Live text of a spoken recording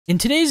In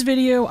today's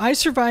video, I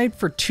survived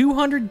for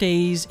 200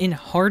 days in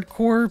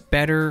hardcore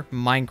better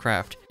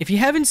Minecraft. If you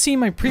haven't seen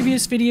my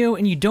previous video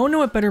and you don't know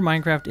what better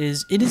Minecraft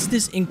is, it is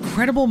this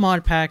incredible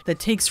mod pack that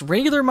takes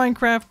regular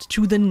Minecraft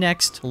to the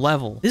next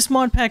level. This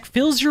mod pack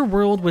fills your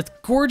world with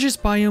gorgeous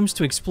biomes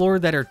to explore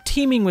that are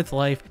teeming with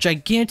life,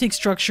 gigantic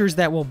structures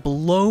that will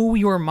blow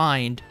your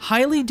mind,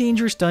 highly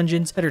dangerous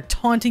dungeons that are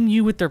taunting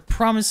you with their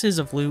promises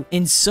of loot,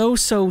 and so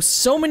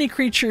many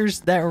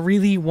creatures that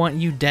really want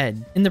you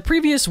dead. In the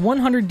previous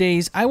 100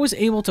 days, I was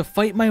able to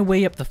fight my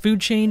way up the food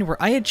chain where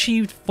I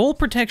achieved full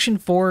protection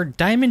for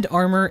diamond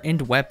armor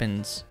and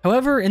weapons.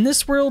 However, in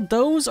this world,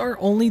 those are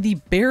only the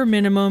bare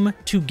minimum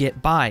to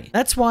get by.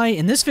 That's why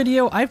in this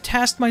video, I've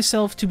tasked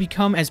myself to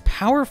become as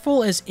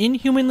powerful as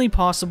inhumanly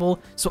possible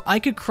so I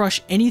could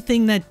crush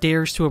anything that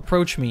dares to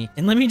approach me.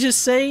 And let me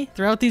just say,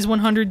 throughout these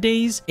 100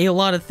 days, a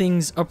lot of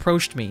things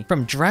approached me.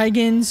 From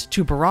dragons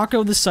to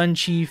Barako the Sun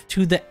Chief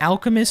to the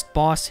alchemist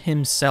boss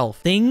himself.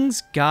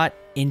 Things got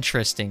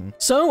interesting.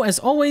 So, as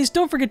always,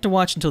 don't forget to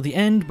watch until the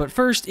end, but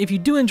first, if you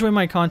do enjoy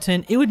my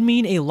content, it would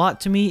mean a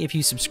lot to me if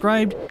you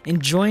subscribed and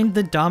joined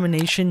the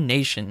Domination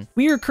Nation.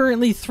 We are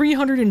currently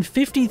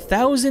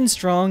 350,000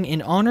 strong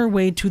and on our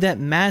way to that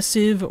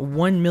massive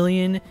 1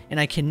 million, and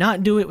I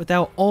cannot do it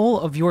without all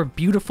of your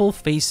beautiful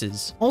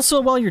faces. Also,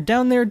 while you're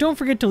down there, don't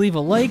forget to leave a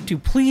like to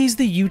please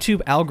the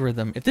YouTube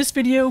algorithm. If this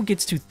video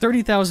gets to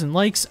 30,000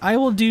 likes, I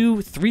will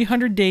do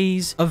 300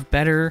 days of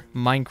better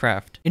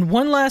Minecraft. And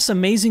one last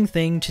amazing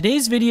thing,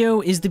 today's video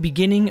is the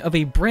beginning of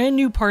a brand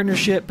new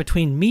partnership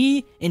between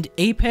me and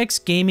Apex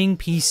Gaming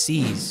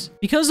PCs.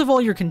 Because of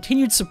all your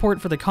continued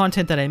support for the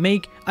content that I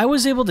make, I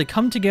was able to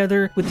come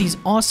together with these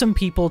awesome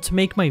people to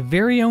make my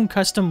very own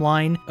custom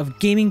line of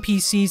gaming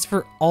PCs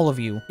for all of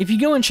you. If you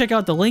go and check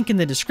out the link in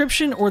the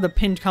description or the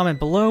pinned comment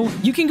below,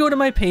 you can go to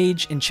my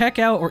page and check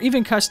out or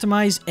even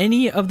customize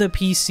any of the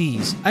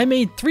PCs. I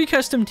made 3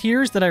 custom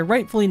tiers that I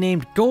rightfully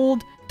named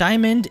Gold,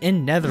 Diamond,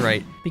 and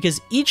Netherite, because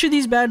each of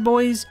these bad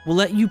boys will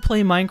let you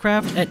play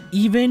Minecraft at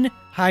even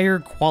higher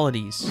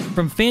qualities.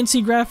 From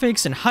fancy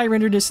graphics and high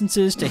render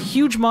distances to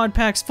huge mod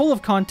packs full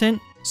of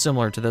content,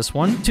 similar to this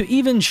one, to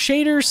even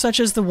shaders such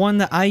as the one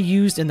that I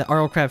used in the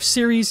RLCraft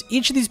series,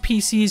 each of these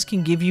PCs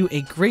can give you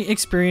a great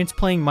experience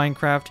playing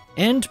Minecraft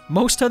and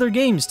most other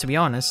games, to be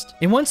honest.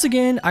 And once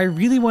again, I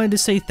really wanted to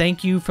say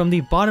thank you from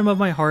the bottom of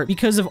my heart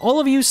because of all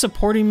of you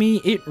supporting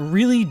me. It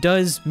really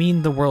does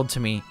mean the world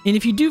to me. And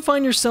if you do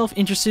find yourself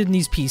interested in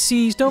these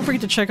PCs, don't forget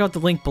to check out the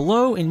link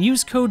below and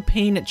use code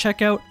PAIN at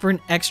checkout for an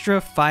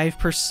extra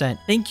 5%.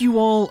 Thank you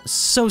all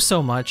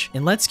so much,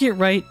 and let's get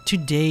right to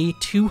day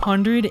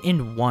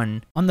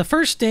 201. On the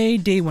first day,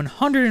 day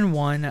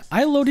 101,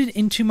 I loaded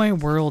into my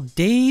world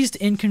dazed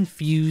and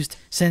confused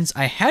since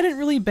I hadn't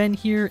really been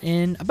here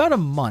in about a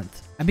month.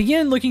 I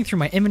began looking through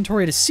my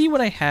inventory to see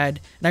what I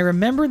had, and I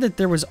remembered that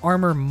there was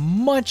armor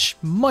much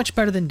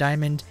better than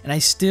diamond, and I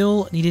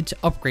still needed to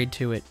upgrade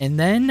to it. And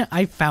then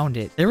I found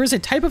it. There was a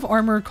type of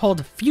armor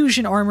called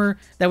fusion armor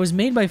that was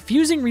made by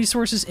fusing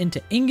resources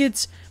into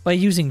ingots by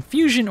using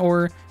fusion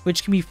ore,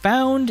 which can be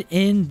found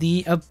in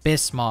the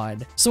Abyss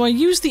mod. So I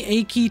used the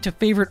A key to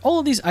favorite all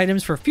of these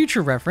items for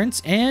future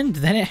reference, and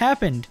then it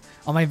happened.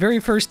 On my very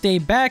first day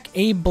back,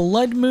 a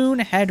blood moon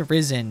had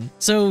risen.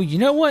 So you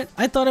know what?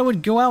 I thought I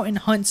would go out and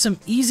hunt some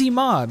easy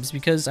mobs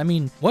because, I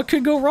mean, what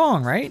could go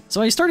wrong, right?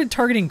 So I started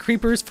targeting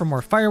creepers for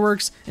more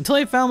fireworks until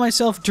I found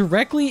myself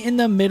directly in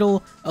the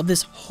middle of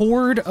this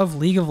horde of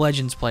League of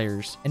Legends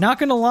players. And not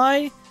gonna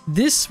lie,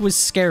 this was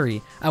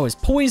scary. I was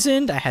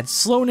poisoned, I had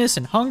slowness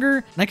and hunger,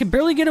 and I could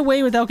barely get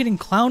away without getting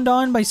clowned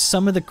on by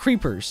some of the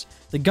creepers.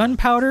 The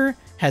gunpowder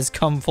has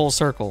come full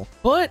circle.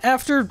 But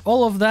after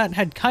all of that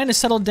had kind of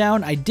settled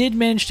down, I did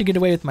manage to get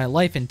away with my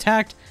life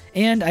intact,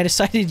 and I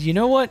decided, you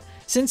know what?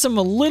 Since I'm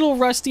a little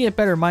rusty at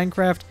better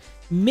Minecraft,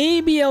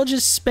 maybe I'll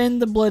just spend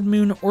the blood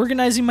moon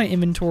organizing my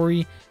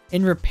inventory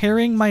and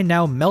repairing my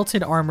now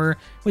melted armor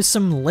with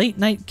some late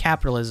night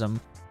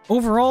capitalism.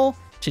 Overall,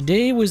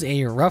 today was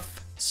a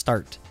rough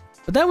start.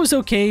 But that was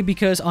okay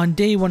because on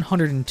day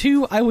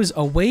 102, I was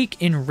awake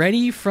and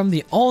ready from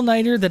the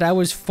all-nighter that I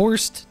was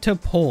forced to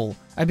pull.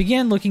 I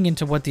began looking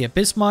into what the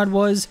Abyss mod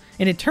was,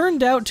 and it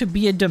turned out to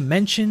be a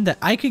dimension that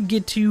I could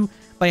get to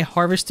by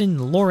harvesting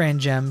Loran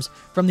gems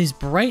from these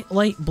bright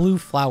light blue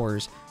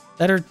flowers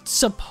that are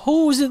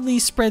supposedly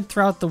spread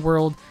throughout the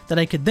world that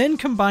I could then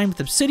combine with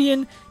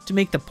obsidian to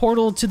make the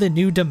portal to the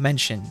new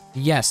dimension.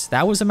 Yes,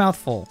 that was a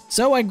mouthful.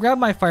 So I grabbed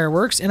my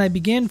fireworks and I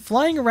began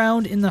flying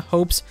around in the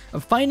hopes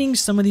of finding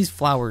some of these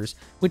flowers,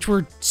 which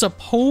were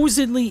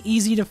supposedly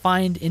easy to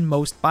find in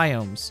most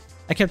biomes.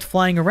 I kept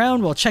flying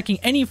around while checking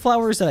any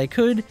flowers that I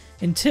could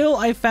until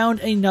I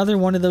found another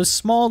one of those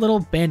small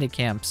little bandit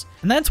camps.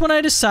 And that's when I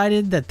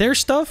decided that their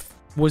stuff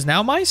was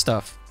now my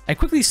stuff. I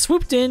quickly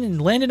swooped in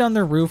and landed on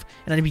their roof,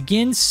 and I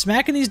began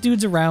smacking these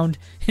dudes around,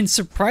 and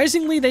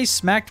surprisingly they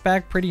smacked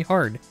back pretty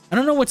hard. I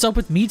don't know what's up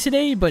with me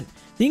today, but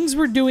things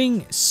were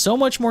doing so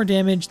much more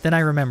damage than I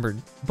remembered.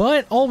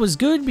 But all was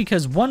good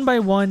because one by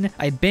one,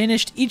 I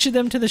banished each of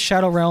them to the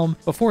Shadow Realm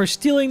before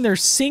stealing their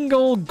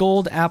single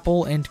gold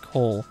apple and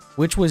coal,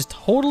 which was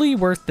totally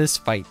worth this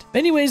fight.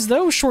 Anyways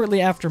though,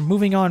 shortly after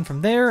moving on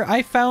from there,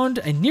 I found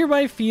a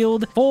nearby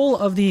field full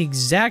of the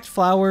exact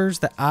flowers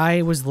that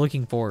I was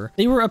looking for.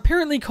 They were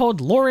apparently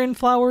called Lauren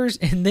flowers,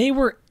 and they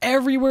were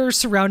everywhere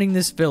surrounding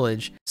this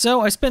village.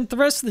 So I spent the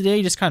rest of the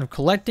day just kind of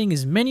collecting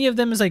as many of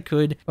them as I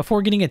could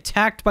before getting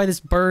attacked by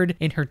this bird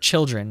and her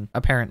children,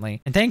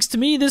 apparently. And thanks to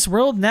me, this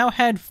world now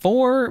had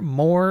 4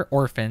 more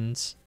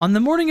orphans. On the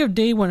morning of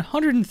day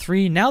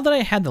 103, now that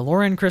I had the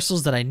Lauren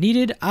crystals that I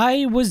needed,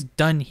 I was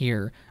done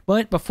here.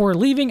 But before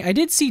leaving, I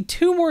did see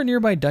 2 more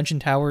nearby dungeon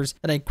towers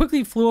that I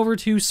quickly flew over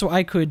to so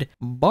I could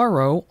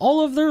borrow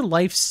all of their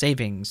life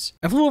savings.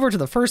 I flew over to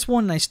the first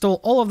one and I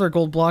stole all of their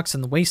gold blocks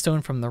and the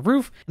waystone from the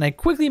roof, and I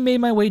quickly made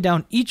my way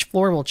down each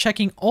floor while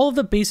checking all of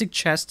the basic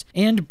chests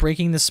and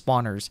breaking the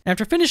spawners.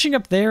 After finishing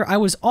up there, I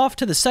was off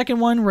to the second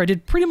one where I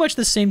did pretty much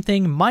the same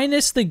thing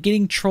minus the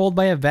getting trolled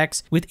by a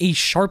Vex with a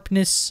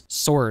sharpness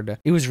sword.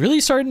 It was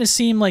really starting to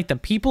seem like the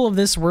people of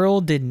this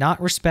world did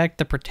not respect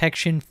the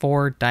protection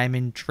for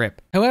Diamond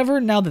Trip. However,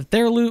 now that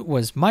their loot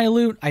was my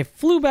loot, I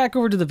flew back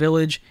over to the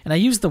village and I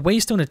used the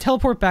waystone to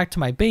teleport back to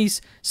my base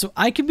so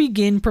I could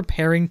begin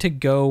preparing to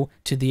go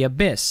to the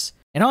Abyss.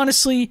 And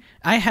honestly,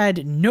 I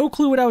had no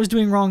clue what I was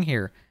doing wrong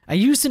here. I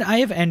used an Eye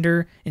of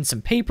Ender and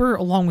some paper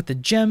along with the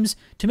gems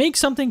to make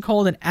something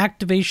called an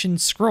activation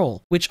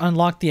scroll, which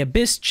unlocked the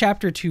Abyss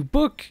Chapter 2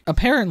 book,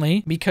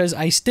 apparently because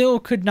I still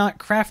could not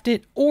craft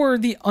it or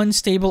the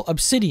unstable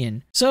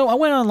obsidian. So I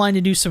went online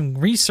to do some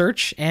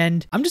research,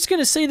 and I'm just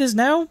gonna say this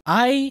now,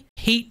 I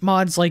hate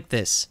mods like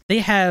this. They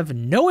have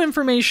no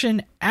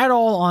information at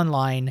all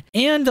online,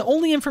 and the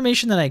only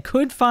information that I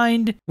could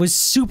find was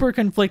super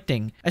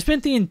conflicting. I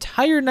spent the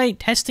entire night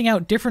testing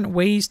out different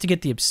ways to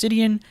get the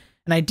obsidian,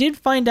 and I did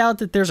find out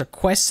that there's a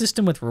quest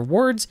system with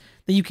rewards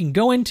that you can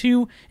go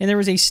into, and there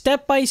was a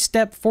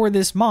step-by-step for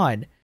this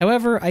mod.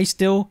 However, I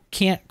still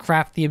can't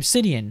craft the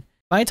obsidian.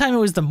 By the time it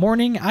was the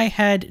morning, I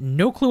had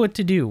no clue what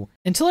to do,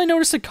 until I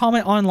noticed a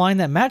comment online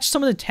that matched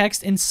some of the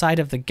text inside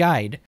of the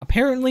guide.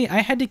 Apparently,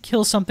 I had to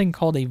kill something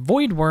called a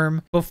void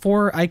worm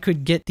before I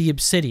could get the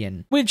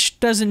obsidian, which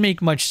doesn't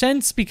make much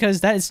sense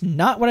because that is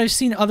not what I've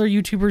seen other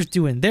YouTubers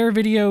do in their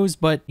videos,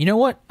 but you know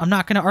what? I'm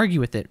not going to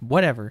argue with it.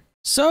 Whatever.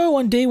 So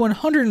on day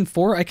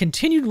 104, I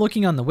continued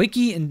looking on the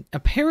wiki, and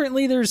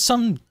apparently there's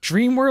some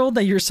dream world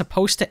that you're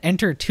supposed to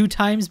enter 2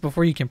 times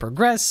before you can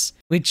progress,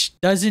 which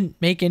doesn't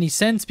make any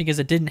sense because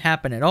it didn't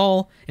happen at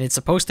all, and it's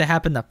supposed to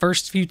happen the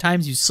first few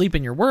times you sleep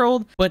in your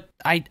world, but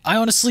I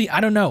honestly,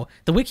 I don't know.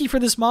 The wiki for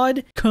this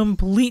mod,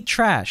 complete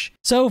trash.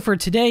 So for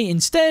today,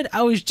 instead,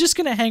 I was just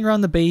gonna hang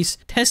around the base,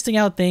 testing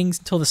out things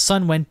until the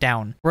sun went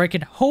down, where I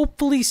could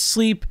hopefully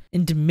sleep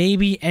and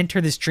maybe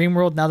enter this dream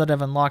world now that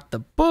I've unlocked the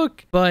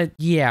book, but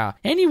yeah.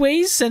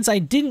 Anyways, since I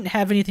didn't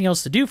have anything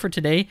else to do for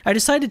today, I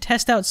decided to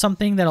test out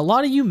something that a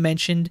lot of you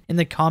mentioned in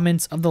the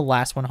comments of the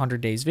last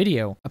 100 days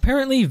video.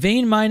 Apparently,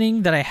 vein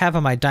mining that I have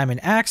on my diamond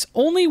axe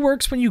only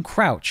works when you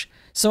crouch.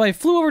 So I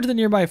flew over to the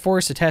nearby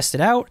forest to test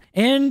it out,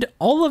 and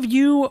all of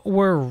you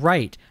were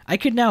right. I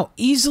could now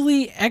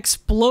easily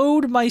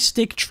explode my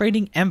stick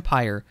trading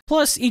empire.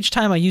 Plus, each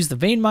time I use the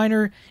vein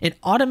miner, it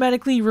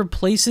automatically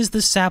replaces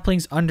the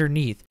saplings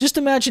underneath. Just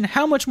imagine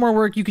how much more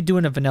work you could do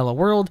in a vanilla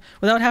world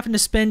without having to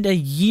spend a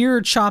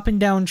year chopping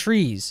down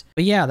trees.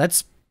 But yeah,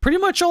 that's pretty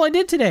much all I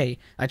did today.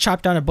 I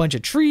chopped down a bunch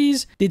of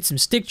trees, did some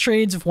stick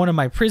trades with one of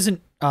my prison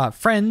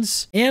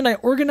friends, and I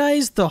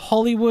organized the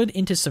Hollywood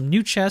into some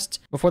new chests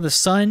before the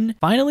sun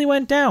finally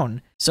went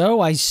down.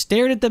 So I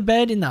stared at the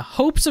bed in the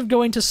hopes of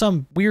going to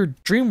some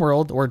weird dream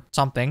world or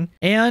something,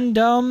 and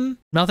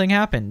nothing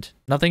happened.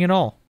 Nothing at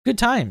all. Good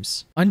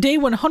times. On day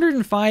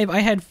 105, I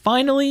had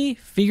finally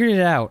figured it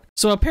out.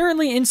 So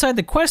apparently inside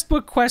the quest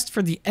book quest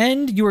for the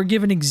end, you are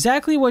given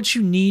exactly what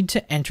you need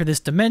to enter this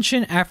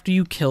dimension after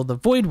you kill the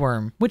void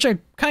worm, which I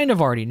kind of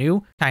already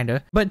knew,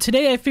 kinda. But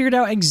today I figured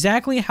out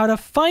exactly how to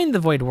find the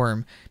void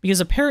worm,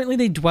 because apparently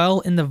they dwell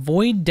in the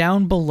void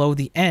down below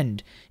the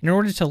end. In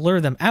order to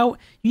lure them out,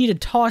 you need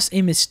to toss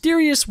a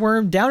mysterious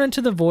worm down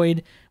into the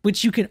void,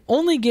 which you can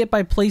only get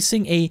by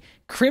placing a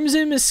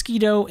crimson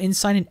mosquito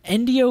inside an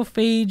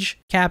endiophage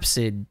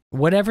capsid,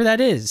 whatever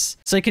that is.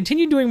 So I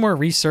continued doing more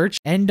research,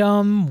 and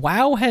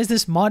wow, has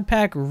this mod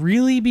pack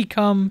really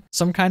become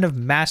some kind of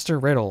master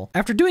riddle.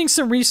 After doing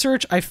some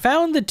research, I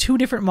found the 2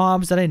 different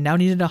mobs that I now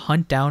needed to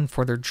hunt down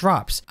for their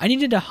drops. I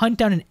needed to hunt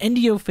down an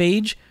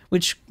endiophage,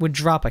 which would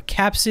drop a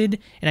capsid,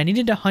 and I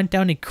needed to hunt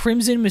down a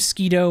crimson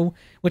mosquito,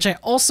 which I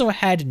also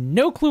had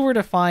no clue where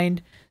to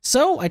find.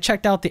 So I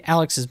checked out the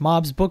Alex's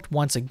Mobs book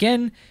once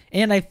again,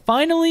 and I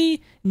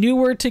finally knew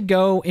where to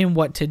go and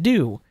what to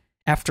do.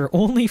 After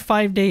only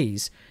 5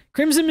 days,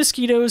 crimson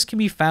mosquitoes can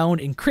be found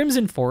in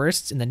crimson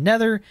forests in the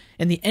nether,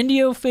 and the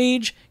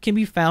endiophage can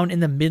be found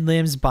in the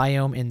Midlands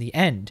biome in the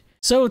end.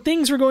 So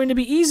things were going to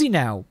be easy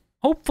now.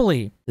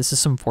 Hopefully. This is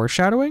some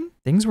foreshadowing?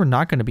 Things were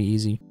not going to be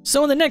easy.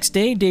 So on the next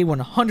day, day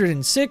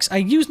 106, I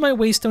used my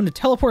waystone to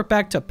teleport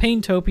back to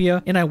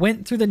Paintopia, and I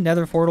went through the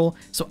nether portal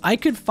so I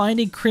could find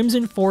a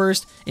crimson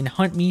forest and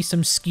hunt me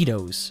some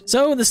skeetos.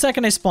 So the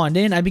second I spawned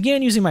in, I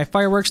began using my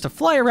fireworks to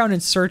fly around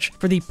and search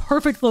for the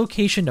perfect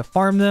location to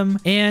farm them,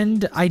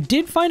 and I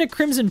did find a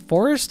crimson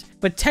forest,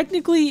 but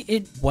technically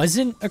it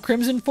wasn't a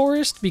crimson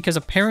forest because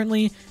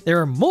apparently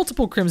there are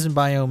multiple crimson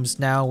biomes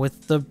now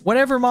with the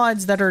whatever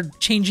mods that are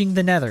changing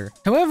the nether.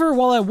 However,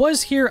 while I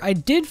was here, I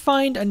did find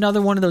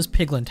another one of those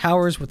piglin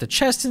towers with a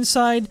chest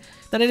inside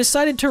that I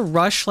decided to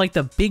rush like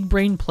the big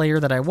brain player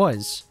that I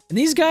was. And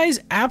these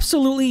guys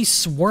absolutely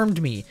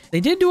swarmed me.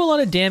 They did do a lot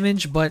of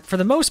damage, but for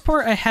the most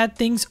part, I had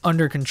things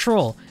under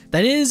control.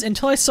 That is,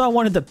 until I saw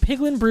one of the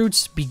piglin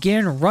brutes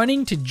began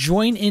running to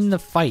join in the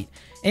fight.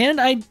 And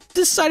I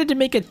decided to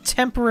make a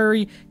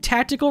temporary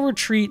tactical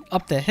retreat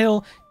up the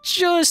hill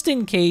just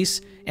in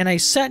case, and I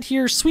sat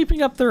here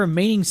sweeping up the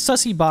remaining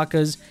sussy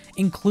bakas,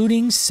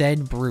 including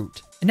said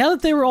brute. And now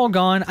that they were all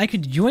gone, I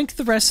could yoink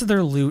the rest of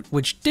their loot,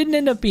 which didn't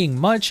end up being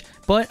much,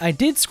 but I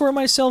did score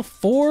myself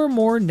 4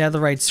 more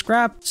netherite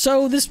scrap,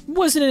 so this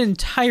wasn't an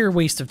entire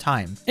waste of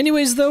time.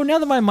 Anyways though, now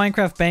that my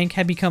Minecraft bank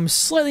had become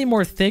slightly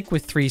more thick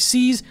with 3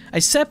 Cs, I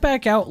set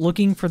back out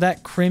looking for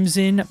that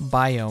crimson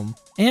biome.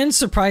 And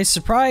surprise,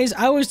 surprise,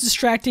 I was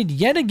distracted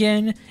yet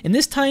again, and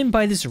this time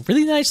by this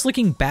really nice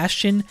looking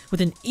bastion with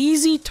an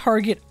easy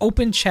target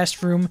open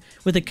chest room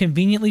with a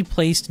conveniently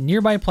placed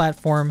nearby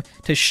platform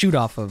to shoot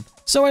off of.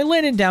 So I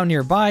landed down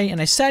nearby, and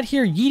I sat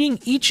here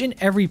yeeting each and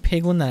every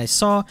piglin that I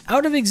saw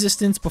out of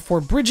existence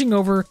before bridging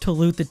over to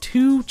loot the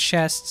 2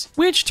 chests,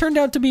 which turned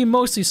out to be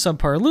mostly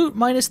subpar loot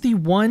minus the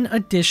 1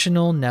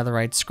 additional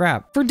netherite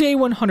scrap. For day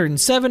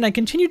 107, I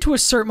continued to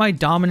assert my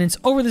dominance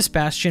over this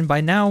bastion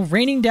by now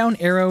raining down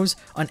arrows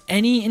on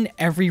any and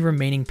every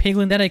remaining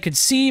piglin that I could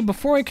see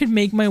before I could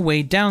make my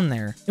way down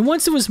there. And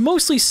once it was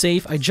mostly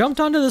safe, I jumped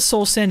onto the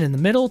soul sand in the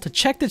middle to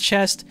check the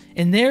chest,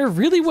 and there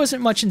really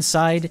wasn't much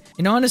inside,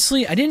 and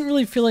honestly, I didn't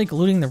really feel like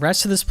looting the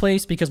rest of this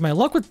place because my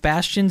luck with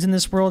bastions in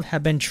this world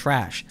have been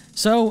trash.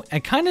 So I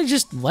kind of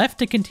just left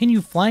to continue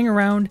flying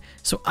around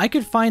so I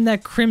could find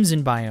that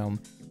crimson biome.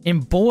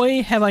 And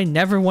boy, have I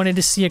never wanted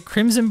to see a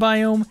crimson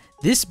biome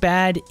this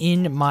bad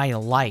in my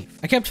life.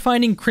 I kept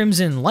finding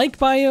crimson-like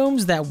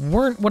biomes that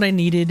weren't what I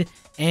needed,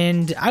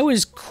 and I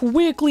was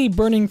quickly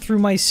burning through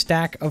my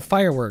stack of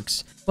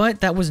fireworks.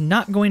 But that was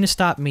not going to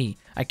stop me.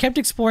 I kept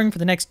exploring for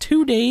the next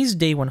 2 days,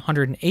 day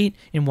 108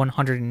 and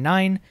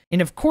 109,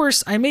 and of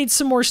course, I made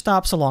some more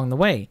stops along the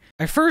way.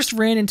 I first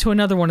ran into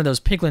another one of those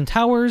piglin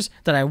towers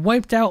that I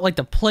wiped out like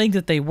the plague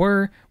that they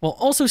were, while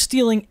also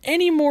stealing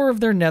any more of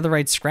their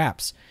netherite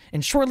scraps.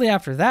 And shortly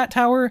after that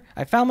tower,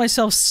 I found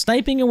myself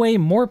sniping away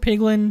more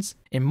piglins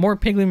and more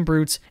piglin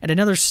brutes at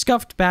another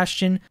scuffed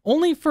bastion,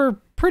 only for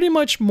pretty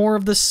much more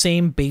of the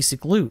same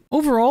basic loot.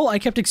 Overall, I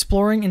kept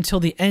exploring until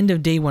the end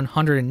of day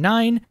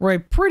 109, where I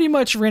pretty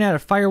much ran out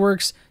of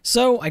fireworks,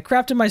 so I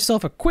crafted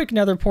myself a quick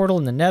nether portal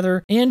in the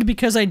nether, and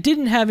because I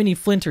didn't have any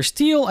flint or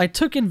steel, I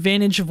took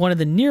advantage of one of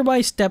the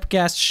nearby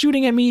stepghasts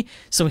shooting at me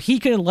so he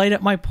could light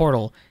up my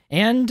portal.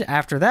 And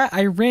after that,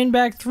 I ran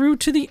back through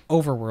to the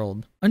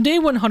overworld. On day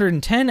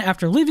 110,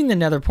 after leaving the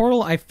nether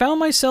portal, I found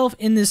myself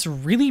in this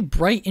really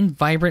bright and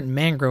vibrant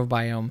mangrove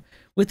biome,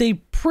 with a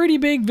pretty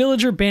big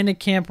villager bandit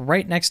camp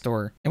right next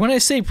door. And when I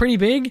say pretty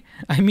big,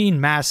 I mean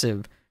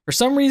massive. For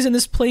some reason,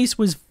 this place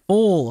was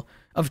full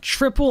of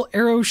triple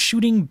arrow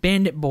shooting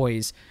bandit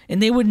boys,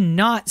 and they would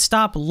not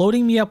stop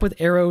loading me up with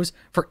arrows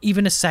for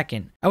even a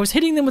second. I was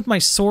hitting them with my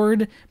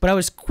sword, but I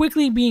was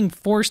quickly being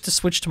forced to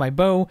switch to my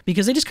bow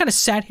because they just kind of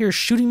sat here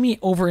shooting me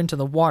over into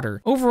the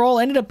water. Overall,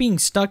 I ended up being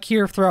stuck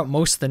here throughout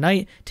most of the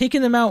night,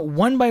 taking them out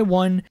one by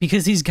one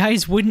because these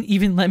guys wouldn't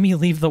even let me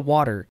leave the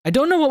water. I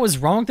don't know what was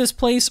wrong with this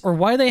place or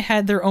why they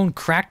had their own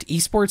cracked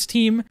esports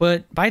team,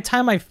 but by the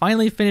time I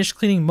finally finished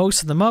cleaning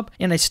most of them up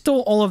and I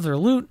stole all of their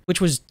loot,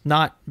 which was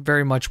not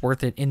very much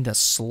worth it in the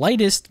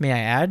slightest, may I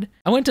add,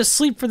 I went to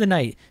sleep for the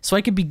night so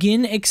I could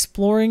begin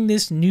exploring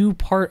this new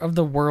part of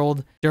the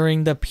world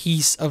during the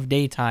peace of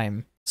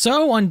daytime.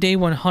 So on day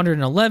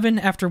 111,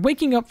 after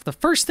waking up, the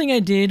first thing I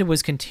did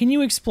was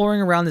continue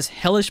exploring around this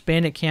hellish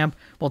bandit camp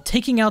while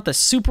taking out the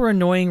super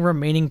annoying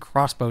remaining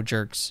crossbow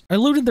jerks. I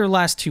looted their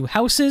last 2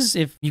 houses,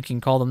 if you can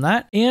call them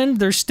that, and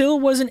there still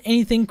wasn't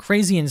anything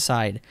crazy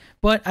inside,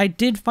 but I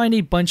did find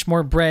a bunch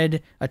more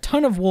bread, a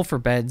ton of wolfer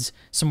beds,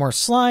 some more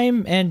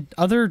slime, and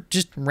other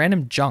just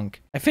random junk.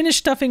 I finished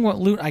stuffing what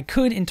loot I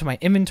could into my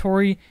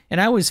inventory,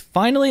 and I was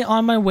finally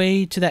on my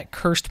way to that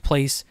cursed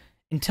place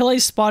until I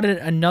spotted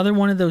another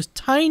one of those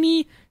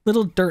tiny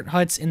little dirt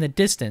huts in the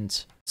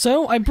distance.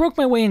 So I broke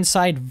my way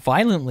inside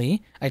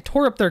violently, I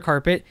tore up their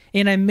carpet,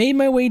 and I made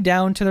my way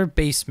down to their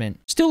basement.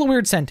 Still a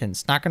weird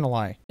sentence, not gonna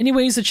lie.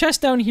 Anyways, the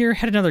chest down here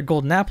had another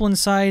golden apple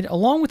inside,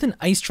 along with an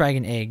ice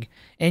dragon egg.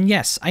 And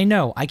yes, I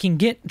know, I can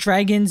get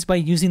dragons by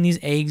using these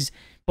eggs,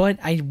 but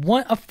I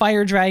want a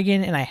fire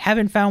dragon and I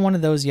haven't found one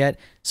of those yet,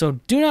 so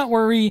do not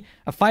worry,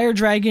 a fire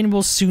dragon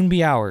will soon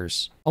be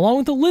ours. Along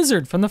with the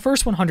lizard from the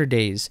first 100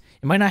 days.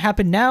 It might not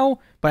happen now,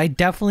 but I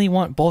definitely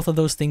want both of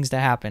those things to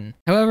happen.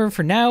 However,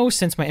 for now,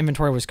 since my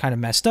inventory was kind of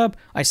messed up,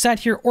 I sat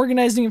here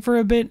organizing it for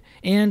a bit,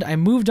 and I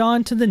moved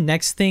on to the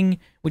next thing,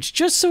 which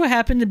just so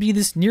happened to be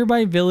this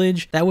nearby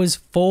village that was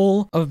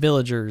full of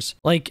villagers.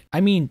 Like, I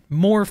mean,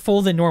 more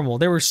full than normal.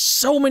 There were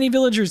so many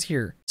villagers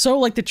here. So,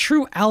 like the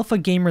true alpha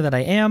gamer that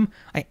I am,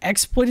 I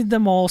exploited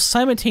them all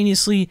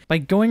simultaneously by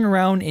going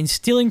around and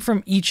stealing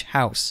from each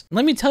house.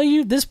 Let me tell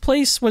you, this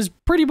place was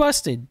pretty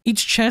busted.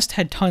 Each chest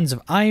had tons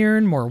of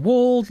iron, more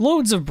wool,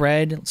 loads of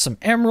bread, some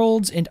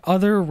emeralds, and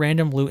other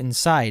random loot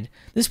inside.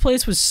 This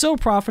place was so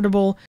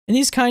profitable, and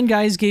these kind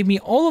guys gave me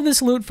all of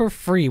this loot for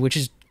free, which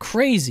is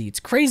crazy.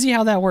 It's crazy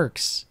how that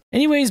works.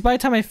 Anyways, by the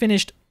time I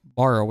finished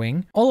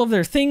borrowing all of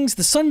their things,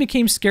 the sun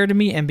became scared of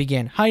me and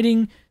began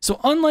hiding. So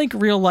unlike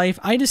real life,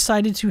 I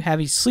decided to have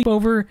a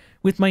sleepover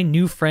with my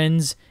new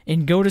friends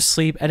and go to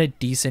sleep at a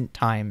decent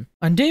time.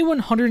 On day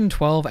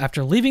 112,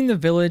 after leaving the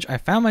village, I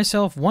found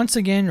myself once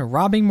again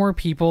robbing more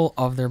people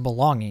of their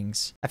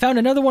belongings. I found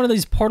another one of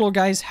these portal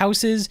guys'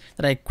 houses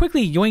that I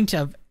quickly yoinked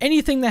of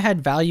anything that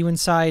had value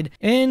inside,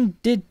 and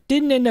it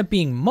didn't end up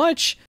being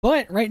much,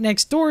 but right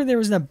next door there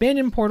was an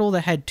abandoned portal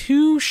that had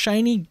 2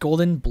 shiny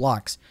golden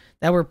blocks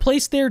that were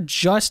placed there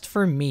just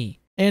for me.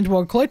 And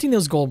while collecting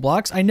those gold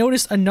blocks, I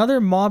noticed another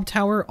mob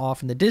tower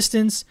off in the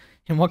distance,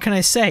 and what can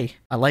I say?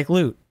 I like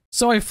loot.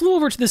 So I flew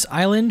over to this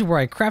island where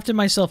I crafted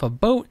myself a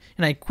boat,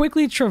 and I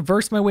quickly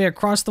traversed my way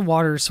across the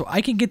water so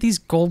I could get these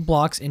gold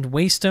blocks and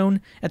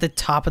waystone at the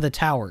top of the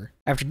tower.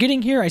 After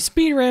getting here, I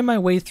speed ran my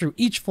way through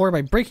each floor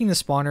by breaking the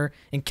spawner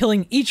and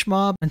killing each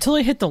mob until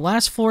I hit the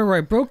last floor where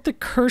I broke the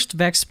cursed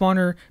Vex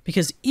spawner,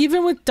 because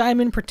even with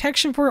diamond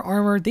protection for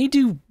armor, they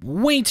do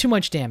way too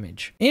much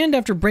damage. And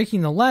after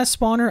breaking the last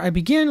spawner, I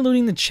began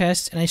looting the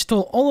chests and I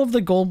stole all of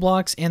the gold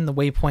blocks and the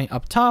waypoint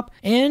up top,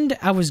 and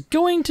I was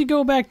going to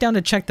go back down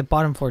to check the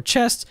bottom floor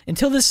chests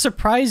until this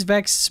surprise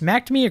Vex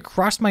smacked me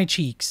across my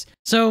cheeks.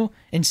 So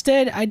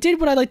instead, I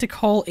did what I like to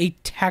call a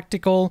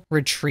tactical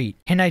retreat,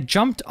 and I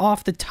jumped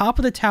off the top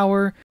of the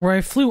tower where I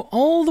flew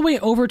all the way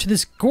over to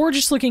this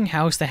gorgeous looking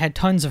house that had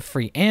tons of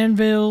free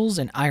anvils,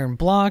 an iron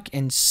block,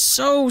 and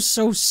so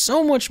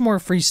much more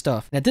free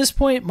stuff. And at this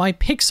point, my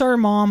Pixar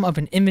mom of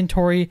an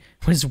inventory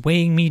was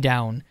weighing me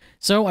down.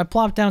 So I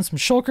plopped down some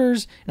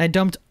shulkers and I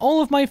dumped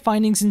all of my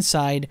findings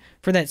inside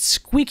for that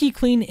squeaky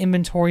clean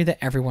inventory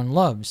that everyone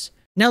loves.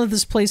 Now that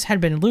this place had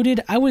been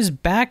looted, I was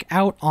back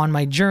out on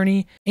my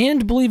journey,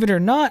 and believe it or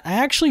not, I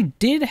actually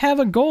did have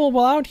a goal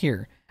while out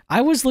here.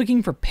 I was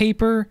looking for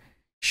paper,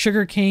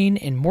 sugarcane,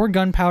 and more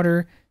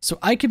gunpowder so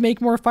I could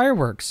make more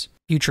fireworks.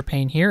 Future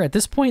Pain here. At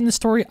this point in the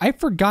story, I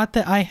forgot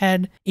that I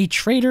had a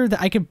trader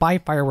that I could buy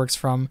fireworks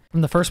from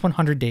the first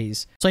 100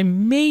 days. So I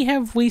may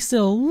have wasted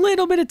a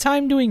little bit of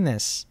time doing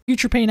this.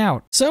 Future Pain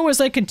out. So as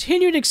I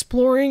continued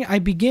exploring, I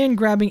began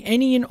grabbing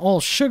any and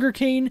all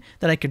sugarcane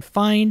that I could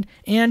find,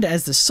 and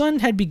as the sun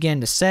had begun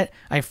to set,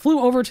 I flew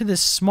over to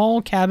this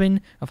small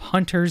cabin of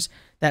hunters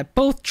that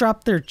both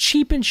dropped their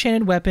cheap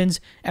enchanted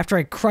weapons after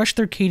I crushed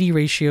their KD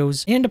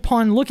ratios, and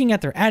upon looking at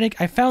their attic,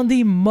 I found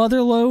the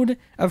motherlode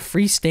of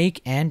free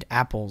steak and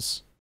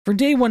apples. For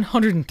day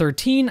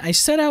 113, I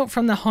set out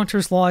from the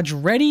Hunter's Lodge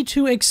ready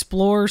to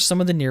explore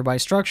some of the nearby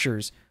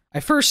structures. I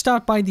first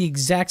stopped by the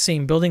exact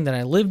same building that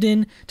I lived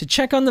in to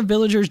check on the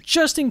villagers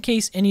just in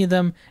case any of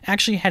them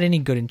actually had any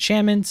good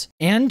enchantments,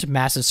 and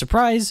massive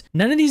surprise,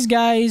 none of these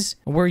guys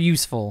were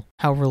useful.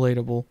 How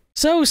relatable.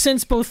 So,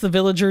 since both the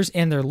villagers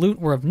and their loot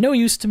were of no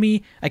use to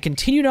me, I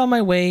continued on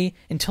my way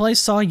until I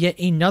saw yet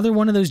another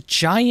one of those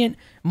giant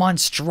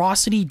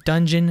monstrosity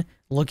dungeon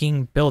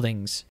looking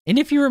buildings. And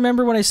if you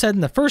remember what I said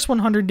in the first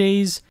 100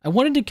 days, I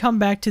wanted to come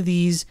back to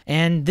these,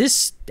 and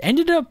this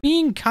ended up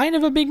being kind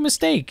of a big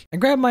mistake. I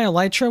grabbed my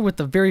elytra with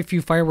the very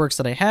few fireworks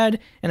that I had,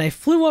 and I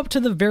flew up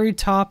to the very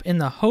top in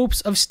the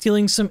hopes of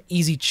stealing some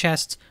easy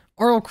chests,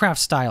 Oralcraft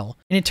style.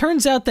 And it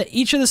turns out that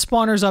each of the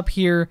spawners up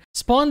here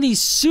spawned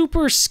these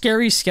super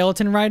scary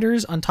skeleton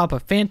riders on top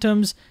of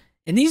phantoms,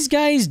 and these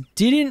guys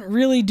didn't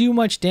really do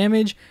much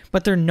damage,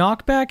 but their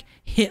knockback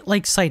hit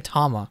like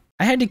Saitama.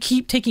 I had to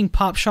keep taking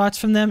pop shots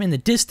from them in the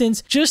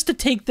distance just to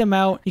take them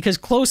out because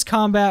close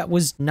combat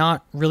was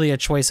not really a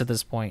choice at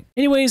this point.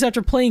 Anyways,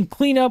 after playing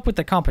cleanup with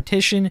the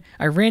competition,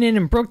 I ran in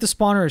and broke the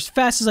spawner as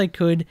fast as I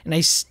could, and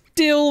I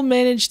still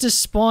managed to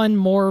spawn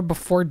more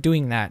before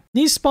doing that.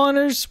 These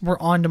spawners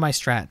were onto my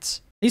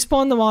strats. They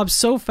spawned the mobs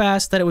so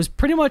fast that it was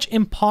pretty much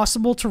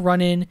impossible to run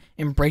in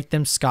and break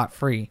them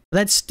scot-free. But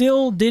that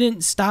still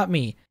didn't stop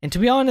me. And to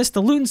be honest,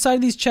 the loot inside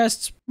of these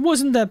chests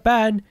wasn't that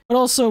bad, but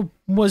also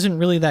wasn't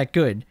really that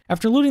good.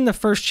 After looting the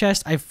first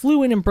chest, I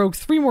flew in and broke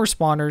 3 more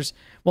spawners,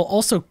 while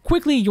also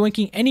quickly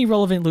yoinking any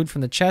relevant loot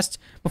from the chest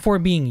before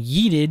being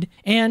yeeted,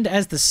 and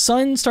as the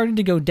sun started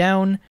to go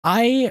down,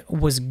 I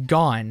was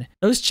gone.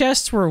 Those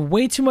chests were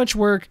way too much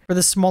work for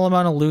the small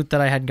amount of loot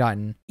that I had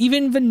gotten.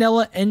 Even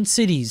vanilla end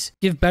cities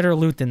give better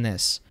loot than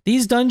this.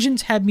 these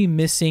dungeons had me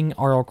missing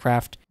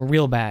RLcraft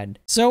real bad.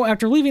 So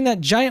after leaving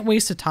that giant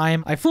waste of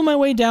time, I flew my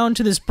way down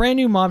to this brand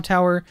new mob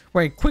tower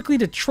where I quickly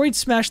Detroit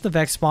smashed the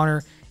Vex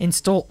spawner and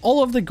stole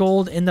all of the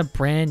gold in the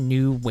brand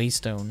new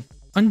Waystone.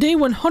 On day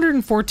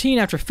 114,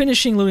 after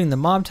finishing looting the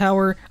mob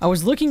tower, I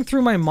was looking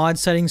through my mod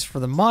settings for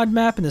the mod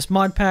map in this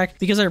mod pack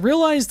because I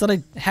realized that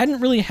I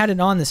hadn't really had it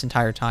on this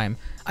entire time.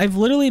 I've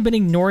literally been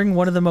ignoring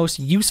one of the most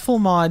useful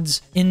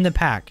mods in the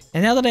pack.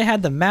 And now that I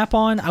had the map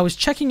on, I was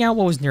checking out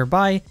what was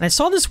nearby, and I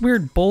saw this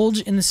weird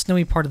bulge in the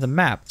snowy part of the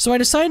map. So I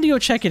decided to go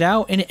check it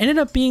out, and it ended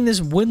up being this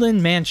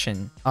woodland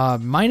mansion.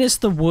 Minus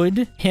the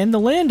wood and the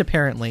land,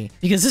 apparently,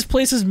 because this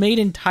place is made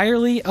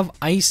entirely of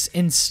ice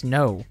and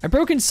snow. I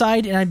broke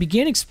inside, and I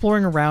began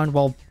exploring around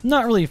while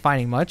not really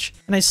finding much,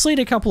 and I slayed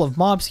a couple of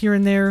mobs here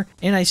and there,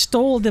 and I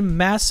stole the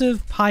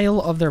massive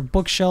pile of their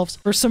bookshelves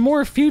for some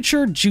more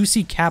future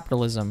juicy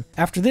capitalism.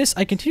 After this,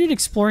 I continued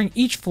exploring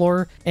each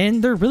floor,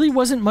 and there really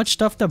wasn't much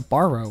stuff to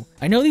borrow.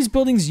 I know these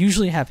buildings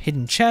usually have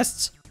hidden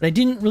chests, but I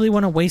didn't really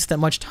want to waste that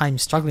much time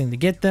struggling to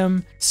get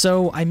them,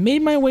 so I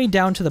made my way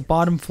down to the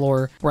bottom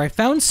floor where I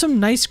found some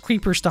nice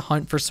creepers to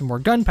hunt for some more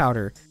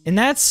gunpowder, and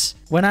that's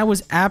when I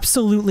was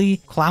absolutely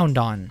clowned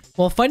on.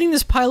 While fighting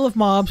this pile of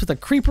mobs with a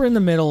creeper in the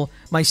middle,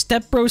 my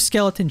stepbro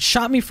skeleton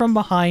shot me from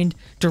behind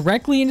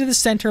directly into the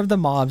center of the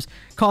mobs,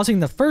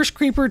 causing the first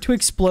creeper to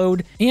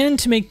explode, and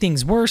to make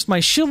things worse, my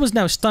shield was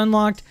now stun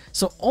locked,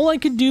 so all I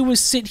could do was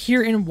sit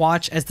here and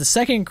watch as the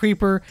second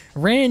creeper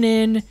ran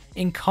in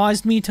and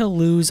caused me to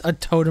lose a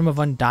totem of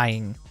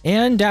undying.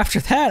 And after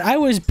that, I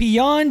was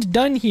beyond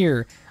done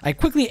here. I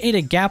quickly ate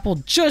a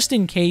gapple just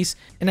in case,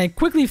 and I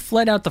quickly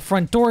fled out the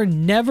front door,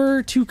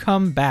 never to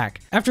come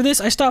back. After this,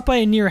 I stopped by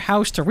a near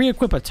house to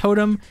re-equip a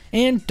totem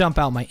and dump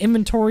out my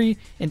inventory,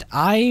 and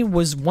I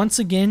was once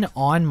again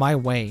on my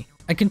way.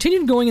 I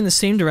continued going in the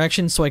same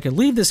direction so I could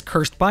leave this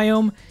cursed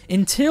biome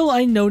until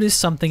I noticed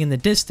something in the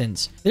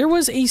distance. There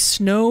was a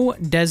snow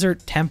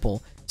desert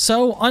temple.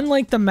 So,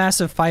 unlike the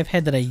massive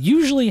 5-head that I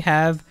usually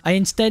have, I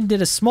instead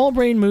did a small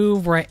brain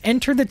move where I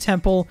entered the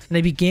temple and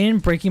I began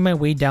breaking my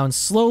way down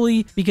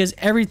slowly because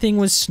everything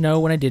was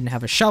snow and I didn't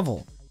have a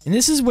shovel. And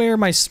this is where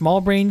my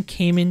small brain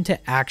came into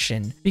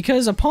action,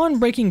 because upon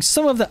breaking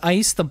some of the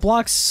ice, the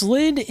blocks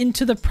slid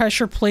into the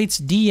pressure plate's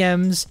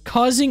DMs,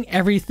 causing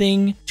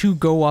everything to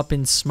go up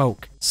in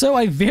smoke. So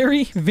I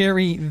very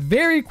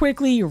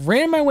quickly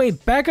ran my way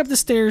back up the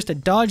stairs to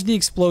dodge the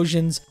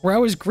explosions, where I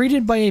was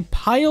greeted by a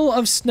pile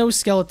of snow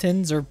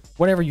skeletons, or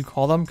whatever you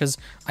call them, because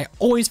I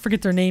always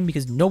forget their name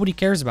because nobody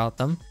cares about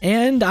them.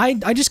 And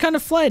I just kind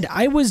of fled.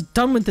 I was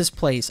done with this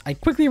place. I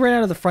quickly ran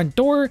out of the front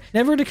door,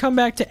 never to come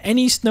back to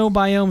any snow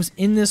biomes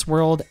in this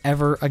world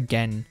ever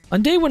again.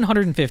 On day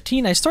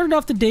 115, I started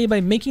off the day by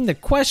making the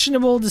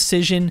questionable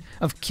decision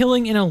of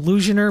killing an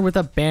illusioner with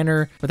a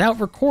banner without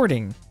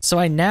recording. So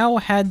I now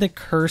had the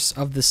curse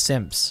of the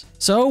simps.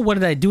 So what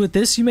did I do with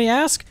this, you may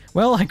ask?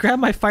 Well, I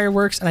grabbed my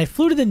fireworks and I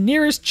flew to the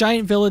nearest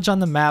giant village on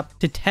the map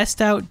to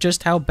test out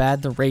just how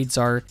bad the raids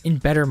are in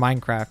better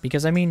Minecraft,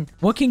 because I mean,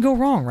 what can go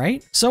wrong,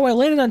 right? So I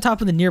landed on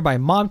top of the nearby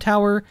mob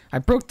tower, I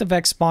broke the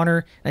Vex spawner,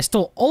 and I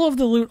stole all of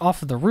the loot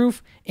off of the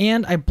roof,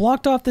 and I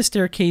blocked off the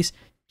staircase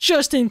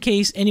just in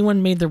case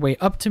anyone made their way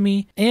up to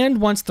me.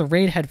 And once the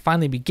raid had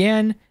finally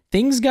began,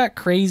 things got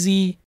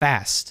crazy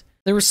fast.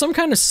 There was some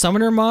kind of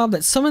summoner mob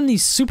that summoned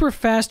these super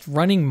fast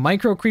running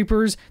micro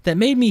creepers that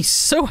made me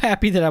so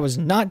happy that I was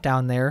not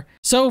down there.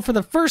 So for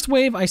the first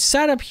wave, I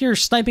sat up here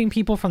sniping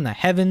people from the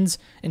heavens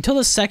until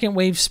the second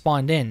wave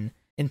spawned in,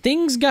 and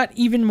things got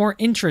even more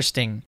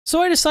interesting.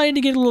 So I decided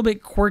to get a little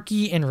bit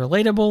quirky and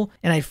relatable,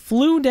 and I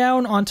flew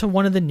down onto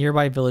one of the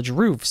nearby village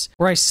roofs,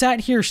 where I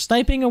sat here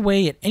sniping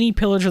away at any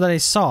pillager that I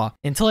saw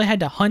until I had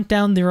to hunt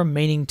down the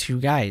remaining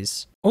 2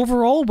 guys.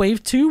 Overall,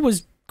 wave 2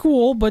 was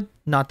cool, but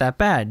not that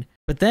bad.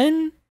 But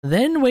then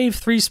wave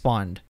 3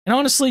 spawned. And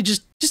honestly,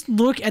 just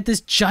look at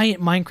this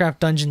giant Minecraft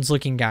Dungeons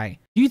looking guy.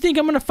 Do you think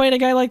I'm gonna fight a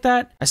guy like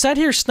that? I sat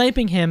here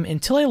sniping him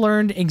until I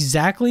learned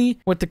exactly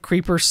what the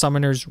creeper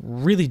summoners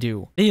really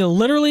do. They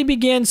literally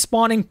began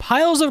spawning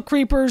piles of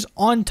creepers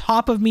on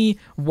top of me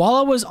while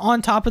I was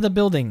on top of the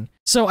building.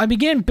 So I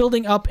began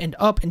building up and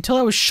up until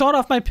I was shot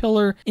off my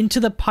pillar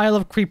into the pile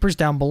of creepers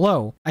down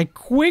below. I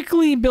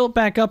quickly built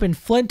back up and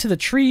fled to the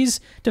trees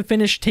to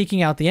finish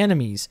taking out the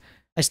enemies.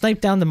 I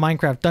sniped down the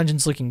Minecraft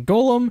Dungeons looking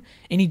golem,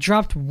 and he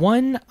dropped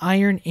 1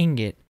 iron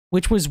ingot,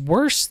 which was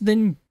worse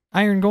than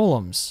iron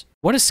golems.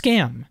 What a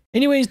scam.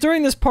 Anyways,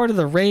 during this part of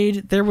the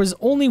raid, there was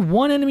only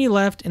 1 enemy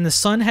left and the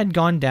sun had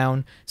gone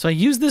down, so I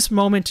used this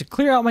moment to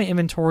clear out my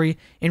inventory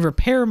and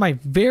repair my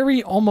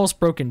very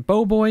almost broken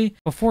bow boy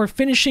before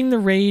finishing the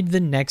raid the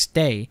next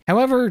day.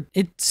 However,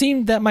 it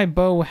seemed that my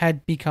bow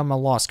had become a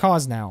lost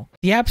cause now.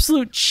 The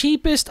absolute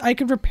cheapest I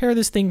could repair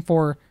this thing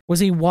for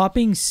was a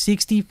whopping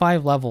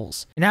 65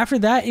 levels, and after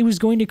that it was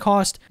going to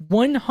cost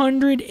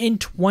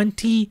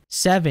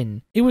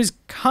 127. It was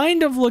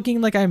kind of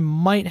looking like I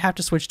might have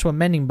to switch to a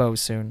mending bow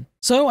soon.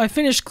 So I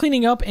finished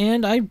cleaning up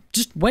and I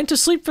just went to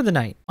sleep for the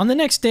night. On the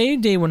next day,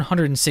 day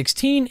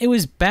 116, it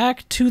was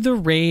back to the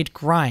raid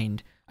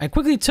grind. I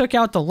quickly took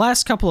out the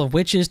last couple of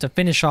witches to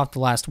finish off the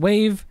last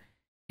wave,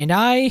 and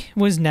I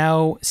was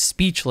now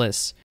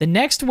speechless. The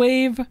next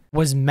wave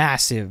was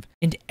massive,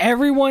 and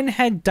everyone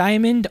had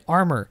diamond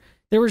armor.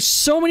 There were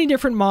so many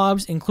different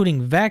mobs,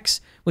 including Vex,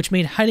 which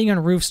made hiding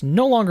on roofs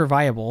no longer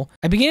viable.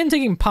 I began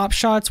taking pop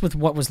shots with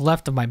what was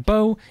left of my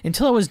bow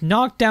until I was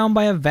knocked down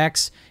by a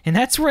Vex, and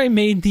that's where I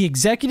made the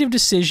executive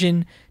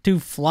decision to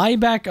fly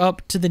back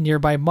up to the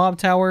nearby mob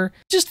tower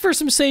just for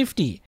some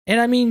safety. And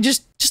I mean,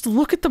 just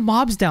look at the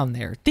mobs down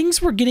there.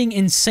 Things were getting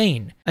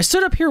insane. I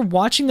stood up here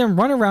watching them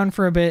run around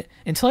for a bit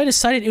until I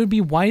decided it would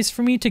be wise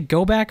for me to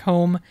go back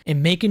home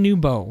and make a new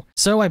bow.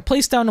 So I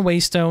placed down a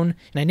waystone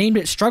and I named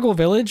it Struggle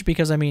Village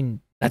because, I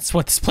mean, that's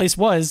what this place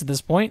was at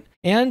this point.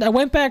 And I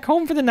went back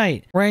home for the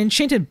night, where I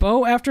enchanted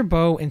bow after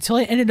bow until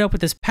I ended up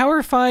with this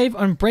Power 5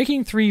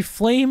 Unbreaking 3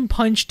 Flame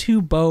Punch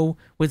 2 bow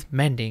with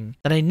mending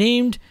that I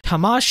named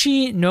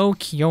Tamashi no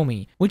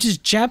Kiyomi, which is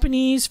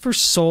Japanese for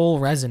soul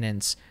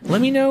resonance.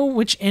 Let me know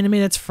which anime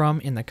that's from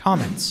in the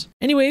comments.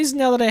 Anyways,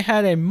 now that I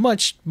had a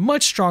much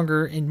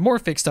stronger and more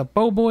fixed up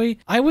bow boy,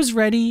 I was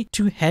ready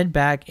to head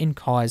back and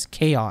cause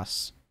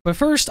chaos. But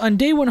first, on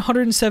day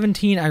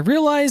 117, I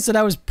realized that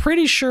I was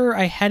pretty sure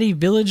I had a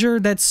villager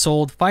that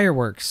sold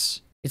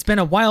fireworks. It's been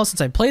a while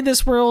since I played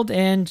this world,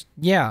 and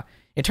yeah,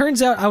 it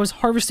turns out I was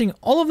harvesting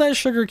all of that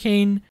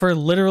sugarcane for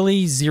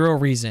literally zero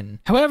reason.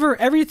 However,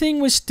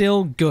 everything was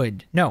still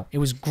good. No, it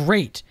was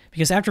great,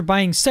 because after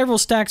buying several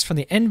stacks from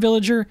the end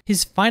villager,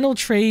 his final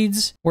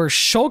trades were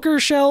shulker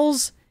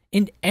shells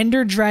and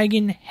ender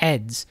dragon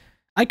heads.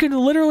 I could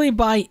literally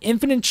buy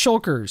infinite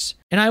shulkers,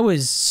 and I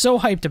was so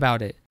hyped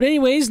about it. But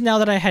anyways, now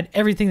that I had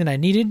everything that I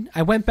needed,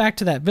 I went back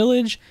to that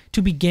village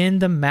to begin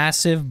the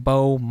massive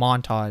bow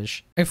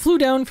montage. I flew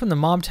down from the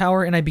mob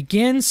tower and I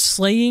began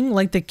slaying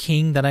like the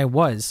king that I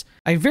was.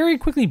 I very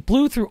quickly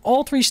blew through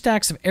all 3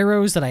 stacks of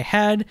arrows that I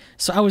had,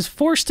 so I was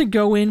forced to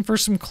go in for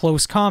some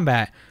close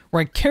combat,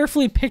 where I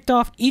carefully picked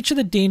off each of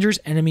the dangerous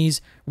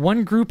enemies,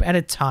 one group at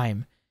a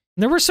time.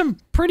 There were some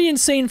pretty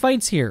insane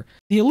fights here.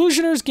 The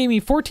Illusioners gave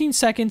me 14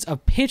 seconds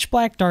of pitch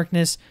black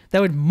darkness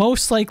that would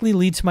most likely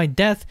lead to my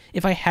death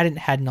if I hadn't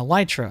had an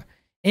Elytra.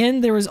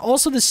 And there was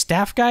also the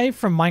staff guy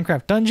from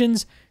Minecraft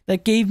Dungeons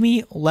that gave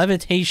me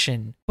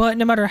levitation. But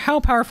no matter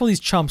how powerful these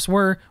chumps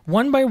were,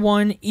 one by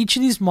one, each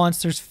of these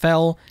monsters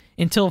fell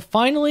until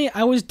finally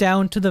I was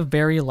down to the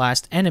very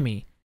last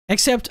enemy.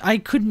 Except I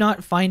could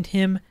not find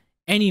him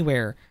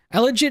anywhere. I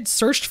legit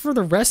searched for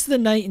the rest of the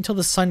night until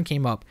the sun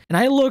came up, and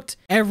I looked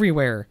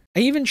everywhere.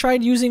 I even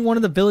tried using one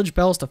of the village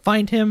bells to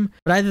find him,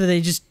 but either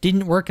they just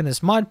didn't work in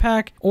this mod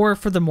pack, or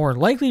for the more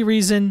likely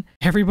reason,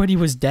 everybody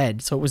was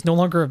dead, so it was no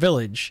longer a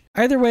village.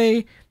 Either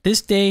way,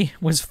 this day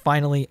was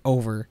finally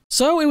over.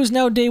 So it was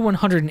now day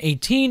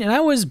 118, and I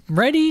was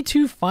ready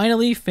to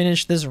finally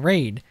finish this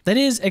raid. That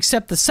is,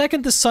 except the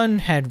second the sun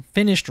had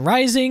finished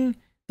rising,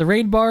 the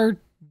raid bar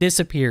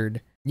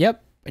disappeared.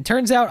 Yep. It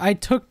turns out I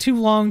took too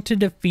long to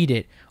defeat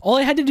it. All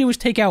I had to do was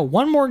take out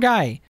one more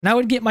guy, and I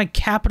would get my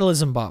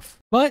capitalism buff.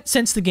 But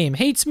since the game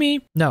hates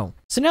me, no.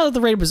 So now that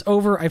the raid was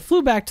over, I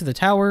flew back to the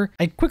tower,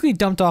 I quickly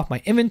dumped off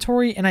my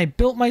inventory, and I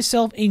built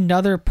myself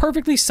another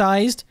perfectly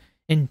sized,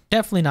 and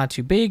definitely not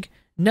too big,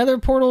 nether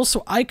portal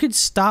so I could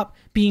stop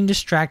being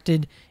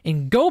distracted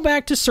and go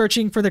back to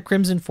searching for the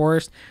Crimson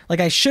Forest like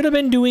I should have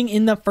been doing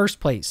in the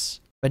first place.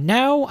 But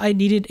now I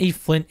needed a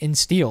flint and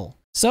steel.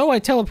 So I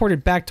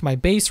teleported back to my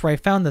base where I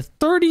found the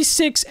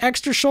 36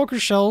 extra shulker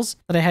shells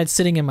that I had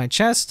sitting in my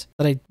chest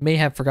that I may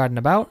have forgotten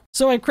about.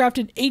 So I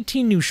crafted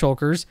 18 new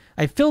shulkers,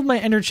 I filled my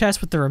ender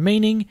chest with the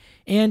remaining,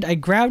 and I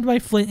grabbed my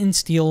flint and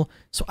steel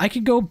so I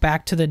could go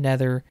back to the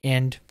nether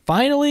and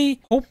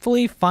finally,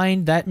 hopefully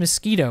find that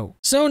mosquito.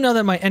 So now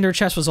that my ender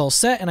chest was all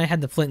set and I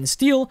had the flint and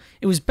steel,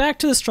 it was back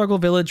to the struggle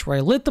village where I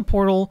lit the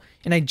portal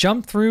and I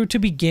jumped through to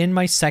begin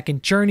my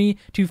second journey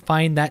to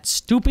find that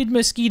stupid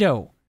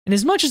mosquito. And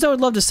as much as I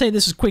would love to say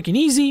this was quick and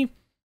easy,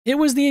 it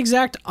was the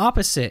exact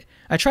opposite.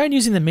 I tried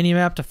using the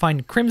minimap to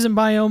find Crimson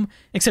Biome,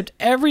 except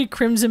every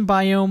Crimson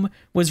Biome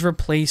was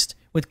replaced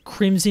with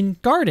Crimson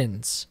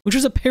Gardens, which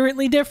was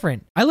apparently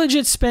different. I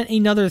legit spent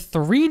another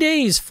 3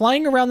 days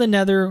flying around the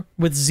nether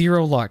with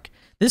zero luck.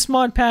 This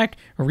mod pack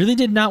really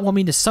did not want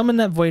me to summon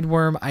that void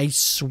worm, I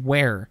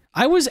swear.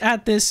 I was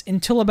at this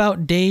until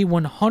about day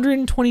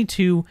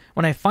 122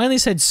 when I finally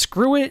said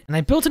screw it and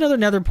I built another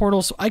nether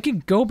portal so I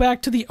could go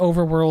back to the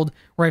overworld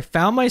where I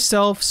found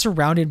myself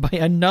surrounded by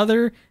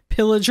another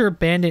pillager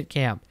bandit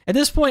camp. At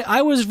this point,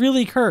 I was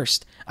really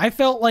cursed. I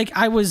felt like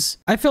I was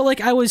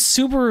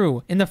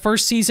Subaru in the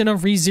first season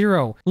of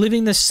ReZero,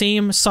 living the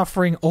same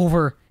suffering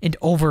over and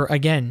over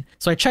again.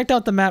 So I checked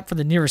out the map for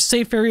the nearest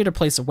safe area to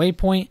place a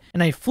waypoint,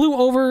 and I flew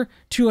over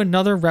to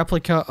another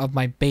replica of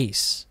my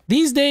base.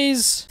 These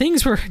days,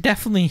 things were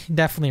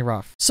definitely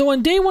rough. So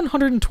on day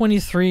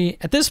 123,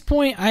 at this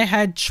point, I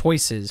had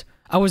choices.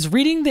 I was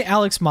reading the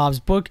Alex Mobs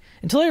book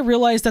until I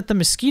realized that the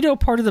mosquito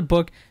part of the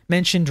book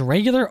mentioned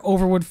regular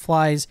overwood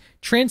flies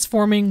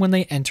transforming when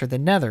they enter the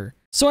nether.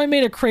 So I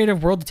made a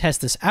creative world to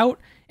test this out,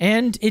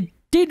 and it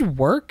did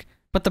work,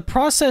 but the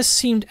process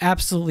seemed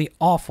absolutely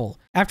awful.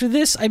 After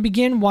this, I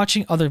began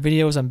watching other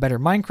videos on Better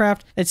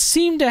Minecraft that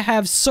seemed to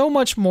have so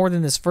much more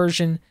than this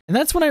version, and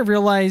that's when I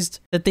realized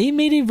that they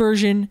made a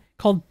version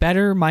called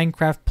Better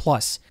Minecraft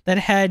Plus that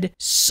had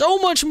so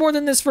much more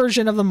than this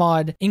version of the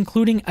mod,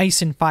 including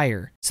ice and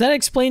fire. So that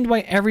explained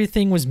why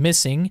everything was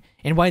missing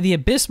and why the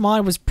Abyss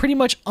mod was pretty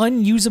much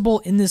unusable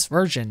in this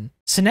version.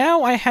 So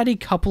now I had a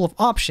couple of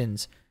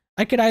options.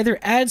 I could either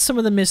add some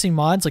of the missing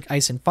mods like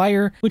ice and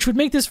fire, which would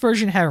make this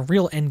version have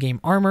real endgame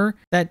armor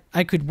that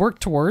I could work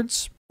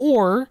towards,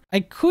 or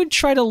I could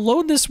try to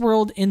load this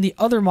world in the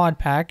other mod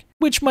pack,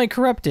 which might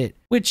corrupt it,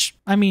 which,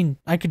 I mean,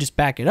 I could just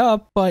back it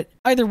up, but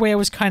either way I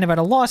was kind of at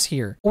a loss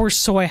here, or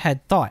so I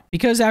had thought,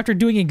 because after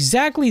doing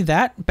exactly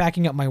that,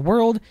 backing up my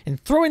world and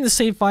throwing the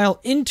save file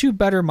into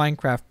Better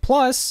Minecraft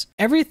Plus,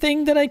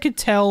 everything that I could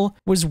tell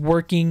was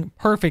working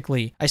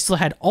perfectly. I still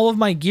had all of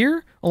my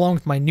gear, along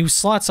with my new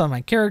slots on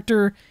my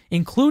character,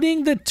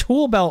 including the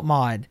tool belt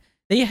mod.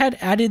 They had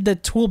added the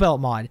tool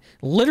belt mod,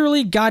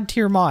 literally god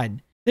tier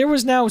mod. There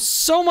was now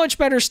so much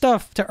better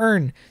stuff to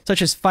earn,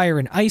 such as fire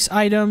and ice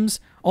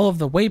items, all of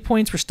the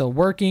waypoints were still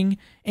working,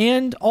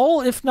 and all,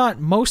 if not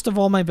most of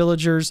all my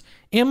villagers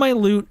and my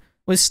loot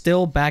was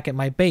still back at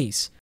my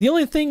base. The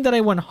only thing that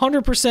I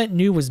 100%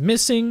 knew was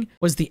missing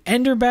was the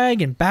ender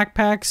bag and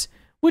backpacks,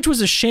 which was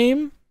a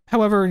shame.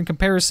 However, in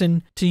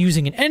comparison to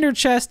using an ender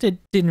chest, it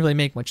didn't really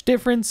make much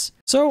difference.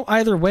 So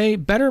either way,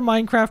 Better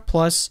Minecraft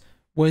Plus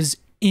was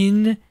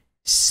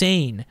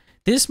insane.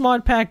 This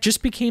mod pack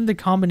just became the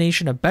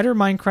combination of Better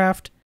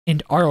Minecraft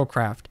and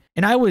Arrowcraft,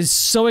 and I was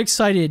so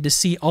excited to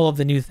see all of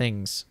the new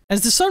things.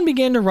 As the sun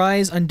began to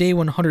rise on day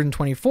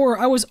 124,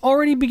 I was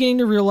already beginning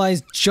to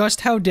realize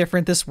just how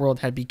different this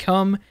world had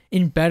become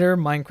in Better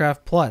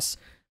Minecraft Plus,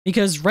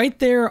 because right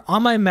there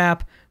on my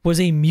map was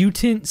a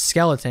mutant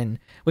skeleton,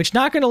 which,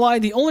 not gonna lie,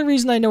 the only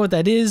reason I know what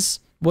that is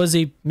was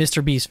a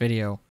Mr. Beast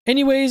video.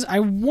 Anyways, I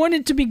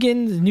wanted to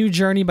begin the new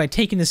journey by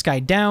taking this guy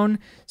down,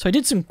 so I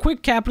did some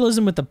quick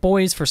capitalism with the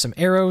boys for some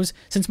arrows,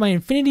 since my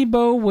infinity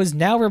bow was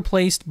now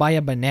replaced by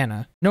a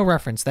banana. No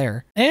reference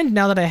there. And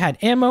now that I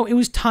had ammo, it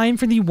was time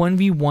for the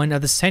 1v1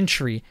 of the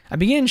century. I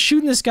began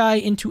shooting this guy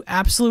into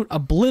absolute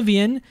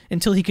oblivion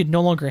until he could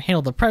no longer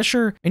handle the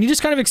pressure, and he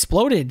just kind of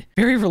exploded.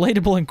 Very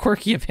relatable and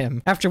quirky of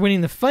him. After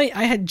winning the fight,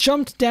 I had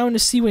jumped down to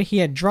see what he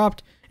had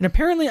dropped, and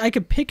apparently I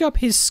could pick up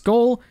his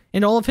skull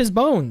and all of his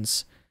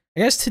bones. I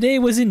guess today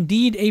was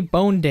indeed a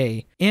bone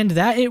day, and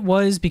that it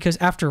was because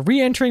after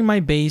re-entering my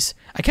base,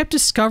 I kept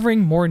discovering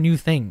more new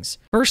things.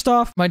 First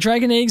off, my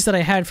dragon eggs that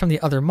I had from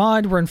the other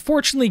mod were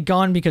unfortunately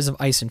gone because of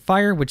ice and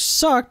fire, which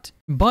sucked,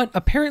 but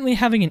apparently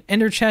having an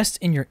ender chest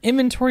in your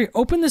inventory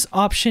opened this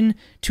option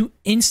to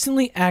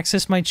instantly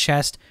access my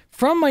chest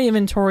from my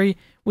inventory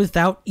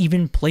without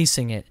even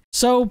placing it.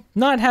 So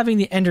not having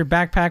the ender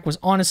backpack was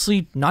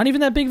honestly not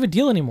even that big of a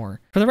deal anymore.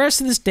 For the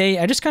rest of this day,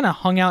 I just kind of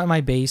hung out in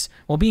my base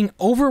while being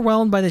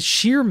overwhelmed by the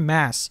sheer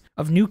mass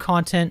of new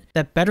content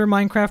that Better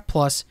Minecraft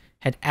Plus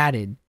had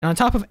added. And on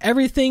top of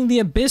everything, the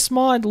Abyss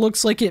mod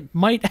looks like it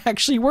might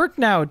actually work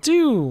now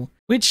too,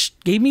 which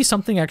gave me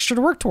something extra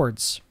to work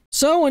towards.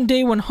 So on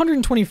day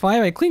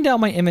 125, I cleaned out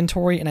my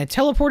inventory and I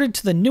teleported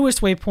to the newest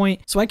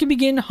waypoint so I could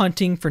begin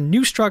hunting for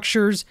new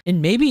structures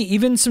and maybe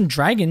even some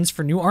dragons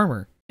for new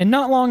armor. And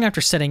not long after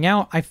setting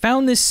out, I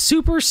found this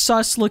super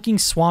sus looking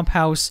swamp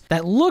house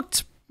that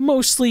looked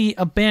mostly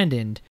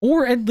abandoned,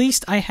 or at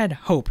least I had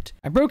hoped.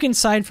 I broke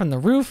inside from the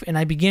roof and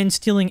I began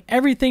stealing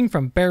everything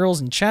from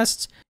barrels and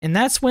chests, and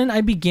that's when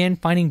I began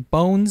finding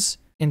bones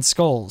and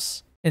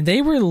skulls. And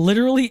they were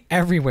literally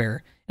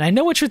everywhere. And I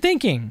know what you're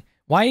thinking.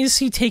 Why is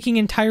he taking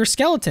entire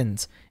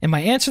skeletons? And my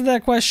answer to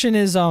that question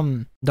is,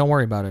 don't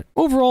worry about it.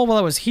 Overall, while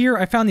I was here,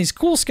 I found these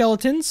cool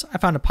skeletons. I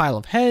found a pile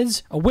of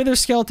heads, a wither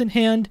skeleton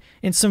hand,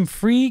 and some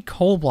free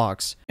coal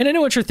blocks. And I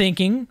know what you're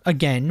thinking.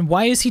 Again,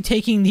 why is he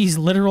taking these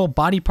literal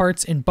body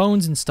parts and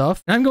bones and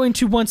stuff? And I'm going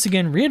to once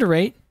again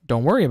reiterate,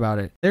 don't worry about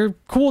it. They're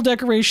cool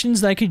decorations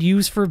that I could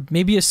use for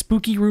maybe a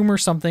spooky room or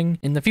something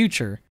in the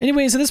future.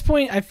 Anyways, at this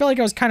point, I felt like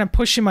I was kind of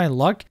pushing my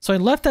luck, so I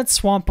left that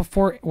swamp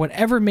before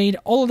whatever made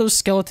all of those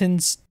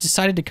skeletons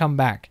decided to come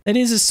back. That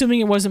is,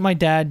 assuming it wasn't my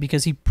dad,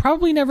 because he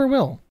probably never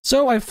will.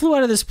 So I flew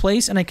out of this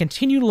place and I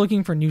continued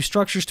looking for new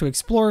structures to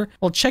explore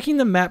while checking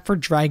the map for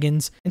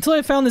dragons until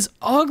I found this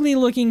ugly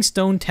looking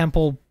stone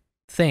temple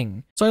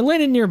thing. So I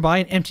landed nearby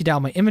and emptied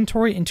out my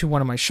inventory into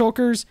one of my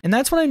shulkers, and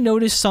that's when I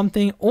noticed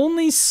something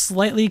only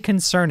slightly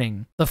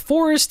concerning. The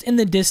forest in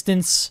the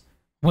distance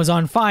was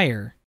on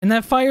fire, and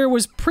that fire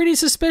was pretty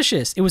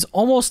suspicious. It was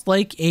almost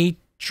like a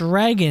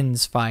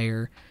dragon's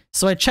fire.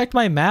 So I checked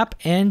my map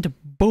and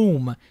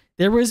boom,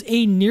 there was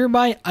a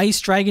nearby ice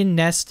dragon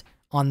nest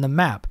on the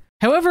map.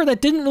 However,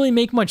 that didn't really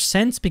make much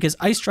sense because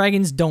ice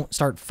dragons don't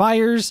start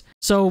fires,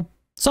 so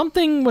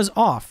something was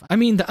off. I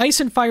mean, the ice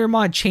and fire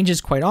mod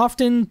changes quite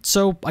often,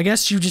 so I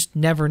guess you just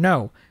never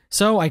know.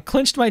 So I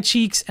clenched my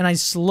cheeks and I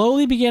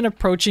slowly began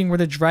approaching where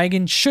the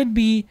dragon should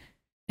be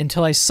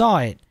until I saw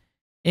it.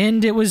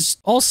 And it was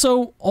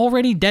also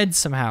already dead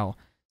somehow.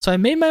 So I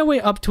made my way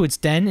up to its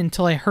den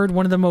until I heard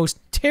one of the most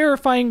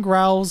terrifying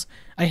growls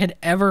I had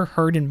ever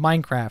heard in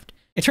Minecraft.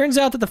 It turns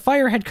out that the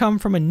fire had come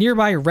from a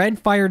nearby red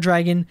fire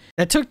dragon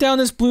that took down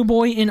this blue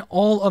boy in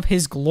all of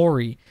his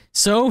glory.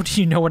 So, do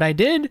you know what I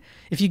did?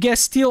 If you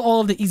guessed steal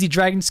all of the easy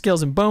dragon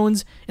scales and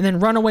bones, and then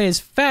run away as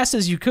fast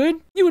as you could,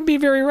 you would be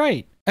very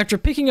right. After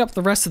picking up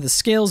the rest of the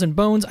scales and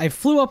bones, I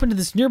flew up into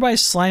this nearby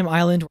slime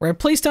island where I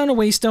placed down a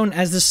waystone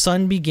as the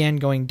sun began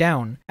going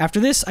down. After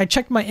this, I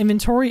checked my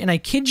inventory, and I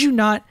kid you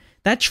not,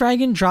 that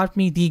dragon dropped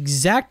me the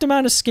exact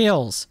amount of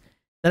scales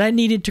that I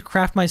needed to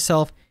craft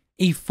myself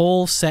a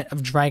full set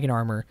of dragon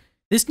armor.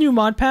 This new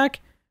mod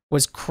pack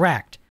was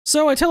cracked.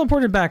 So I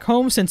teleported back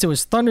home since it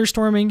was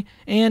thunderstorming,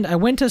 and I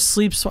went to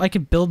sleep so I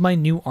could build my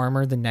new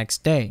armor the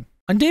next day.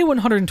 On day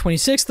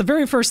 126, the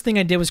very first thing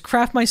I did was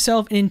craft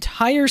myself an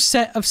entire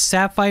set of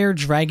sapphire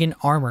dragon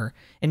armor.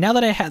 And now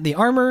that I had the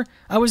armor,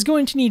 I was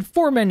going to need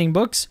 4 mending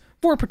books,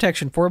 4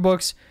 protection 4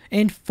 books,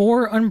 and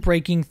 4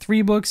 unbreaking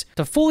 3 books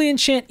to fully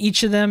enchant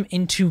each of them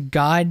into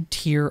god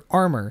tier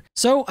armor.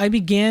 So I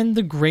began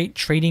the great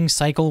trading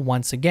cycle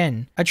once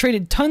again. I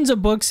traded tons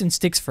of books and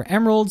sticks for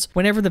emeralds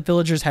whenever the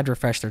villagers had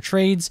refreshed their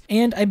trades,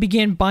 and I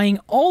began buying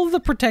all of the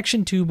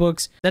protection 2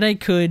 books that I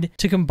could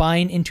to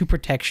combine into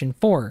protection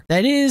 4.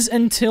 That is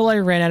until I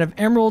ran out of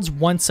emeralds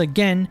once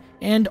again,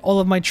 and all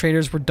of my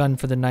traders were done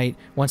for the night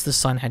once the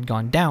sun had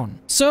gone down.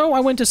 So I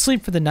went to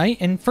sleep for the night,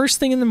 and first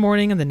thing in the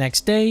morning of the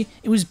next day,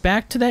 it was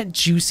back to that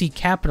juicy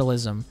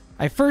capitalism.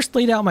 I first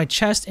laid out my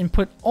chest and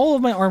put all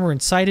of my armor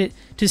inside it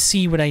to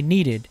see what I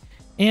needed.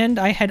 And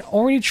I had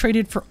already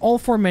traded for all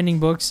 4 mending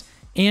books,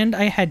 and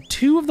I had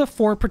 2 of the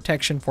 4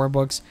 protection 4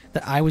 books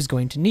that I was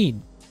going to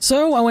need.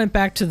 So I went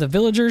back to the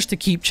villagers to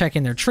keep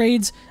checking their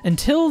trades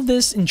until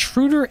this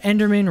intruder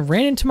enderman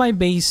ran into my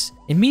base,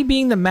 and me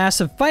being the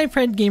massive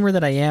 5-head gamer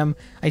that I am,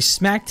 I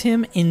smacked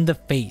him in the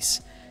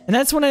face. And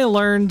that's when I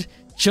learned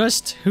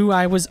just who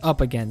I was up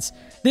against.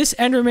 This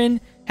enderman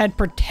had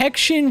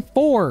protection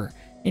 4,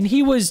 and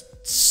he was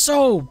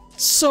so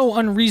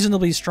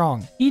unreasonably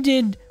strong. He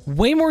did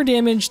way more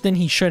damage than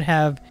he should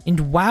have,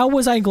 and wow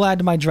was I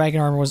glad my dragon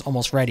armor was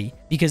almost ready,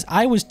 because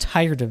I was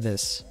tired of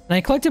this. And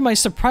I collected my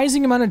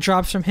surprising amount of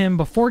drops from him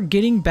before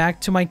getting back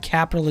to my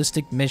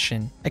capitalistic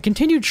mission. I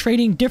continued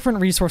trading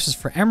different resources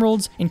for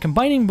emeralds and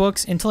combining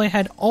books until I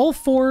had all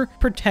 4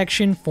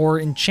 protection 4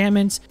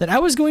 enchantments that I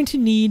was going to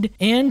need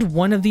and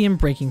one of the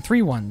unbreaking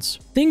 3 ones.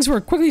 Things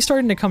were quickly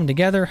starting to come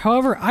together,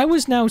 however I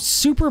was now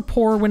super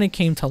poor when it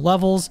came to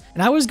levels,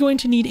 and I was going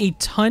to need a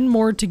ton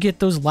more to get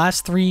those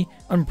last 3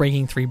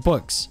 unbreaking 3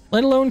 books,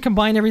 let alone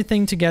combine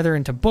everything together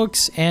into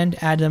books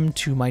and add them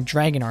to my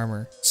dragon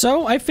armor.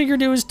 So I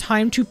figured it was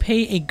time to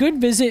pay a good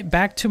visit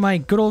back to my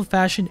good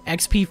old-fashioned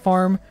XP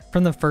farm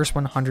from the first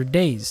 100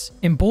 days.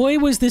 And boy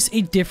was this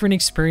a different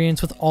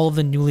experience with all of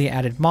the newly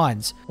added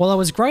mods. While I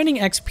was grinding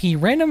XP,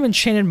 random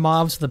enchanted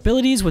mobs with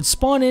abilities would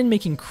spawn in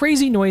making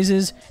crazy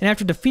noises, and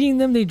after defeating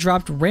them they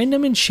dropped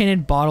random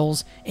enchanted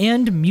bottles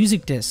and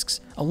music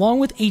discs, along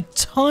with a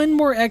ton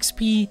more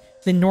XP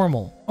than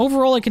normal.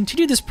 Overall, I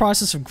continued this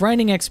process of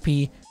grinding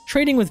XP,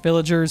 trading with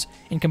villagers,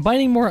 and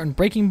combining more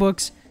unbreaking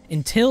books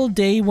until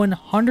day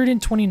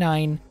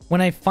 129, when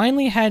I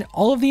finally had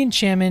all of the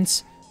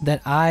enchantments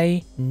that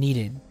I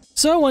needed.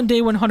 So on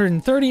day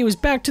 130, it was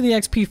back to the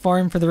XP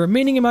farm for the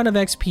remaining amount of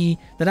XP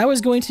that I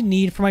was going to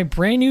need for my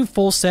brand new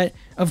full set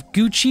of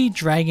Gucci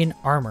dragon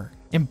armor.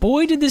 And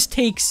boy did this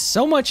take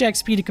so much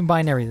XP to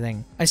combine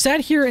everything. I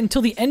sat here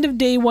until the end of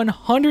day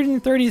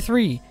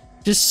 133,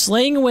 just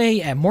slaying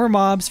away at more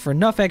mobs for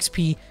enough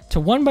XP to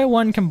one by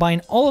one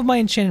combine all of my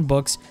enchanted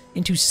books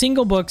into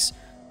single books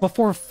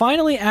before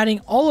finally adding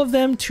all of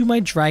them to my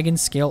dragon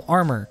scale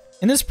armor.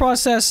 And this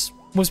process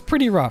was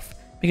pretty rough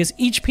because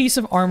each piece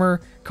of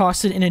armor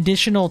costed an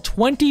additional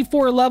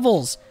 24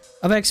 levels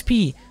of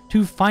XP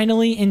to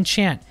finally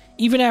enchant,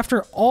 even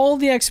after all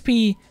the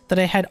XP that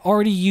I had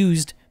already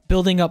used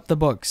building up the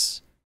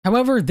books.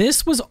 However,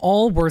 this was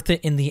all worth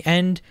it in the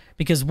end,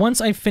 because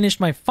once I finished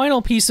my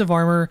final piece of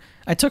armor,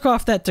 I took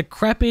off that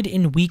decrepit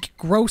and weak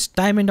gross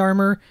diamond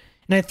armor,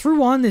 and I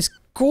threw on this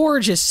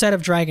gorgeous set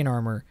of dragon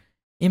armor.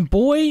 And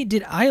boy,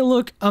 did I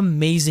look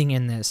amazing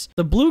in this.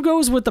 The blue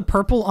goes with the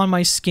purple on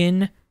my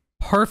skin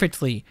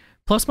perfectly,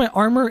 plus my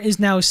armor is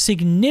now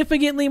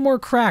significantly more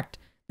cracked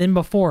than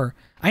before.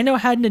 I now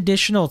had an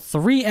additional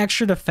 3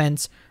 extra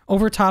defense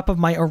over top of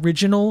my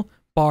original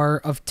bar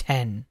of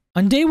 10.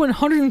 On day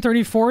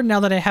 134, now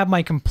that I have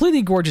my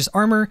completely gorgeous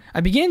armor,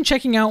 I began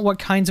checking out what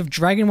kinds of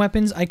dragon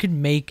weapons I could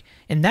make,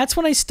 and that's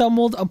when I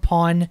stumbled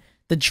upon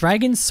the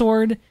dragon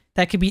sword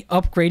that could be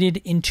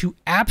upgraded into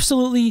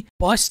absolutely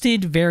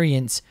busted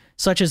variants,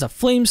 such as a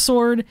flame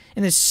sword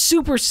and this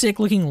super sick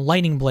looking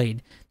lightning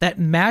blade that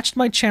matched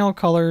my channel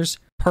colors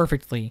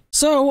perfectly.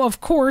 So, of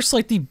course,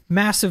 like the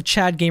massive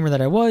Chad gamer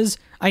that I was,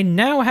 I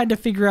now had to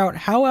figure out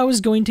how I was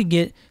going to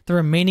get the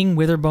remaining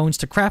wither bones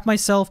to craft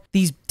myself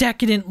these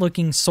decadent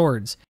looking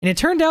swords. And it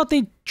turned out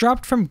they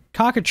dropped from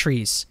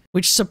cockatrices,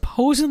 which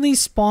supposedly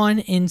spawn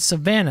in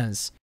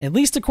savannas. at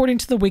least according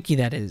to the wiki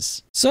that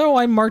is. So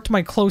I marked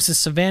my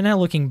closest savanna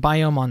looking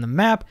biome on the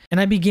map, and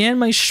I began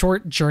my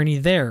short journey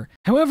there.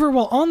 However,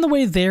 while on the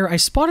way there, I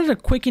spotted a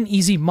quick and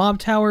easy mob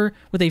tower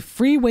with a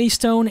free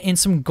waystone and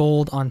some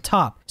gold on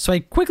top. So I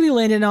quickly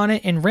landed on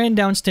it and ran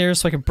downstairs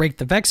so I could break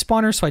the Vex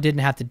spawner so I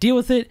didn't have to deal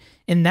with it,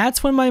 and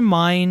that's when my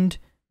mind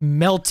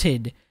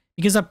melted.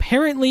 Because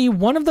apparently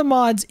one of the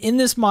mods in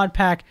this mod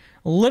pack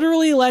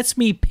literally lets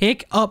me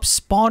pick up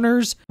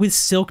spawners with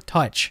Silk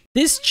Touch.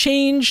 This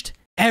changed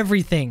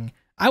everything.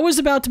 I was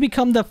about to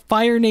become the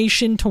Fire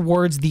Nation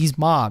towards these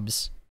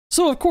mobs.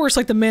 So of course,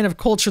 like the man of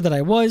culture that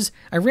I was,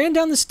 I ran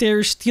down the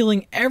stairs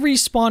stealing every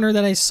spawner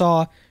that I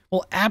saw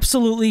while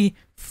absolutely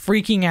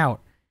freaking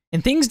out.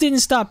 And things didn't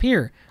stop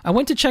here. I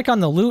went to check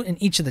on the loot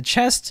in each of the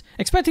chests,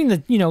 expecting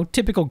the,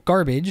 typical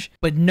garbage,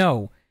 but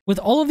no. With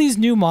all of these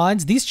new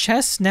mods, these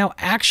chests now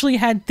actually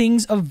had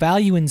things of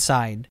value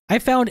inside. I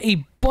found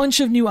a bunch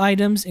of new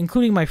items,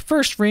 including my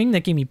first ring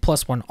that gave me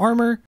 +1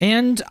 armor,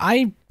 and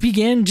I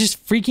began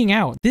just freaking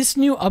out. This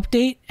new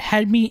update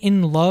had me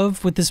in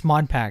love with this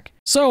mod pack.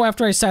 So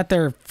after I sat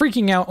there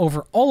freaking out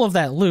over all of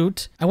that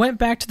loot, I went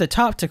back to the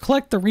top to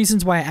collect the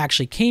reasons why I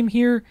actually came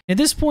here. At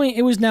this point,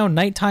 it was now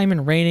nighttime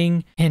and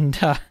raining, and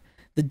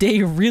the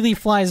day really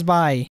flies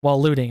by while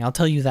looting, I'll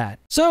tell you that.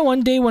 So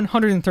on day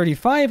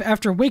 135,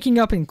 after waking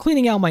up and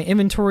cleaning out my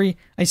inventory,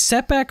 I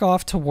set back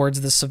off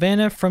towards the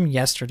savannah from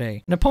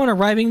yesterday. And upon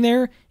arriving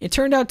there, it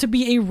turned out to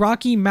be a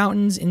rocky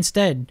mountains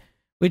instead,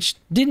 which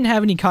didn't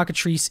have any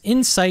cockatrice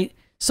in sight,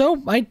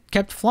 so I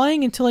kept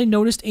flying until I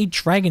noticed a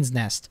dragon's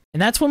nest.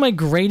 And that's when my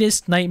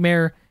greatest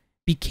nightmare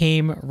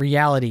became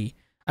reality.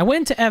 I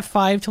went to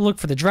F5 to look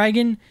for the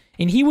dragon,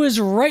 and he was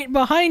right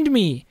behind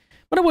me.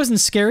 But I wasn't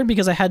scared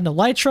because I had an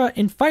elytra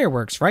and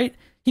fireworks, right?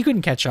 He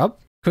couldn't catch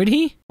up, could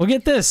he? Well,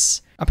 get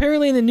this.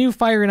 Apparently in the new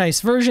Fire and Ice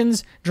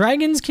versions,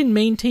 dragons can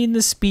maintain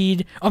the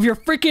speed of your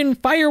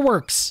freaking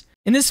fireworks.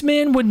 And this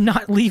man would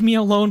not leave me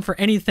alone for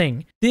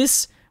anything.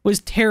 This was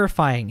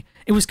terrifying.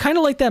 It was kind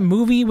of like that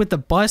movie with the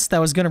bus that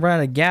was going to run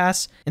out of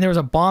gas and there was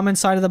a bomb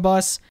inside of the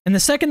bus. And the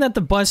second that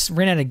the bus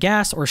ran out of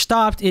gas or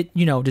stopped, it,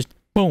 just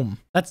boom.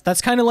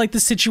 That's kind of like the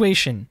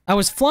situation. I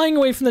was flying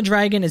away from the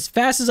dragon as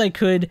fast as I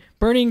could,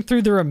 burning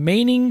through the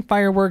remaining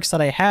fireworks that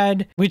I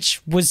had,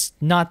 which was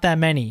not that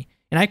many,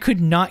 and I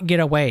could not get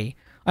away.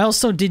 I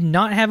also did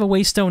not have a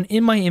waystone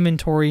in my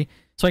inventory,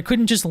 so I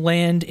couldn't just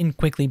land and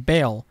quickly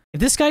bail. If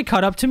this guy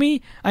caught up to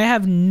me, I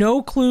have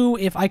no clue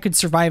if I could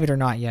survive it or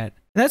not yet.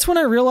 And that's when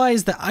I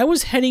realized that I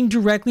was heading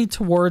directly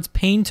towards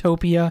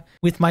Paintopia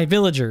with my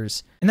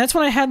villagers. And that's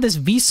when I had this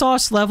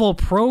Vsauce level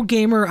pro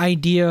gamer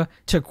idea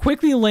to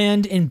quickly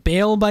land and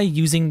bail by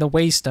using the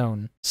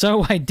waystone.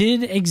 So I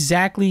did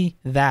exactly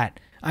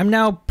that. I'm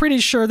now pretty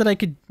sure that I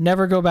could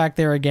never go back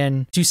there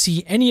again to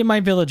see any of my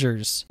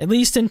villagers, at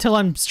least until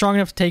I'm strong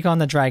enough to take on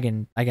the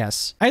dragon, I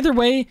guess. Either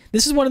way,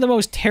 this is one of the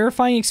most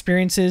terrifying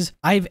experiences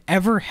I've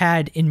ever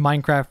had in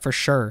Minecraft for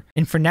sure.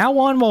 And from now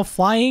on, while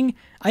flying,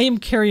 I am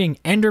carrying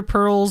ender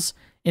pearls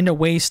and a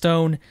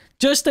waystone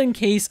just in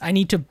case I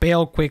need to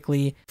bail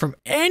quickly from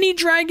any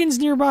dragons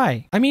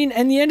nearby. I mean,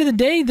 at the end of the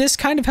day, this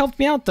kind of helped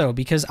me out though,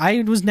 because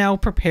I was now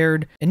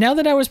prepared. And now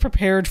that I was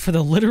prepared for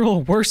the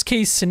literal worst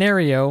case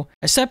scenario,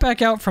 I set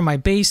back out from my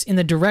base in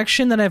the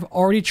direction that I've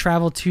already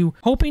traveled to,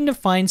 hoping to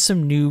find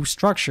some new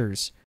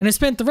structures. And I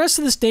spent the rest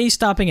of this day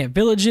stopping at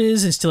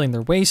villages and stealing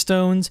their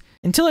waystones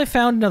until I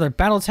found another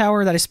battle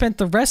tower that I spent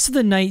the rest of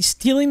the night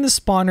stealing the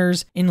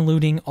spawners and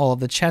looting all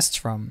of the chests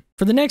from.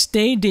 For the next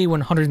day, day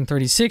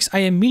 136, I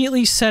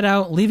immediately set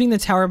out, leaving the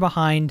tower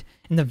behind,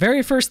 and the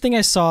very first thing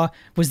I saw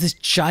was this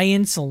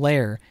giant's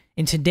lair.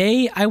 And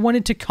today, I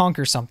wanted to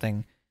conquer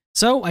something.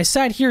 So I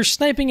sat here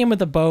sniping him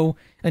with a bow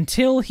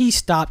until he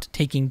stopped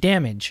taking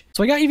damage.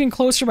 So I got even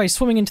closer by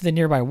swimming into the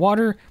nearby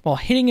water while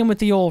hitting him with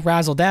the old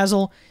razzle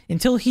dazzle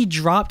until he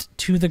dropped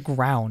to the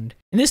ground.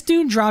 And this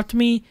dude dropped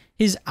me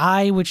his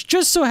eye, which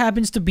just so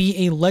happens to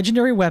be a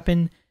legendary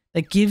weapon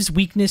that gives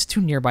weakness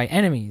to nearby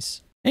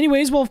enemies.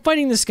 Anyways, while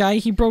fighting this guy,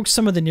 he broke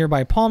some of the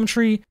nearby palm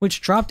tree,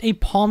 which dropped a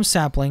palm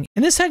sapling,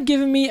 and this had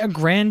given me a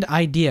grand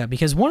idea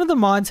because one of the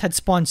mods had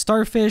spawned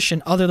starfish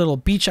and other little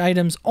beach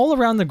items all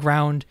around the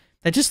ground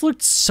that just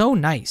looked so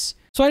nice.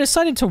 So I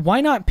decided to why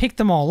not pick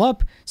them all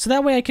up so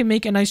that way I can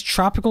make a nice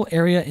tropical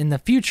area in the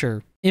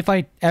future, if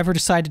I ever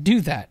decide to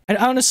do that. And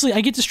honestly,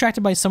 I get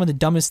distracted by some of the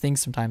dumbest things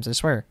sometimes, I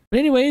swear. But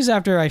anyways,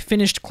 after I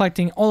finished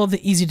collecting all of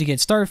the easy to get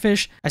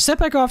starfish, I set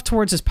back off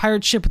towards this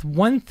pirate ship with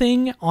one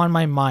thing on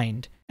my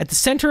mind. At the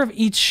center of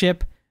each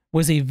ship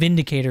was a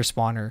Vindicator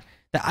spawner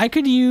that I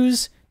could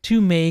use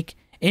to make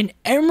an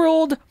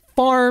emerald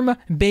farm,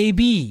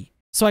 baby.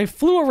 So I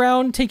flew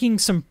around taking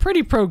some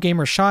pretty pro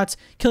gamer shots,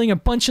 killing a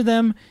bunch of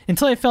them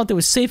until I felt it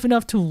was safe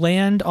enough to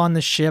land on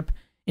the ship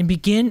and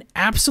begin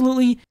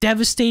absolutely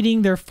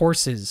devastating their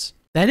forces.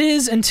 That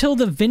is, until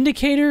the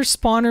Vindicator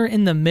spawner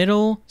in the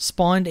middle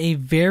spawned a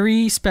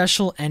very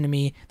special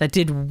enemy that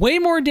did way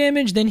more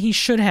damage than he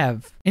should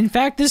have. In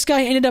fact, this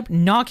guy ended up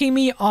knocking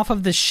me off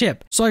of the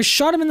ship. So I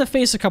shot him in the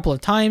face a couple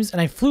of times and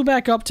I flew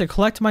back up to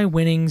collect my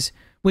winnings,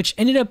 which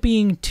ended up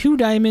being 2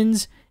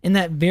 diamonds and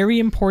that very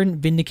important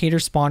Vindicator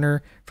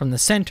spawner from the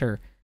center.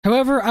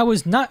 However, I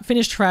was not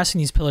finished harassing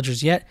these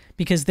pillagers yet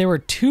because there were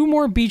 2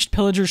 more beached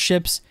pillager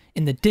ships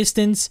in the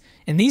distance,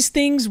 and these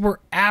things were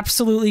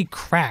absolutely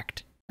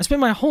cracked. I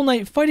spent my whole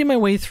night fighting my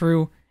way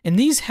through, and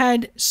these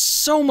had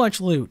so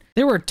much loot.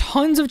 There were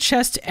tons of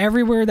chests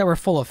everywhere that were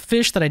full of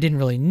fish that I didn't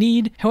really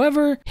need.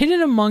 However,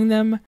 hidden among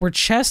them were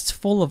chests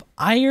full of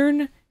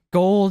iron,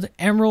 gold,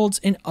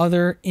 emeralds, and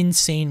other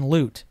insane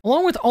loot.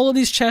 Along with all of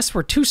these chests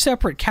were 2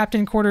 separate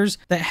captain quarters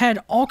that had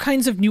all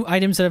kinds of new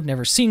items that I've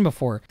never seen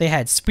before. They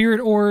had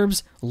spirit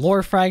orbs,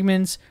 lore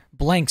fragments,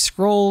 blank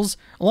scrolls,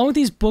 along with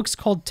these books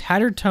called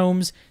tattered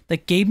tomes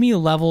that gave me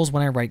levels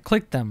when I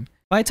right-clicked them.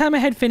 By the time I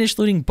had finished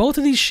looting both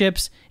of these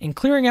ships and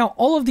clearing out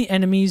all of the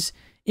enemies,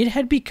 it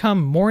had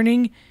become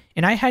morning,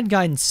 and I had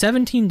gotten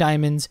 17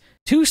 diamonds,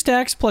 2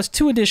 stacks plus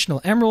 2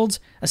 additional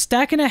emeralds, a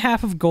stack and a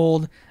half of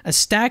gold, a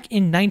stack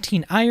in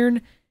 19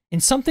 iron,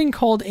 and something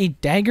called a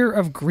Dagger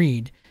of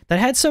Greed that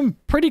had some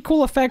pretty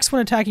cool effects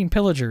when attacking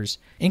pillagers,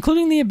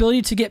 including the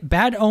ability to get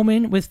Bad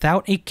Omen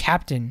without a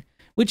captain,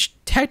 which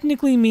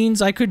technically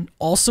means I could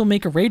also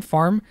make a raid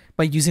farm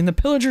by using the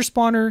pillager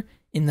spawner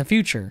in the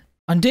future.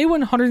 On day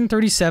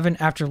 137,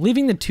 after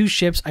leaving the 2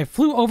 ships, I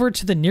flew over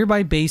to the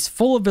nearby base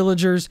full of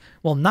villagers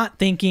while not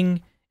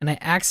thinking, and I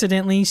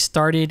accidentally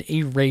started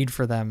a raid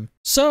for them.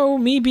 So,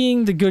 me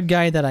being the good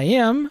guy that I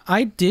am,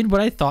 I did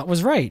what I thought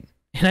was right,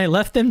 and I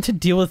left them to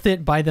deal with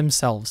it by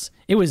themselves.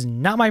 It was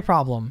not my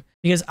problem,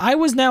 because I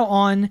was now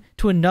on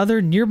to another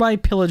nearby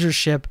pillager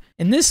ship,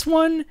 and this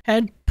one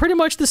had pretty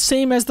much the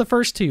same as the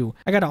first 2.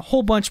 I got a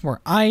whole bunch more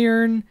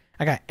iron,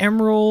 I got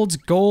emeralds,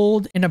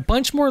 gold, and a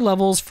bunch more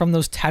levels from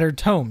those tattered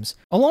tomes,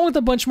 along with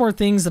a bunch more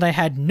things that I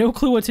had no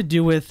clue what to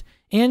do with,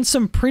 and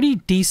some pretty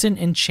decent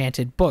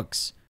enchanted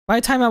books. By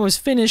the time I was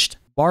finished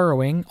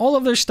borrowing all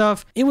of their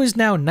stuff, it was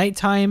now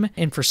nighttime,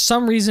 and for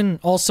some reason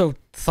also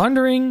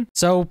thundering.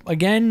 So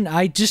again,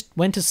 I just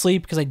went to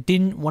sleep because I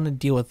didn't want to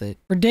deal with it.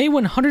 For day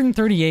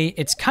 138,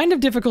 it's kind of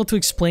difficult to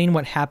explain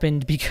what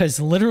happened because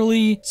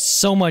literally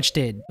so much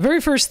did. The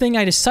very first thing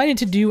I decided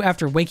to do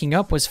after waking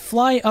up was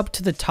fly up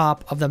to the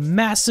top of the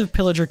massive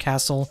pillager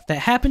castle that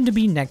happened to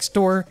be next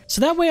door,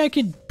 so that way I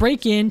could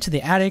break into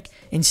the attic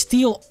and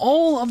steal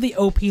all of the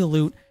OP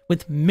loot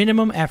with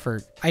minimum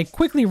effort. I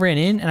quickly ran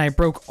in and I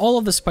broke all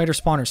of the spider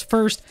spawners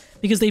first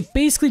because they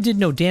basically did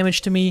no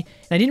damage to me,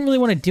 and I didn't really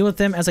want to deal with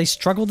them as I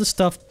struggled to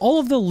stuff all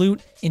of the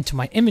loot into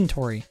my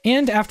inventory.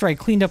 And after I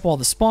cleaned up all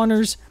the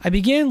spawners, I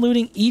began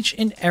looting each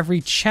and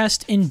every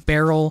chest and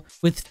barrel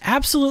with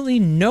absolutely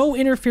no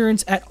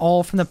interference at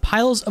all from the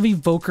piles of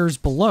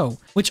evokers below,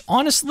 which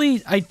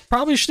honestly, I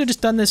probably should have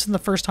just done this in the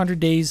first 100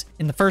 days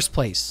in the first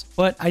place,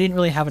 but I didn't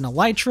really have an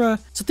elytra,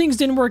 so things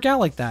didn't work out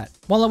like that.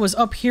 While I was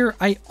up here,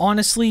 I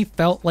honestly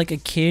felt like a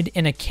kid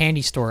in a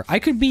candy store. I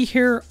could be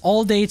here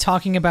all day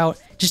talking about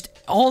just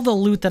all the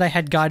loot that I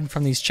had gotten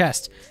from these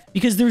chests,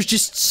 because there's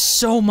just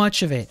so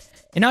much of it.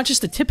 And not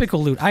just the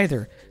typical loot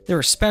either. There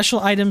were special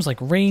items like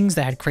rings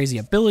that had crazy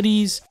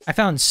abilities. I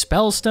found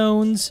spell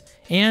stones,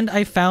 and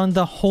I found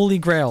the Holy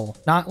Grail.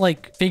 Not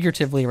like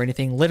figuratively or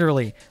anything,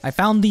 literally. I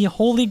found the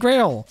Holy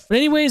Grail. But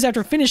anyways,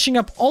 after finishing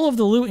up all of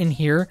the loot in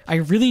here, I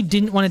really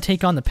didn't want to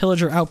take on the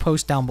pillager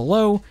outpost down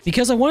below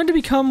because I wanted to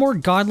become more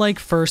godlike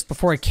first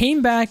before I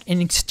came back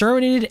and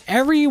exterminated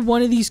every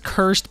one of these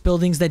cursed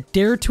buildings that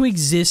dare to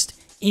exist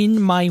in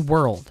my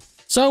world.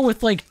 So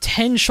with like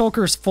 10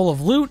 shulkers full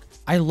of loot,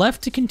 I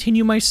left to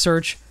continue my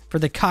search for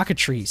the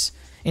cockatrice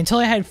until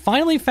I had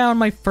finally found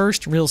my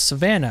first real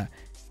savanna.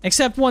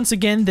 Except once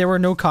again, there were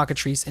no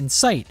cockatrice in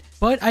sight.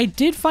 But I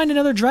did find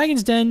another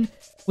dragon's den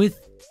with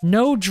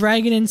no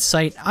dragon in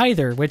sight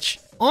either, which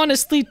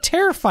honestly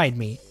terrified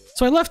me.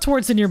 So I left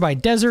towards the nearby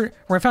desert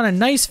where I found a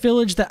nice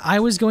village that I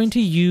was going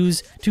to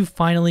use to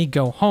finally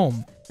go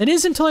home. That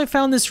is until I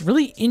found this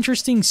really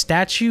interesting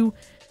statue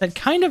that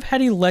kind of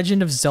had a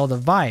Legend of Zelda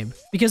vibe,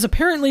 because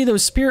apparently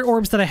those spirit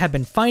orbs that I had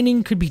been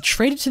finding could be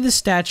traded to the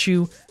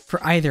statue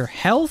for either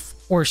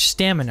health or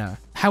stamina.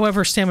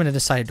 However, stamina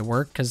decided to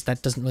work because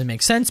that doesn't really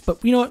make sense,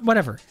 but you know what,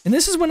 whatever. And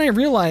this is when I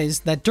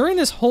realized that during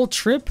this whole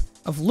trip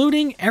of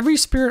looting every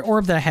spirit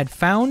orb that I had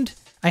found,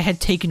 I had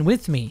taken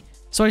with me.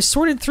 So I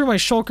sorted through my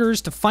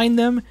shulkers to find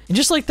them, and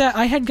just like that,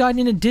 I had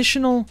gotten an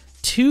additional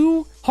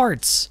 2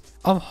 hearts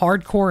of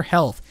hardcore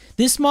health.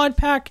 This mod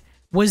pack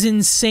was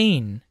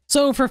insane.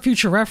 So for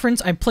future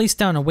reference, I placed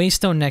down a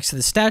waystone next to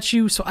the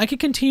statue so I could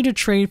continue to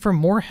trade for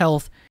more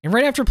health, and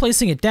right after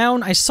placing it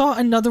down, I saw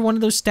another one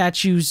of those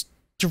statues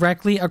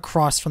directly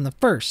across from the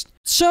first.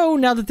 So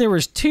now that there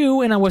was 2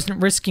 and I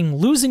wasn't risking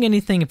losing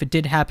anything if it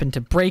did happen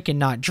to break and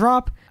not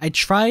drop, I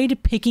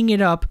tried picking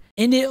it up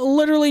and it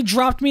literally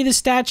dropped me the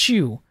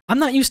statue. I'm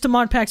not used to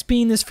mod packs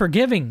being this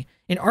forgiving.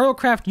 In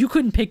Arlocraft, you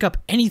couldn't pick up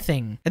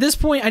anything. At this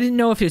point, I didn't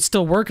know if it would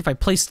still work if I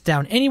placed it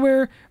down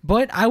anywhere,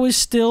 but I was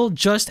still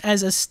just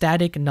as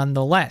ecstatic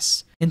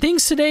nonetheless. And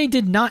things today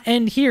did not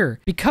end here,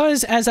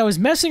 because as I was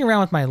messing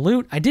around with my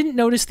loot, I didn't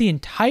notice the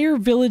entire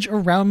village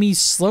around me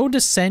slow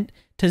descent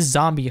to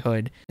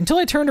zombiehood, until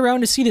I turned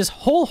around to see this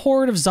whole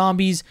horde of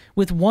zombies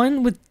with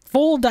one with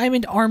full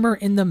diamond armor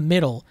in the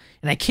middle.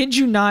 And I kid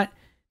you not,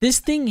 this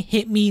thing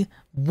hit me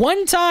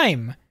one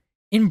time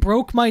and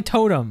broke my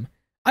totem.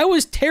 I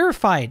was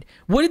terrified.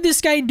 What did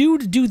this guy do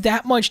to do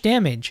that much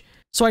damage?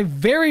 So I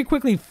very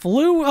quickly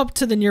flew up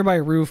to the nearby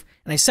roof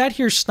and I sat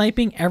here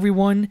sniping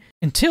everyone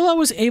until I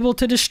was able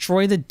to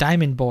destroy the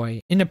diamond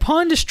boy. And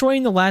upon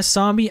destroying the last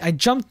zombie, I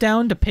jumped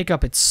down to pick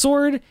up its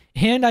sword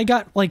and I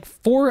got like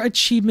 4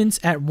 achievements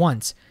at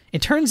once.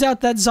 It turns out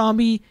that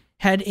zombie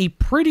had a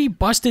pretty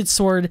busted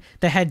sword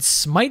that had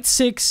Smite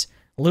 6,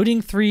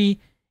 Looting 3,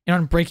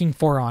 and Unbreaking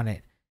 4 on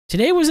it.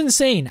 Today was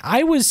insane.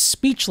 I was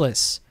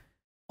speechless.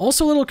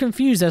 Also a little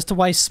confused as to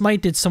why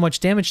Smite did so much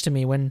damage to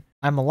me when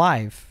I'm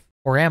alive.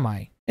 Or am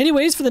I?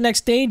 Anyways, for the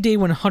next day, day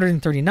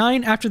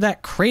 139, after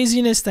that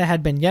craziness that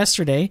had been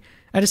yesterday,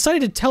 I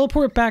decided to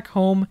teleport back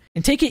home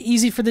and take it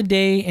easy for the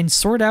day and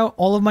sort out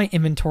all of my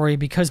inventory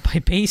because my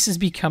base is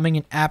becoming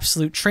an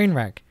absolute train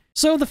wreck.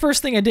 So the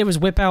first thing I did was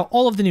whip out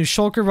all of the new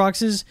shulker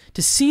boxes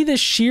to see the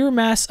sheer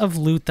mass of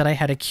loot that I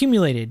had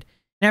accumulated.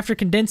 And after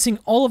condensing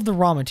all of the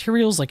raw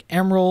materials like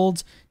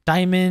emeralds,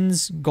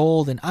 diamonds,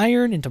 gold, and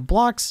iron into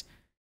blocks,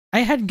 I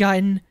had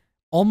gotten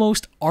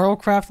almost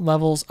Arlcraft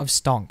levels of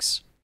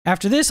stonks.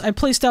 After this, I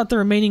placed out the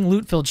remaining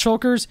loot-filled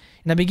shulkers,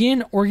 and I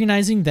began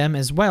organizing them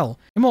as well.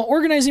 And while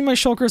organizing my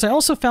shulkers, I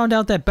also found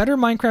out that Better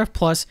Minecraft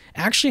Plus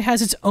actually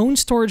has its own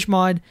storage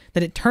mod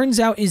that it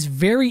turns out is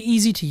very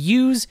easy to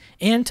use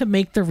and to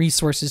make the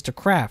resources to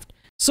craft.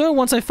 So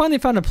once I finally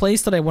found a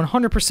place that I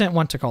 100%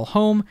 want to call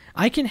home,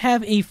 I can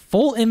have a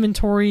full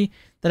inventory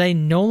that I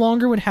no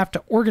longer would have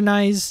to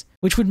organize,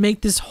 which would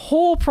make this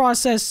whole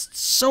process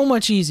so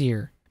much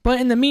easier. But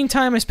in the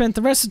meantime, I spent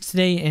the rest of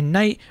today and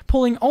night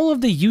pulling all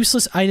of the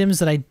useless items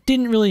that I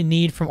didn't really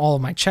need from all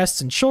of my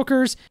chests and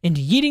shulkers and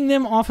yeeting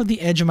them off of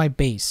the edge of my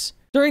base.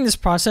 During this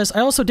process,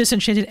 I also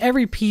disenchanted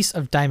every piece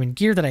of diamond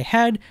gear that I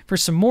had for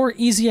some more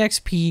easy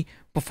XP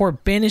before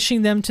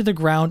banishing them to the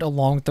ground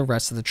along with the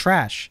rest of the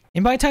trash.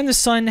 And by the time the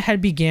sun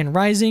had began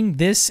rising,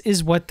 this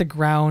is what the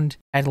ground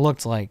had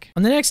looked like.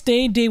 On the next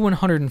day, day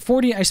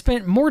 140, I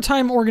spent more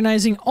time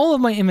organizing all of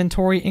my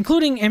inventory,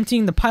 including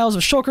emptying the piles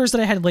of shulkers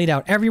that I had laid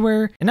out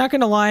everywhere. And not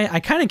gonna lie, I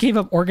kind of gave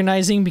up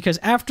organizing because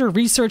after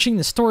researching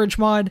the storage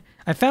mod,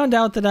 I found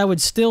out that I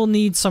would still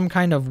need some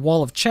kind of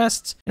wall of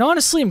chests, and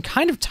honestly, I'm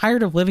kind of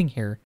tired of living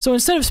here. So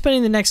instead of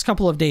spending the next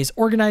couple of days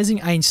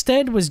organizing, I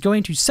instead was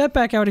going to set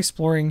back out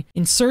exploring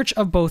in search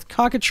of both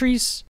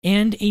cockatrice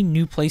and a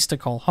new place to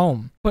call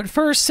home. But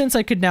first, since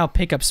I could now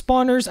pick up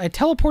spawners, I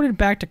teleported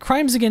back to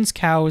Crimes Against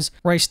Cows,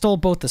 where I stole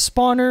both the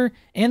spawner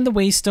and the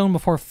waystone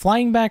before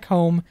flying back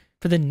home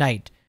for the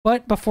night.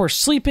 But before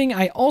sleeping,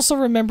 I also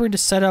remembered to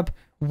set up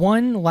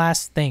one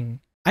last thing.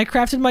 I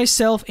crafted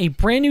myself a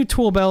brand new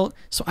tool belt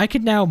so I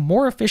could now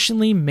more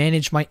efficiently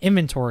manage my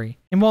inventory.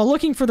 And while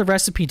looking for the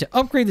recipe to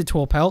upgrade the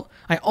tool belt,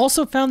 I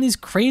also found these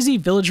crazy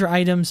villager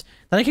items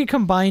that I could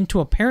combine to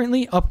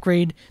apparently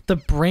upgrade the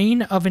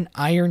brain of an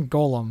iron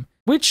golem,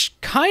 which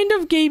kind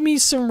of gave me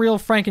some real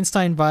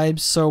Frankenstein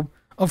vibes, so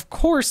of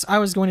course I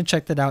was going to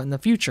check that out in the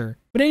future.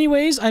 But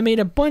anyways, I made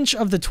a bunch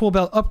of the tool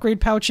belt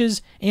upgrade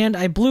pouches, and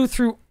I blew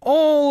through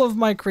all of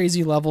my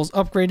crazy levels,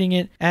 upgrading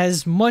it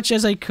as much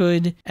as I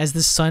could as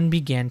the sun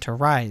began to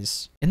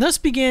rise. And thus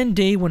began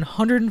day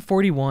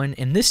 141,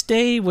 and this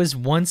day was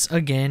once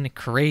again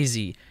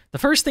crazy. The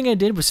first thing I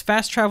did was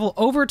fast travel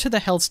over to the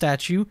health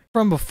statue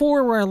from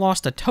before where I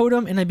lost a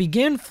totem, and I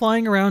began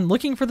flying around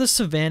looking for the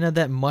savannah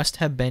that must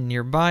have been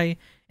nearby,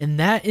 and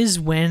that is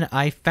when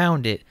I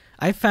found it.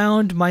 I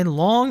found my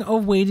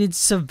long-awaited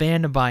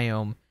savannah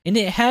biome. And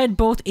it had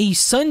both a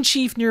sun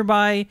chief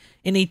nearby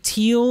and a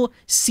teal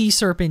sea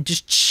serpent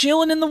just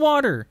chilling in the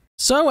water.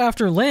 So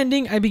after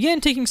landing, I began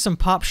taking some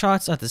pop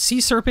shots at the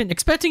sea serpent,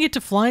 expecting it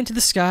to fly into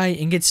the sky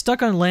and get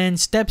stuck on land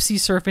step sea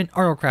serpent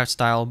Arlcraft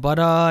style, but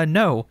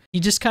no. He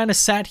just kind of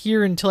sat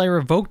here until I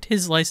revoked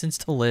his license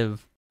to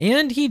live.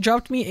 And he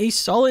dropped me a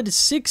solid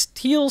 6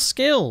 teal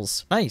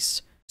scales.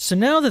 Nice. So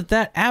now that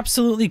that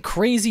absolutely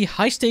crazy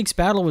high-stakes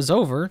battle was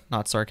over,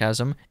 not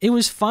sarcasm, it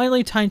was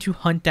finally time to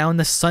hunt down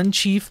the Sun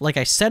Chief like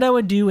I said I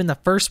would do in the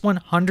first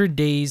 100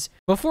 days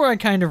before I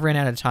kind of ran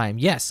out of time.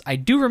 Yes, I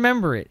do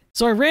remember it.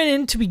 So I ran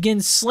in to begin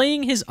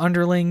slaying his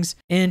underlings,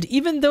 and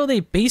even though they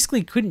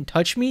basically couldn't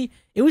touch me,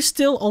 it was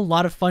still a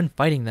lot of fun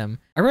fighting them.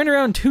 I ran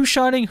around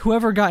two-shotting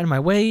whoever got in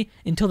my way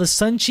until the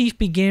Sun Chief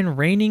began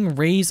raining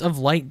rays of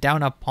light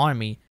down upon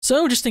me.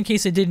 So just in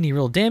case I did any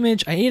real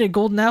damage, I ate a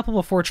golden apple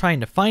before trying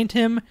to find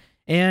him,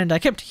 and I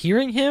kept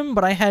hearing him,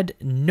 but I had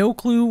no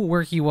clue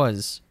where he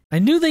was. I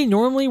knew they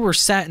normally were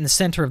sat in the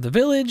center of the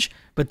village,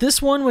 but this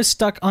one was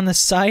stuck on the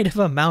side of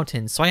a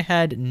mountain, so I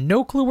had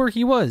no clue where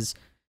he was,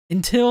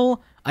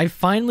 until I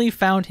finally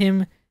found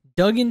him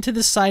dug into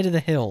the side of the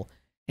hill.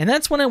 And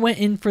that's when I went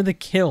in for the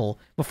kill,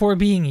 before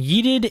being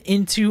yeeted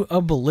into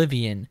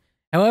oblivion.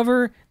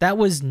 However, that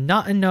was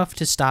not enough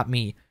to stop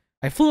me.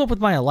 I flew up with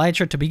my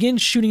elytra to begin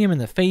shooting him in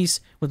the face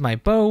with my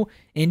bow,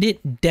 and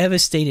it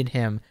devastated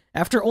him.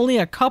 After only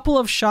a couple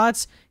of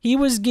shots, he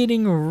was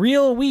getting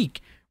real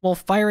weak while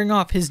firing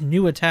off his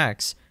new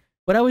attacks.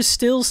 but I was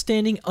still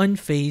standing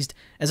unfazed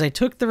as I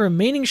took the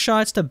remaining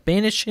shots to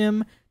banish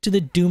him to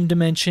the Doom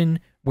dimension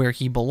where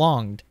he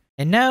belonged.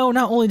 And now,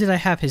 not only did I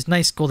have his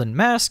nice golden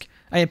mask,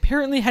 I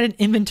apparently had an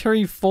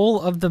inventory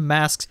full of the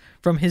masks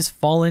from his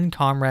fallen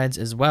comrades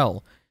as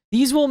well.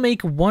 These will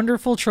make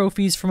wonderful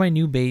trophies for my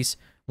new base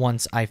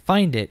once I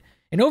find it.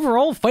 And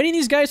overall, fighting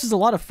these guys was a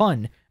lot of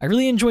fun. I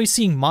really enjoy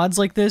seeing mods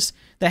like this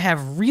that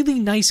have really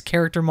nice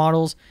character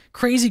models,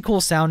 crazy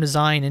cool sound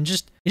design, and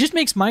it just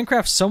makes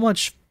Minecraft so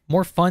much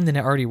more fun than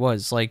it already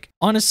was. Like,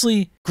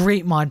 honestly,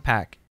 great mod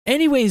pack.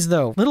 Anyways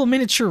though, little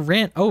miniature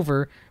rant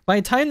over. By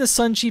the time the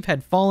Sun Chief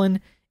had fallen,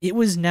 it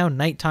was now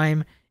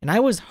nighttime, and I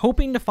was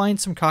hoping to find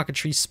some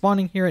cockatrices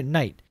spawning here at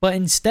night. But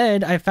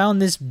instead, I found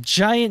this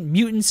giant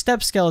mutant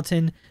step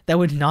skeleton that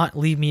would not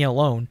leave me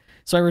alone.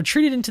 So I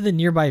retreated into the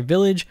nearby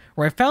village,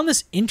 where I found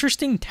this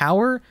interesting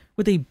tower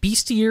with a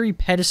bestiary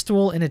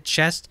pedestal and a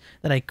chest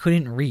that I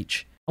couldn't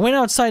reach. I went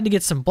outside to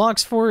get some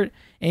blocks for it,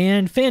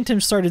 and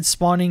phantoms started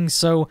spawning,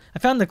 so I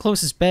found the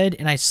closest bed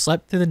and I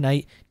slept through the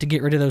night to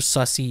get rid of those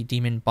sussy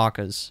demon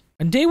bakas.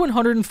 On day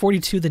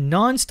 142, the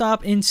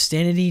non-stop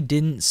insanity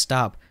didn't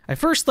stop. I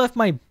first left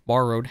my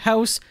borrowed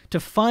house to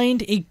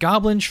find a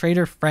goblin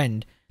trader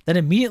friend that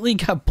immediately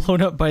got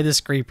blown up by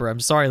this creeper. I'm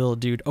sorry, little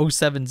dude.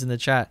 07's in the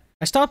chat.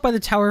 I stopped by the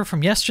tower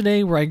from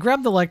yesterday where I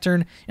grabbed the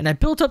lectern and I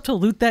built up to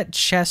loot that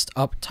chest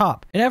up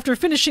top. And after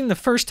finishing the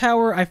first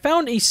tower, I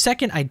found a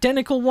second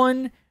identical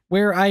one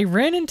where I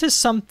ran into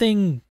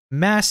something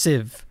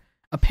massive.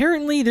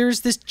 Apparently,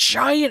 there's this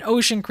giant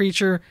ocean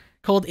creature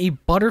called a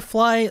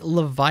butterfly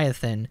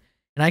leviathan,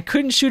 and I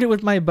couldn't shoot it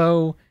with my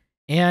bow,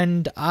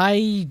 and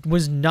I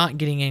was not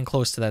getting in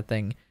close to that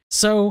thing.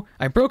 So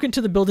I broke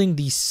into the building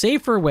the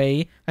safer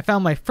way. I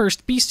found my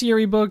first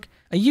bestiary book.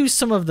 I used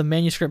some of the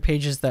manuscript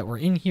pages that were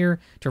in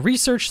here to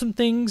research some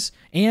things,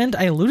 and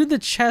I looted the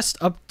chest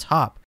up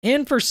top.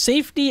 And for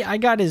safety, I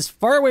got as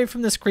far away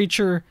from this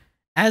creature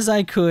as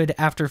I could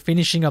after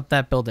finishing up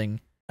that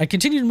building. I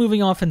continued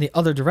moving off in the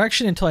other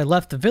direction until I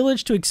left the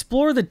village to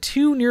explore the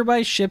two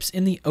nearby ships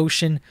in the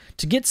ocean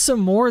to get some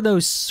more of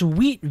those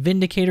sweet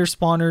Vindicator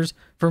spawners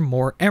for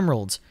more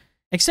emeralds.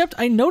 Except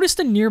I noticed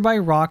a nearby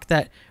rock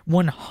that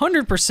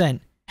 100%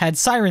 had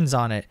sirens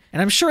on it,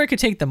 and I'm sure I could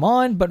take them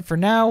on, but for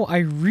now, I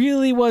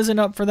really wasn't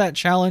up for that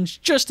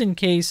challenge, just in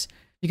case,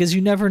 because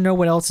you never know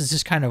what else is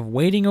just kind of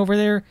waiting over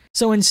there.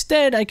 So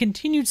instead, I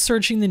continued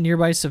searching the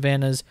nearby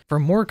savannas for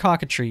more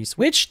cockatrices,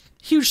 which,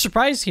 huge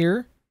surprise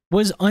here,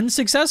 was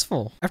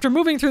unsuccessful. After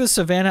moving through the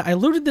savannah, I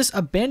looted this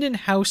abandoned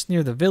house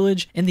near the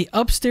village, and the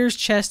upstairs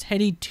chest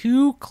had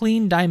 2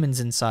 clean diamonds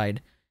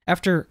inside.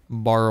 After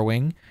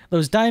borrowing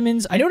those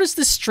diamonds, I noticed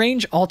this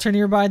strange altar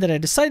nearby that I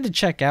decided to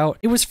check out.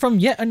 It was from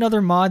yet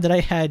another mod that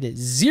I had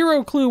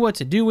zero clue what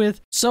to do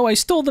with, so I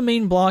stole the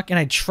main block and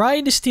I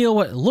tried to steal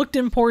what looked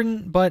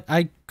important, but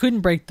I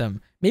couldn't break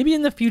them. Maybe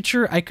in the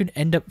future I could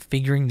end up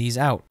figuring these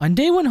out. On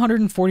day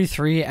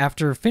 143,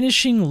 after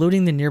finishing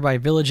looting the nearby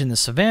village in the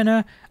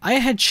savannah, I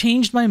had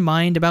changed my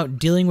mind about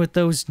dealing with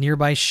those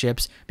nearby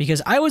ships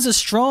because I was a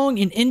strong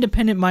and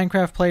independent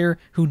Minecraft player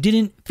who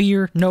didn't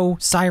fear no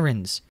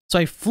sirens. So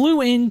I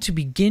flew in to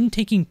begin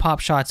taking pop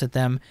shots at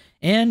them,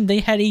 and they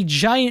had a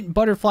giant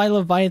butterfly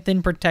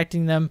leviathan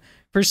protecting them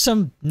for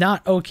some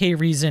not okay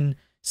reason.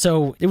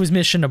 So it was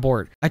mission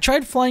abort. I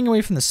tried flying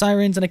away from the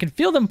sirens and I could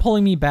feel them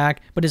pulling me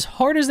back, but as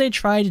hard as they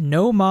tried,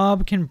 no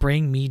mob can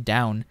bring me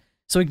down.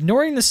 So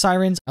ignoring the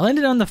sirens, I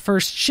landed on the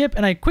first ship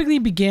and I quickly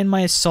began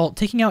my assault,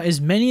 taking out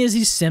as many of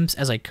these simps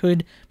as I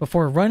could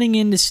before running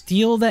in to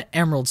steal that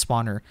emerald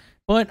spawner.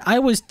 But I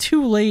was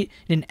too late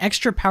and an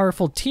extra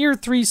powerful tier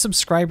 3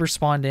 subscriber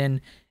spawned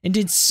in and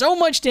did so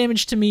much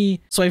damage to me,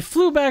 so I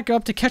flew back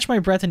up to catch my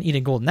breath and eat a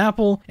golden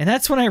apple, and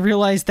that's when I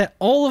realized that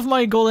all of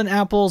my golden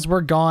apples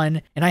were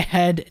gone, and I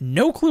had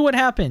no clue what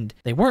happened.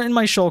 They weren't in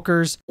my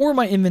shulkers or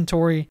my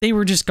inventory, they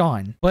were just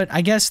gone. But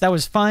I guess that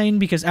was fine,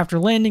 because after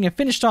landing, I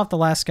finished off the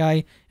last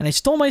guy, and I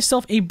stole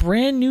myself a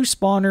brand new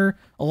spawner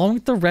along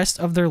with the rest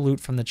of their loot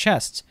from the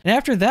chests. And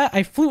after that,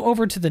 I flew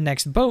over to the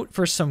next boat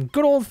for some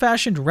good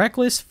old-fashioned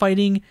reckless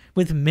fighting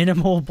with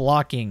minimal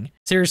blocking.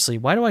 Seriously,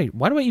 why do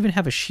I even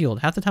have a shield?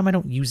 Half the time I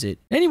don't use it.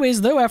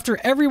 Anyways, though, after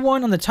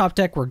everyone on the top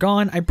deck were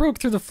gone, I broke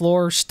through the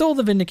floor, stole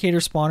the Vindicator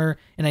spawner,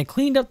 and I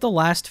cleaned up the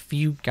last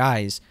few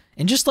guys.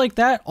 And just like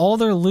that, all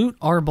their loot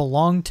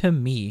belonged to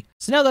me.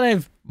 So now that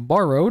I've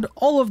borrowed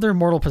all of their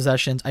mortal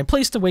possessions, I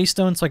placed a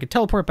waystone so I could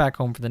teleport back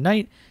home for the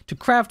night to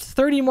craft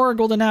 30 more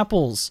golden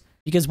apples.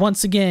 Because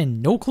once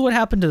again, no clue what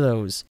happened to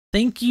those.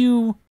 Thank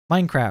you,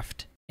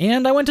 Minecraft.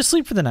 And I went to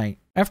sleep for the night.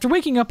 After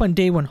waking up on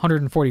day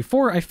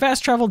 144, I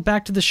fast traveled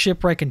back to the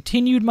ship where I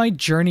continued my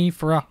journey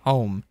for a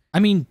home.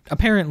 I mean,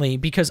 apparently,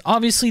 because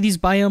obviously these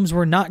biomes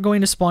were not going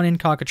to spawn in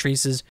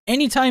cockatrices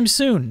anytime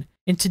soon.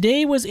 And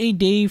today was a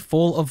day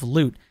full of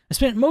loot. I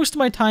spent most of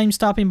my time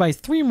stopping by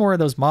 3 more of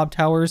those mob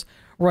towers,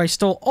 where I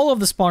stole all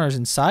of the spawners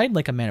inside,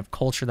 like a man of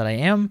culture that I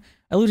am.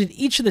 I looted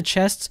each of the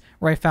chests,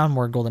 where I found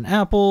more golden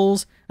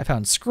apples, I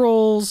found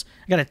scrolls,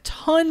 I got a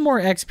ton more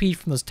XP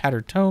from those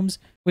tattered tomes,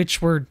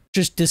 which were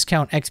just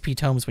discount XP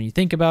tomes when you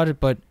think about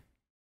it, but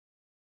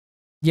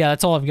Yeah,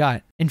 that's all I've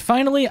got. And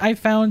finally, I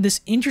found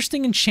this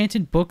interesting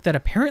enchanted book that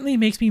apparently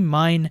makes me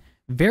mine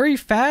very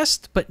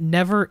fast, but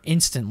never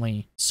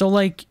instantly. So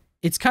like,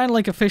 it's kind of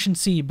like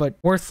efficiency, but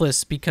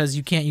worthless because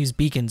you can't use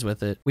beacons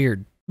with it.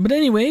 Weird. But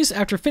anyways,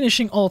 after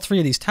finishing all 3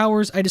 of these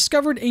towers, I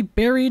discovered a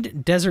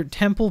buried desert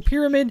temple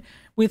pyramid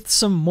with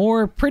some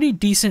more pretty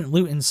decent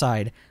loot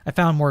inside. I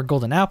found more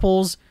golden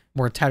apples,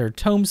 more tattered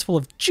tomes full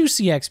of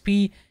juicy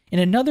XP, and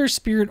another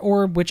spirit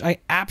orb, which I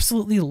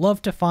absolutely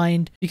love to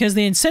find because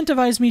they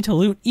incentivize me to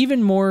loot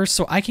even more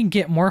so I can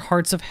get more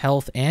hearts of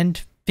health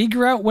and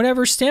figure out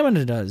whatever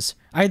stamina does.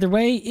 Either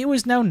way, it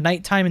was now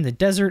nighttime in the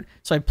desert,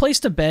 so I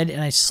placed a bed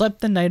and I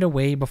slept the night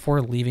away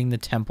before leaving the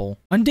temple.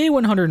 On day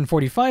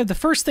 145, the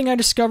first thing I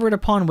discovered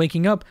upon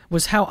waking up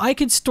was how I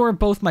could store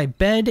both my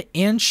bed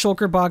and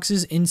shulker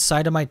boxes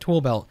inside of my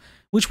tool belt,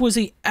 which was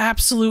an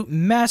absolute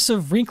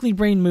massive wrinkly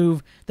brain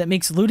move that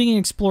makes looting and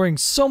exploring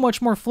so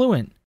much more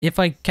fluent. If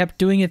I kept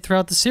doing it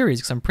throughout the series,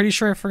 because I'm pretty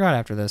sure I forgot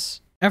after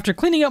this. After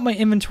cleaning up my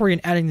inventory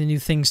and adding the new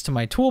things to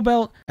my tool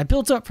belt, I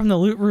built up from the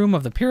loot room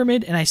of the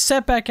pyramid and I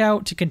set back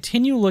out to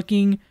continue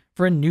looking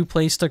for a new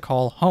place to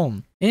call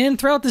home. And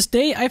throughout this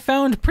day, I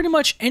found pretty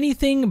much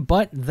anything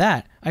but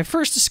that. I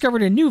first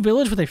discovered a new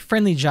village with a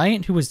friendly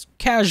giant who was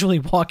casually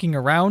walking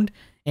around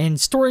and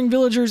storing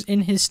villagers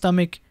in his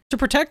stomach to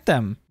protect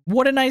them.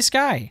 What a nice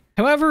guy.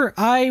 However,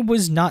 I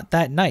was not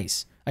that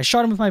nice. I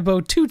shot him with my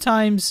bow 2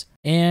 times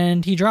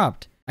and he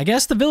dropped. I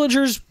guess the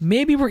villagers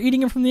maybe were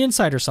eating him from the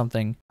inside or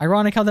something.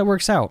 Ironic how that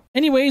works out.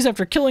 Anyways,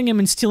 after killing him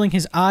and stealing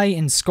his eye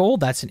and skull,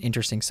 that's an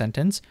interesting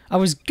sentence, I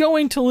was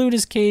going to loot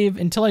his cave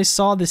until I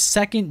saw the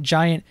second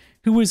giant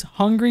who was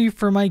hungry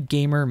for my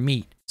gamer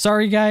meat.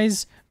 Sorry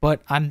guys,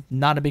 but I'm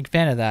not a big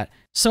fan of that.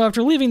 So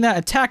after leaving that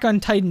Attack on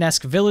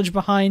Titan-esque village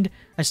behind,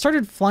 I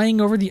started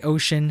flying over the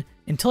ocean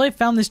until I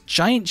found this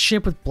giant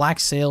ship with black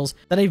sails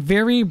that I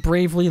very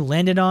bravely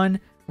landed on,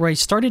 where I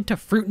started to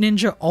fruit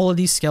ninja all of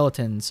these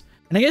skeletons.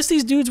 And I guess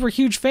these dudes were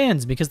huge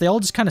fans because they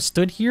all just kind of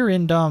stood here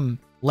and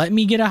let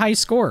me get a high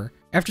score.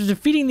 After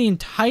defeating the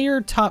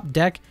entire top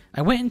deck,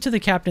 I went into the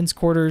captain's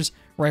quarters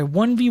where I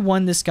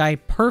 1v1 this guy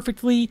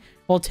perfectly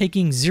while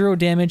taking 0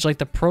 damage like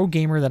the pro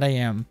gamer that I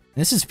am.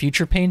 And this is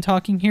Future Pain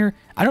talking here.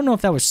 I don't know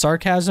if that was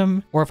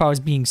sarcasm or if I was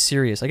being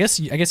serious. I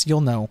guess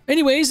you'll know.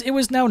 Anyways, it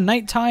was now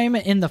nighttime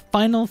and the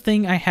final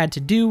thing I had to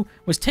do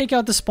was take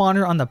out the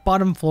spawner on the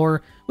bottom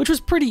floor, which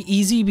was pretty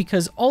easy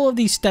because all of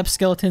these step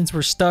skeletons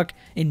were stuck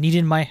and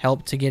needed my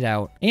help to get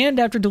out. And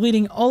after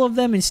deleting all of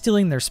them and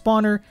stealing their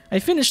spawner, I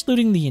finished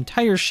looting the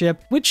entire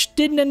ship, which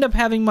didn't end up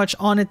having much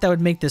on it that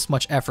would make this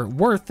much effort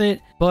worth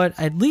it, but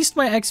at least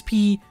my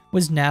XP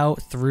was now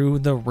through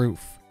the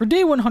roof. For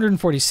day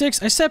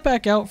 146, I set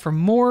back out for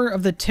more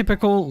of the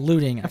typical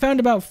looting. I found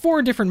about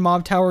 4 different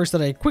mob towers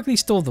that I quickly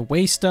stole the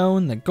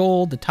waystone, the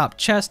gold, the top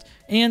chest,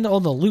 and all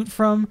the loot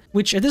from,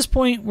 which at this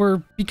point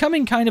were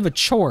becoming kind of a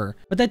chore,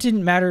 but that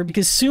didn't matter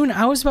because soon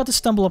I was about to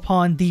stumble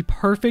upon the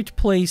perfect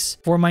place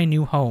for my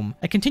new home.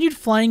 I continued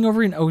flying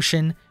over an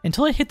ocean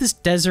until I hit this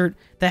desert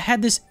that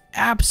had this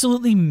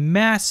absolutely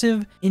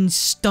massive and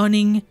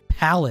stunning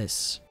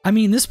palace. I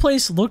mean, this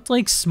place looked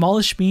like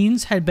Smallish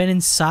Beans had been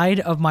inside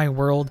of my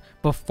world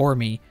before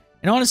me.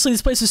 And honestly,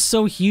 this place is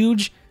so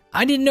huge,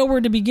 I didn't know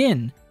where to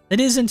begin.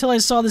 That is until I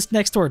saw this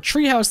next door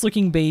treehouse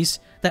looking base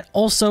that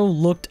also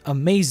looked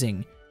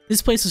amazing.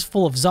 This place is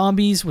full of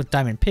zombies with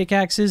diamond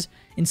pickaxes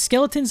and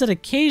skeletons that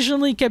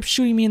occasionally kept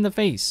shooting me in the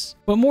face.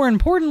 But more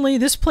importantly,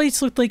 this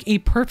place looked like a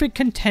perfect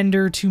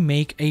contender to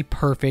make a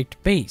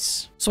perfect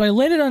base. So I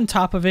landed on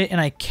top of it and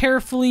I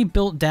carefully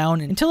built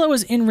down until I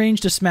was in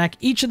range to smack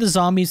each of the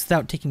zombies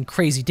without taking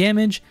crazy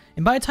damage.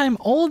 And by the time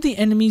all of the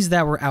enemies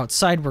that were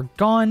outside were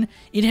gone,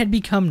 it had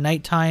become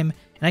nighttime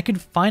and I could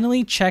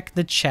finally check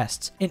the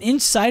chests. And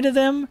inside of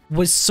them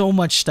was so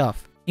much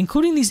stuff,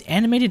 including these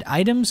animated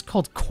items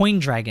called coin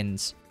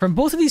dragons. From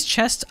both of these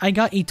chests, I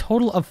got a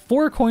total of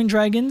 4 coin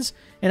dragons,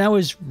 and I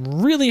was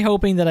really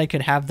hoping that I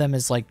could have them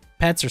as like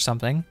pets or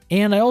something.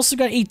 And I also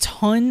got a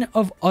ton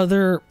of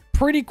other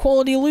pretty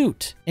quality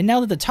loot. And now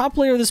that the top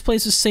layer of this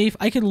place is safe,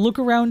 I could look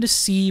around to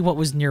see what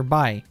was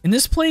nearby. And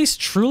this place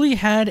truly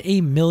had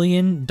a $1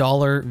 million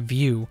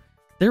view.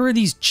 There were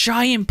these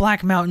giant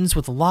black mountains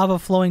with lava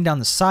flowing down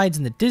the sides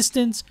in the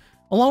distance,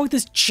 along with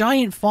this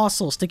giant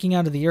fossil sticking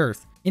out of the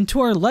earth. And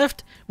to our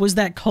left was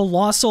that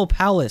colossal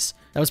palace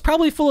that was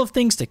probably full of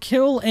things to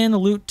kill and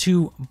loot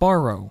to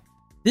borrow.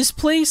 This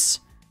place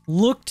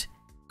looked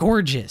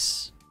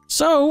gorgeous.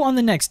 So on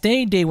the next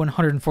day, day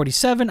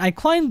 147, I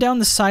climbed down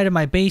the side of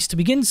my base to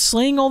begin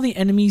slaying all the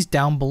enemies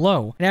down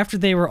below. And after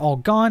they were all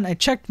gone, I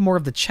checked more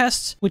of the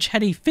chests, which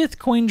had a 5th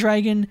coin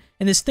dragon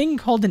and this thing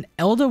called an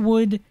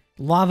Elderwood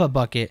lava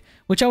bucket,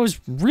 which I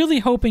was really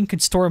hoping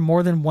could store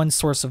more than one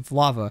source of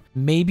lava.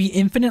 Maybe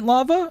infinite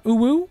lava?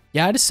 Ooh.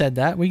 Yeah, I just said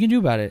that. What you can do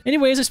about it?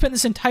 Anyways, I spent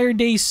this entire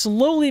day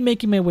slowly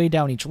making my way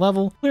down each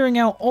level, clearing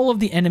out all of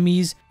the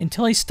enemies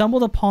until I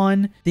stumbled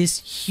upon this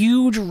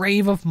huge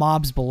rave of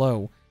mobs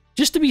below.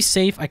 Just to be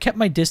safe, I kept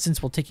my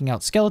distance while taking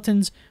out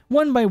skeletons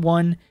one by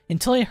one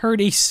until I heard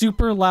a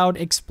super loud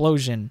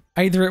explosion.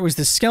 Either it was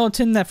the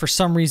skeleton that for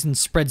some reason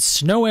spread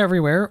snow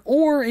everywhere,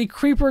 or a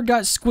creeper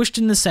got squished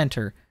in the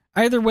center.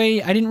 Either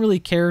way, I didn't really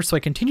care, so I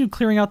continued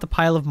clearing out the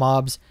pile of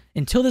mobs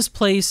until this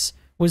place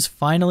was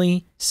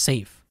finally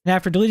safe. And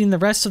after deleting the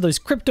rest of those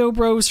crypto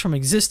bros from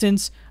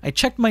existence, I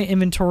checked my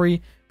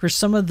inventory for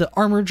some of the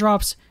armor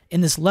drops,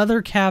 and this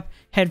leather cap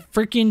had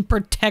freaking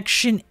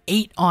protection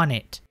 8 on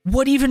it.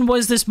 What even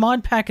was this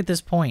mod pack at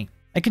this point?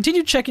 I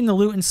continued checking the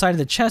loot inside of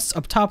the chests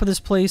up top of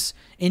this place,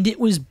 and it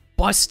was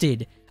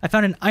busted. I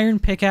found an iron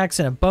pickaxe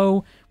and a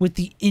bow with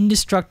the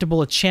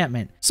indestructible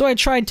enchantment. So I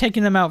tried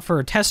taking them out for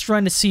a test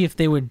run to see if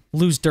they would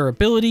lose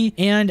durability,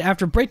 and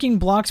after breaking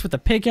blocks with a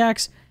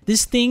pickaxe,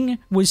 this thing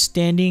was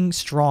standing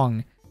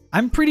strong.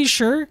 I'm pretty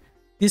sure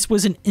this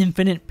was an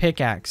infinite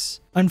pickaxe.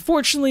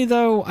 Unfortunately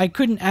though, I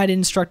couldn't add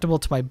indestructible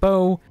to my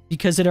bow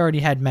because it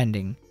already had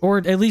mending. Or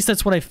at least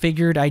that's what I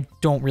figured, I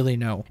don't really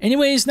know.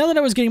 Anyways, now that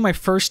I was getting my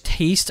first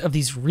taste of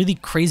these really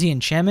crazy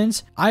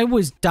enchantments, I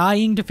was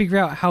dying to figure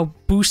out how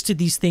boosted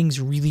these things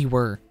really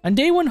were. On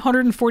day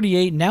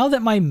 148, now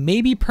that my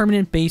maybe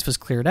permanent base was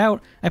cleared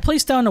out, I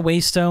placed down a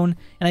waystone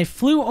and I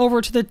flew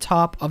over to the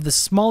top of the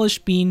Smallish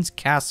Beans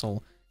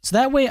castle. So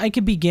that way I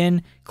could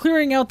begin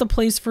clearing out the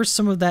place for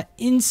some of that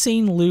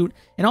insane loot,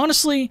 and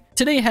honestly,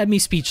 today had me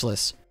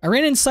speechless. I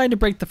ran inside to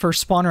break the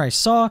first spawner I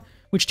saw,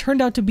 which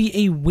turned out to be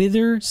a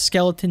wither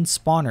skeleton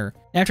spawner.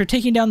 After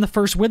taking down the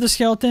first wither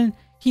skeleton,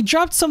 he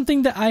dropped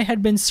something that I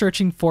had been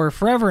searching for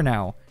forever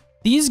now.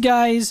 These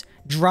guys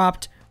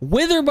dropped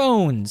wither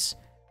bones,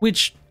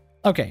 which,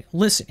 okay,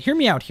 listen, hear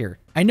me out here.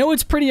 I know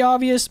it's pretty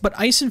obvious, but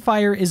Ice and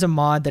Fire is a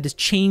mod that has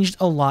changed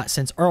a lot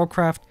since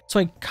Arlcraft, so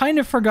I kind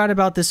of forgot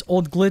about this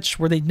old glitch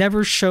where they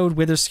never showed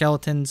wither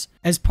skeletons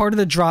as part of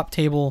the drop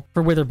table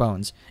for wither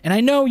bones. And I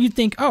know you'd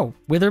think, oh,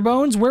 wither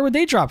bones, where would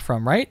they drop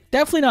from, right?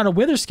 Definitely not a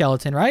wither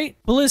skeleton, right?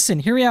 But listen,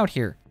 hear me out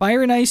here.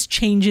 Fire and Ice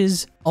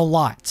changes a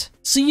lot,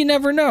 so you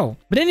never know.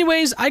 But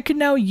anyways, I could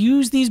now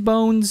use these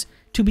bones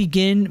to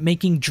begin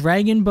making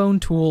dragon bone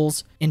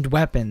tools and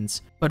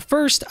weapons. But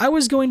first, I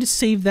was going to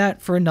save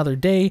that for another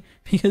day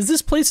because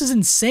this place is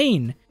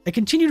insane. I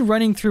continued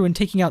running through and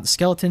taking out the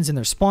skeletons and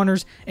their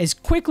spawners as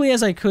quickly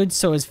as I could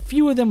so as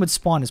few of them would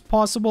spawn as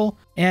possible.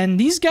 And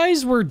these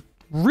guys were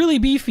really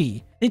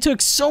beefy. They took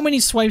so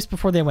many swipes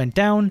before they went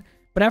down,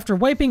 but after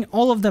wiping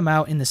all of them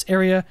out in this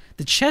area,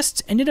 the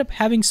chests ended up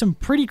having some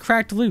pretty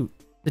cracked loot.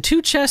 The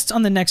two chests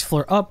on the next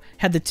floor up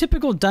had the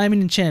typical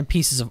diamond enchanted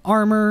pieces of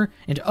armor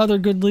and other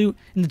good loot,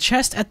 and the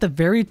chest at the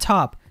very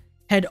top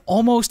had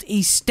almost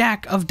a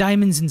stack of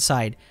diamonds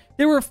inside.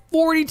 There were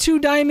 42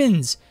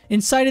 diamonds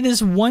inside of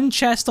this one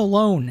chest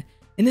alone,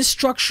 and this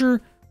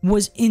structure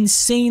was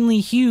insanely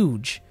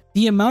huge.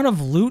 The amount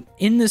of loot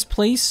in this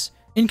place,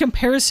 in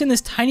comparison,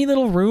 this tiny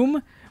little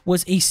room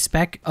was a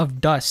speck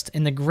of dust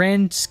in the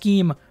grand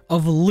scheme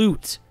of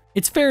loot.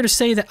 It's fair to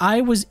say that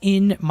I was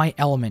in my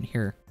element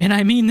here, and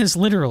I mean this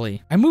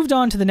literally. I moved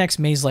on to the next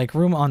maze-like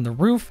room on the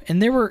roof, and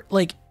there were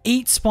like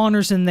 8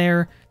 spawners in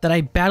there that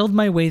I battled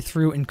my way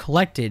through and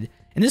collected,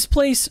 and this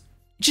place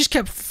just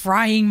kept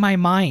frying my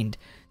mind.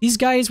 These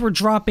guys were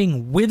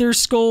dropping wither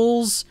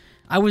skulls.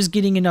 I was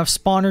getting enough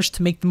spawners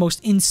to make the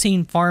most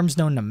insane farms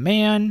known to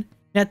man.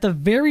 And at the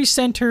very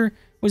center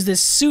was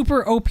this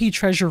super OP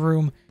treasure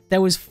room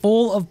that was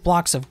full of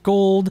blocks of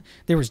gold.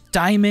 There was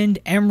diamond,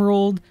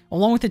 emerald,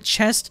 along with a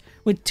chest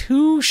with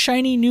 2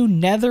 shiny new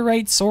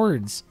netherite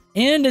swords.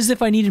 And as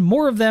if I needed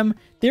more of them,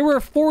 there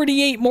were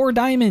 48 more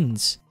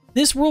diamonds.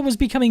 This world was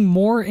becoming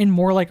more and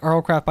more like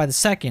Arlcraft by the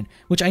second,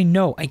 which I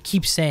know I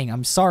keep saying,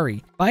 I'm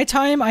sorry. By the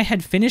time I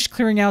had finished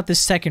clearing out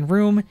this second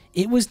room,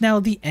 it was now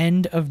the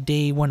end of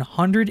day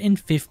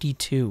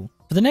 152.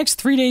 For the next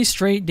 3 days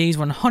straight, days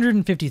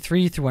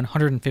 153 through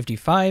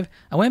 155,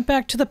 I went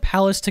back to the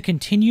palace to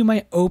continue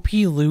my OP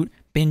loot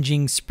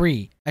binging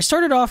spree. I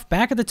started off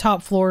back at the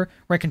top floor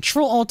where I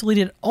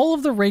Control-Alt-Deleted all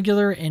of the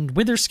regular and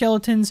wither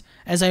skeletons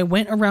as I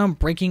went around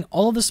breaking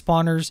all of the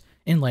spawners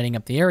and lighting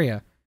up the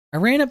area. I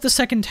ran up the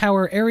second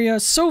tower area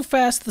so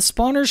fast the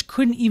spawners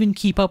couldn't even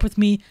keep up with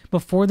me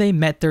before they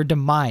met their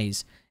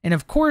demise. And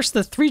of course,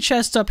 the 3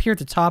 chests up here at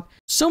the top,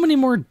 so many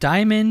more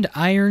diamond,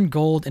 iron,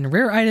 gold, and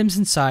rare items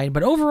inside,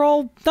 but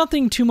overall,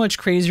 nothing too much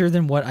crazier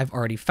than what I've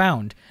already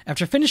found.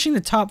 After finishing the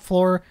top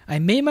floor, I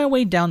made my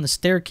way down the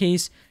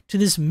staircase to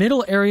this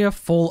middle area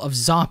full of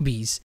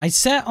zombies. I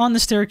sat on the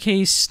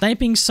staircase,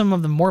 sniping some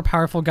of the more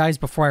powerful guys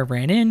before I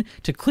ran in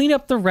to clean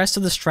up the rest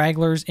of the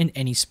stragglers and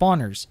any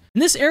spawners.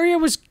 And this area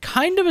was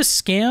kind of a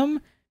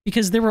scam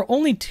because there were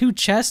only 2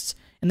 chests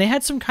and they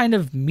had some kind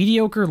of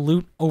mediocre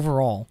loot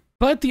overall.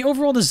 But the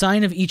overall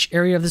design of each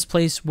area of this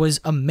place was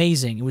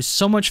amazing. It was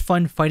so much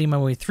fun fighting my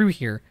way through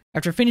here.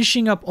 After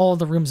finishing up all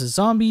the rooms of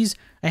zombies,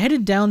 I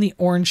headed down the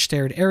orange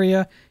starred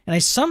area, and I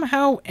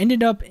somehow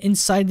ended up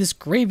inside this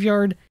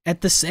graveyard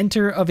at the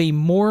center of a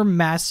more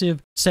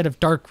massive set of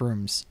dark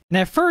rooms. And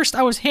at first,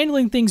 I was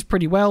handling things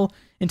pretty well,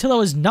 until I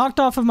was knocked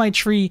off of my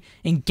tree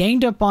and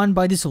ganged up on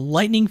by this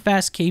lightning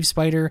fast cave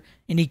spider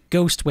and a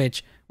ghost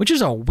witch, which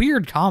is a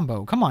weird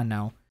combo, come on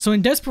now. So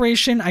in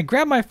desperation, I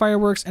grabbed my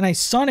fireworks and I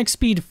sonic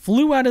speed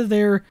flew out of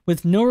there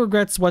with no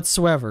regrets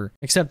whatsoever,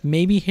 except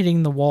maybe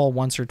hitting the wall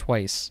once or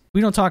twice.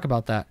 We don't talk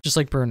about that, just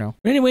like Bruno.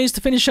 But anyways,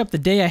 to finish up the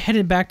day, I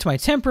headed back to my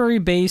temporary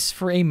base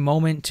for a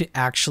moment to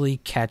actually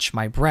catch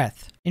my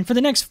breath. And for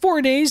the next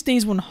 4 days,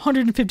 days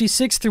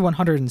 156 through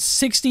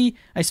 160,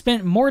 I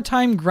spent more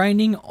time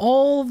grinding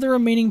all of the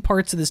remaining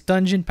parts of this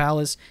dungeon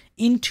palace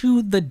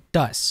into the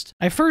dust.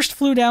 I first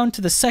flew down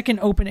to the second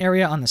open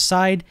area on the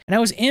side, and I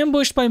was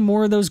ambushed by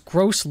more of those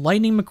gross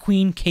Lightning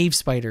McQueen cave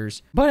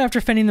spiders. But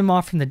after fending them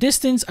off from the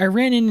distance, I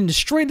ran in and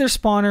destroyed their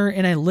spawner,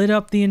 and I lit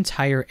up the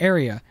entire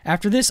area.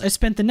 After this, I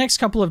spent the next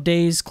couple of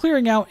days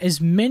clearing out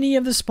as many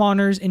of the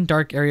spawners in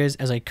dark areas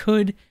as I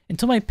could,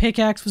 until my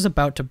pickaxe was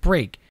about to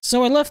break.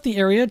 So I left the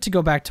area to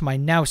go back to my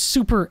now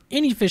super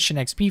inefficient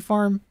XP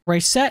farm, where I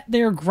sat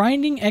there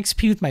grinding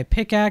XP with my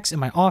pickaxe in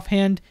my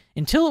offhand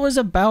until it was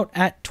about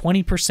at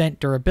 20%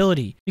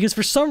 durability. Because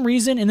for some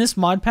reason in this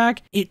mod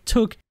pack, it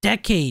took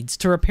decades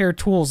to repair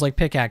tools like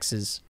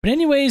pickaxes. But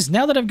anyways,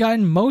 now that I've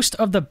gotten most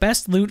of the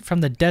best loot from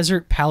the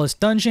Desert Palace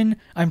dungeon,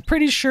 I'm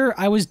pretty sure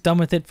I was done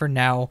with it for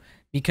now,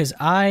 because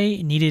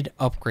I needed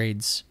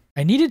upgrades.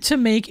 I needed to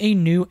make a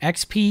new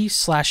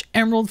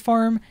XP/Emerald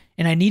farm,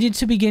 and I needed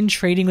to begin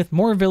trading with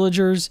more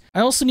villagers. I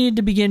also needed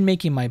to begin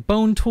making my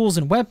bone tools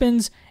and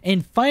weapons,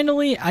 and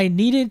finally I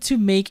needed to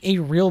make a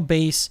real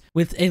base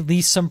with at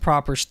least some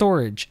proper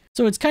storage.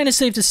 So it's kind of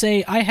safe to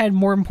say I had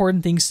more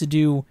important things to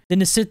do than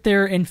to sit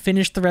there and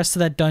finish the rest of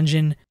that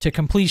dungeon to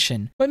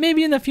completion. But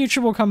maybe in the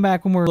future we'll come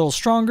back when we're a little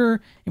stronger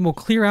and we'll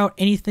clear out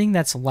anything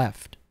that's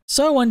left.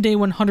 So on day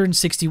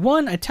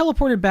 161, I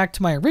teleported back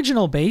to my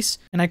original base,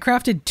 and I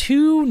crafted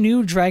 2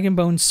 new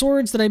Dragonbone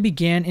swords that I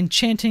began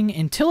enchanting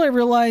until I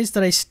realized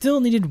that I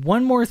still needed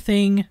one more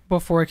thing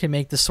before I could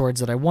make the swords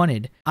that I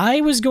wanted.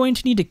 I was going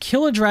to need to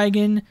kill a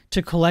dragon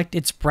to collect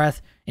its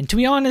breath, and to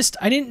be honest,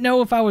 I didn't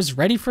know if I was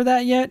ready for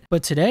that yet,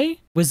 but today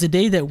was the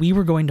day that we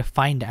were going to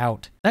find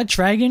out. That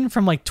dragon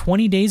from like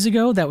 20 days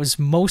ago that was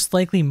most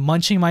likely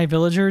munching my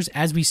villagers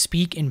as we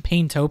speak in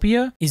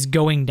Paintopia is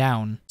going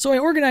down. So I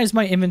organized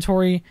my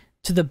inventory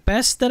to the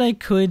best that I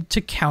could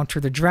to counter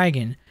the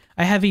dragon.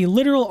 I have a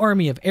literal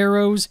army of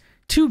arrows,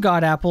 2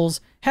 god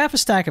apples, half a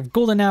stack of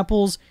golden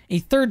apples,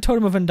 a 3rd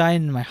totem of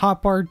Undying in my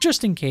hotbar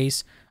just in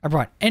case. I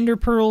brought ender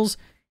pearls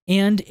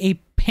and a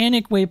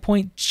panic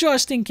waypoint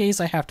just in case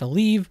I have to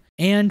leave,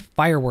 and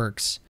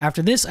fireworks.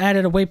 After this, I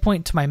added a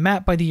waypoint to my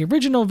map by the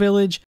original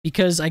village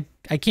because I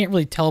can't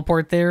really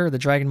teleport there, or the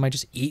dragon might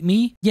just eat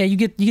me. Yeah, you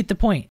get the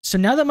point. So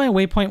now that my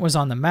waypoint was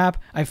on the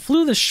map, I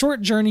flew the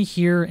short journey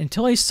here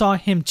until I saw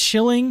him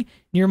chilling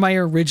near my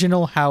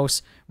original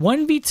house,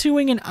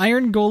 1v2ing an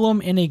iron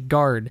golem and a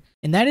guard.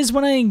 And that is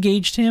when I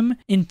engaged him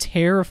in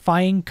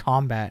terrifying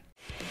combat.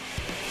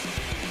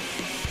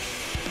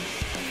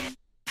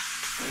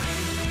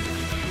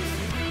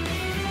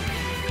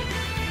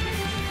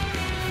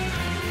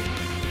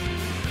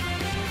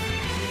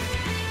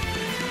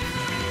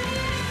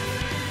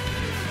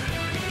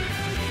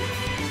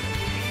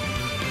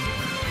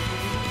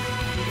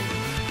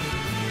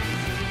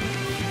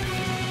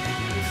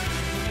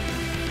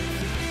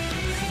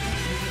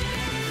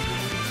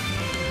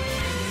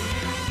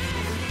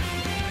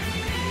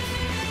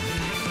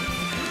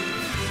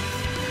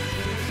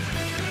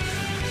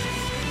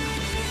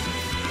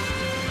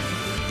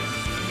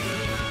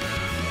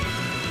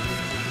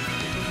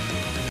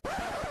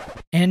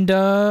 And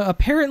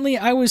apparently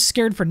I was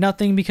scared for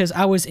nothing because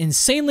I was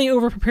insanely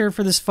overprepared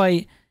for this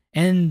fight,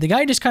 and the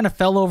guy just kind of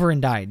fell over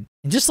and died.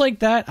 And just like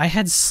that, I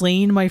had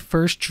slain my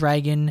first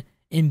dragon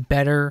in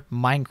better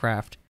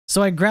Minecraft.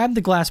 So I grabbed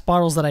the glass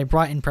bottles that I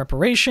brought in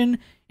preparation,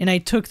 and I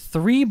took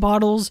 3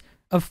 bottles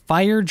of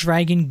fire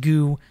dragon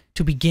goo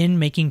to begin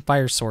making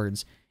fire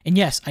swords. And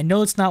yes, I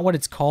know it's not what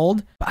it's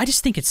called, but I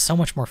just think it's so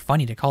much more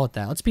funny to call it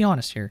that. Let's be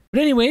honest here.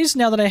 But anyways,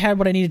 now that I had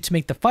what I needed to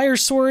make the fire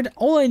sword,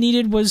 all I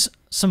needed was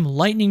some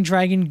lightning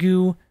dragon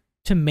goo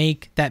to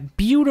make that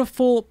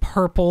beautiful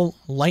purple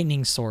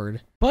lightning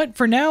sword. But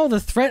for now, the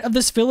threat of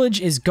this village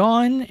is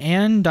gone,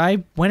 and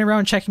I went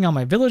around checking on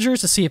my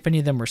villagers to see if any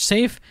of them were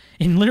safe,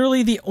 and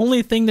literally the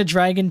only thing the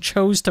dragon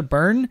chose to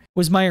burn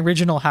was my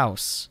original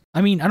house.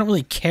 I mean, I don't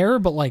really care,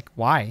 but like,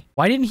 why?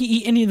 Why didn't he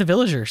eat any of the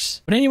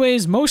villagers? But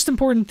anyways, most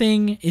important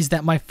thing is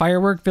that my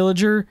firework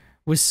villager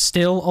was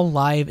still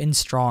alive and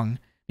strong.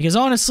 Because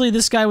honestly,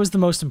 this guy was the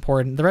most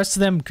important. The rest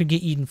of them could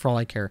get eaten for all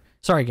I care.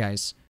 Sorry,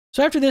 guys.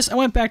 So after this, I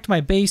went back to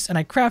my base and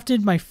I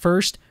crafted my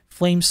first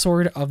flame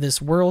sword of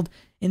this world.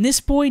 And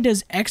this boy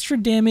does extra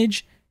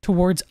damage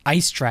towards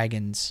ice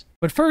dragons.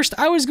 But first,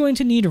 I was going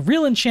to need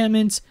real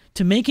enchantments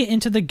to make it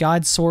into the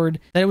god sword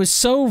that it was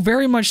so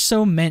very much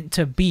so meant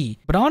to be.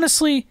 But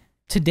honestly,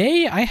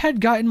 Today, I had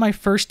gotten my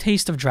first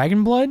taste of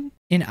dragon blood,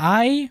 and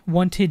I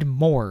wanted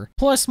more.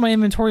 Plus, my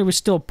inventory was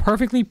still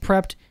perfectly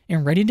prepped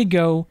and ready to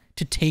go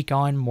to take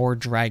on more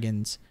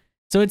dragons.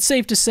 So it's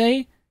safe to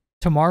say,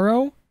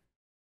 tomorrow,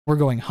 we're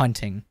going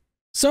hunting.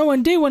 So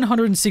on day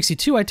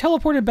 162, I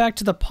teleported back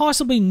to the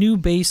possibly new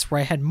base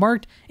where I had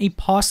marked a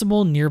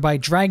possible nearby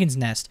dragon's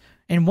nest,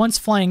 and once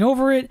flying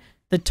over it,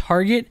 the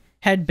target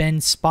had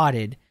been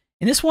spotted.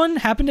 And this one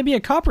happened to be a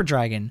copper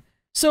dragon.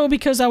 So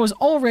because I was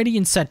all ready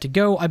and set to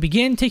go, I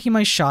began taking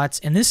my shots,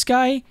 and this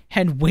guy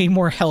had way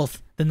more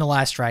health than the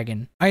last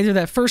dragon. Either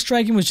that first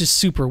dragon was just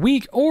super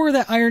weak, or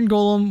that iron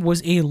golem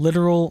was a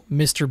literal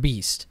Mr.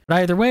 Beast. But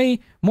either way,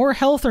 more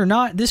health or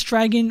not, this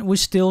dragon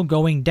was still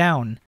going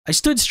down. I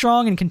stood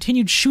strong and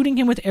continued shooting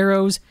him with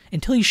arrows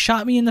until he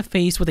shot me in the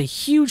face with a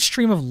huge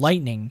stream of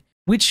lightning,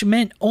 which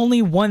meant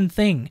only one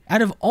thing.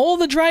 Out of all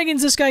the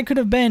dragons this guy could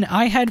have been,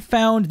 I had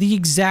found the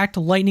exact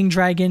lightning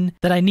dragon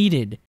that I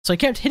needed. So I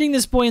kept hitting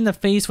this boy in the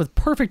face with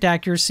perfect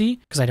accuracy,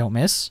 because I don't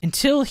miss,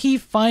 until he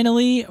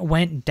finally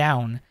went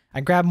down.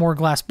 I grabbed more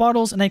glass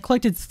bottles and I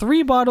collected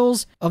 3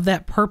 bottles of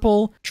that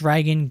purple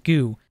dragon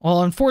goo,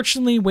 while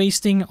unfortunately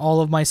wasting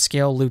all of my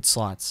scale loot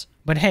slots.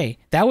 But hey,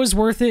 that was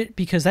worth it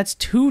because that's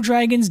 2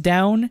 dragons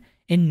down,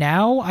 and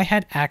now I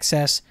had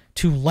access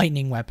to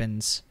lightning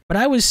weapons. But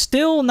I was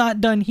still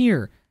not done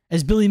here.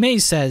 As Billy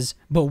Mays says,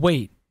 but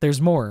wait, there's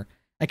more.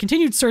 I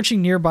continued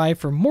searching nearby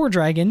for more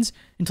dragons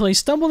until I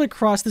stumbled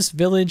across this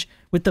village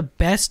with the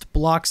best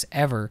blocks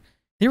ever.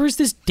 There was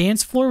this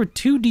dance floor with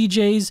 2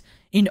 DJs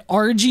and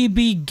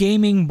RGB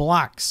gaming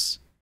blocks.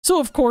 So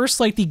of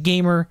course, like the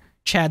gamer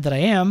Chad that I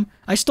am,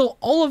 I stole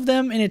all of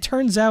them, and it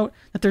turns out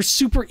that they're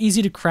super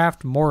easy to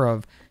craft more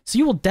of. So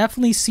you will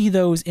definitely see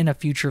those in a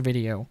future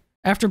video.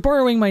 After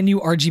borrowing my new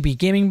RGB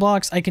gaming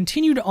blocks, I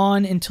continued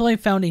on until I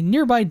found a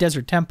nearby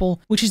desert temple,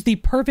 which is the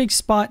perfect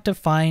spot to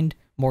find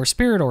more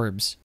spirit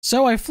orbs.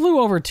 So I flew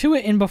over to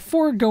it, and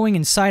before going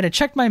inside, I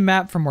checked my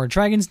map for more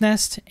dragon's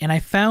nest, and I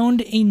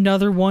found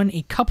another one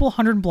a couple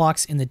hundred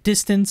blocks in the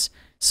distance.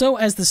 So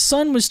as the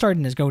sun was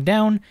starting to go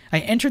down,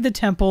 I entered the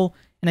temple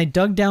and I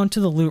dug down to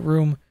the loot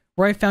room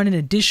where I found an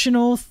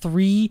additional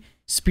 3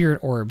 spirit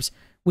orbs,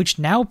 which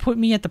now put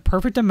me at the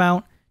perfect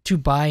amount to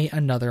buy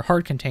another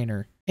heart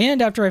container.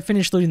 And after I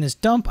finished looting this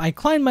dump, I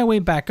climbed my way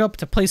back up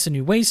to place a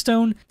new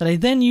waystone that I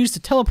then used to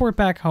teleport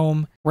back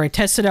home, where I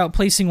tested out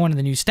placing one of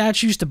the new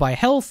statues to buy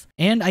health,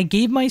 and I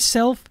gave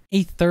myself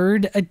a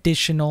 3rd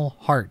additional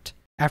heart.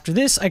 After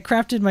this, I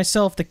crafted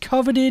myself the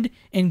coveted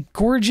and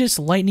gorgeous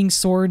lightning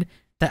sword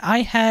that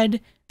I had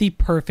the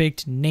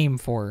perfect name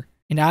for.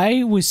 And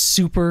I was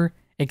super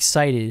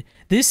excited.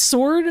 This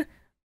sword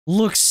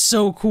looks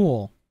so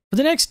cool. For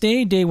the next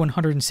day, day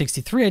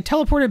 163, I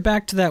teleported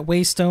back to that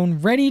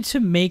waystone, ready to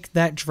make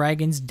that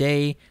dragon's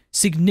day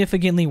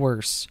significantly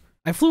worse.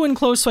 I flew in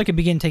close so I could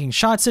begin taking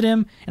shots at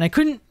him, and I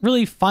couldn't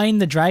really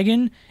find the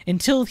dragon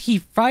until he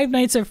Five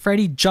Nights at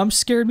Freddy jump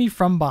scared me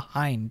from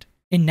behind.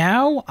 And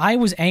now I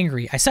was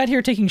angry. I sat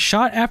here taking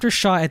shot after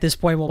shot at this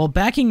boy while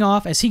backing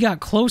off as he got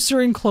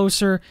closer and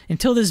closer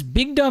until this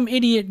big dumb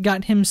idiot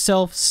got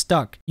himself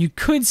stuck. You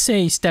could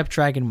say Step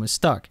Dragon was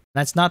stuck.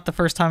 That's not the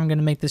first time I'm going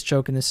to make this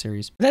joke in this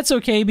series. But that's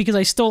okay because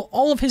I stole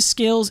all of his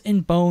scales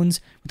and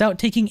bones without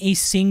taking a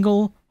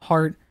single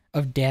heart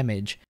of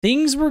damage.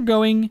 Things were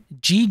going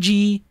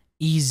GG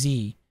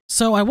easy.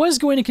 So I was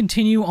going to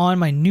continue on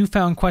my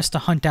newfound quest to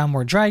hunt down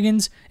more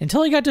dragons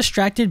until I got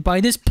distracted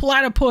by this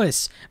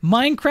platypus.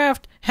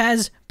 Minecraft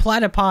has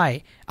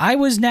platypi. I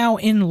was now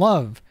in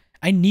love.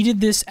 I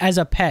needed this as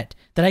a pet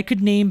that I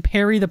could name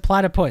Perry the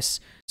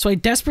Platypus. So I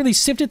desperately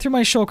sifted through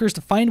my shulkers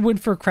to find wood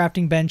for a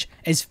crafting bench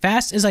as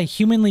fast as I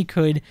humanly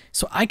could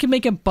so I could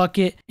make a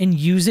bucket and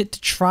use it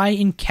to try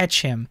and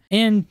catch him.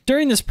 And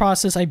during this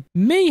process, I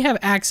may have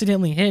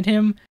accidentally hit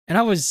him, and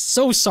I was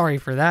so sorry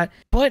for that.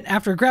 But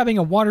after grabbing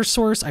a water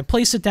source, I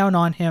placed it down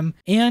on him,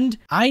 and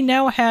I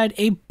now had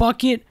a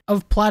bucket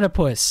of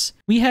platypus.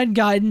 We had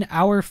gotten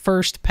our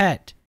first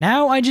pet.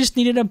 Now I just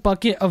needed a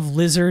bucket of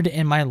lizard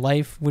and my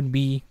life would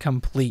be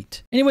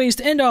complete. Anyways,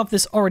 to end off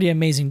this already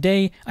amazing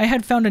day, I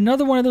had found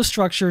another one of those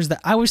structures that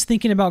I was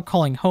thinking about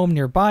calling home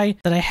nearby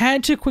that I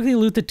had to quickly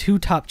loot the 2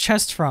 top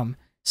chests from.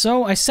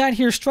 So I sat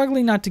here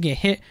struggling not to get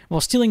hit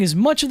while stealing as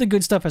much of the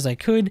good stuff as I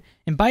could,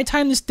 and by the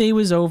time this day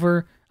was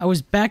over, I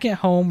was back at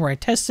home where I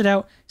tested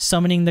out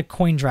summoning the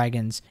coin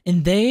dragons,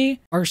 and they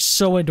are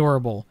so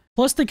adorable.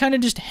 Plus, they kind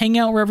of just hang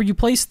out wherever you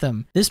place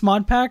them. This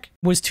mod pack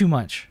was too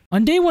much.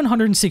 On day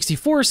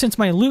 164, since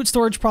my loot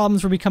storage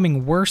problems were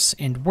becoming worse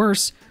and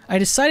worse, I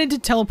decided to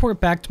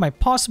teleport back to my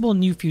possible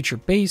new future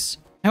base.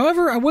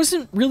 However, I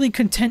wasn't really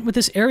content with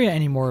this area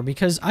anymore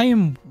because I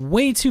am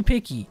way too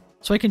picky.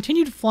 So I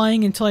continued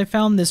flying until I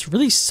found this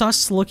really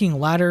sus looking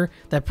ladder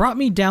that brought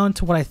me down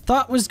to what I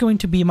thought was going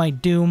to be my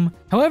doom.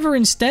 However,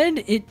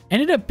 instead, it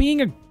ended up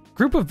being a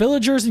group of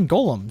villagers and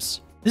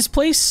golems. This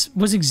place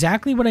was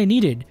exactly what I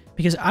needed,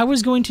 because I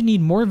was going to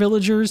need more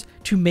villagers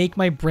to make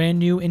my brand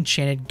new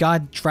enchanted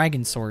god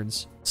dragon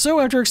swords. So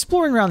after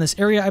exploring around this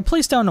area, I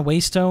placed down a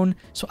waystone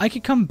so I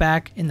could come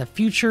back in the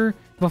future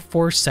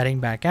before setting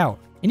back out.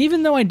 And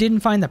even though I didn't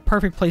find the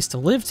perfect place to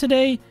live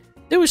today,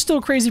 it was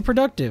still crazy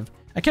productive.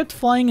 I kept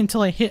flying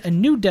until I hit a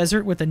new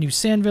desert with a new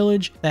sand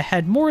village that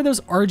had more of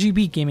those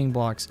RGB gaming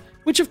blocks,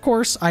 which of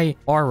course I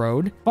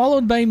borrowed,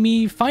 followed by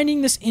me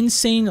finding this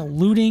insane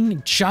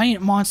looting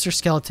giant monster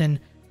skeleton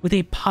with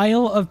a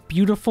pile of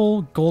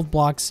beautiful gold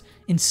blocks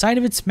inside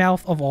of its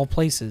mouth of all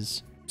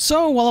places.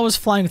 So while I was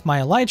flying with my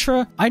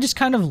elytra, I just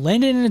kind of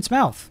landed in its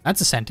mouth. That's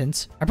a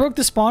sentence. I broke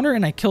the spawner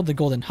and I killed the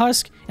golden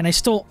husk, and I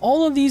stole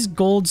all of these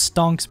gold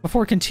stonks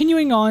before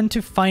continuing on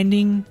to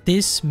finding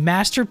this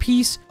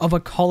masterpiece of a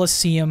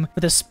coliseum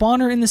with a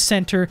spawner in the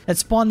center that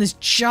spawned this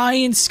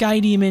giant sky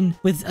demon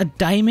with a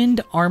diamond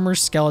armor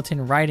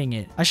skeleton riding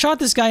it. I shot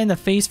this guy in the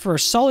face for a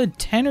solid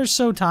 10 or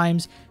so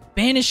times,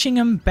 banishing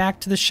him back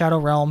to the Shadow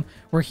Realm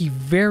where he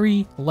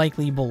very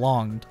likely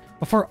belonged,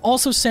 before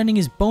also sending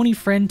his bony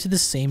friend to the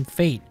same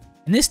fate.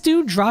 And this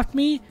dude dropped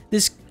me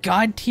this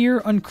god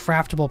tier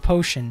uncraftable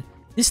potion.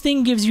 This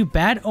thing gives you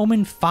Bad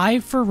Omen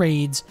 5 for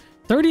raids,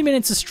 30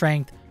 minutes of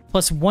strength,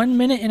 plus 1.5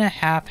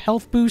 minutes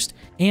health boost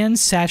and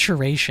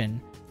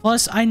saturation.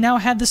 Plus, I now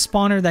had the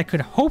spawner that could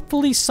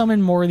hopefully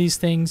summon more of these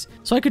things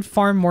so I could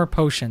farm more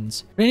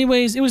potions. But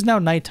anyways, it was now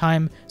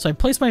nighttime, so I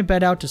placed my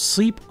bed out to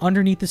sleep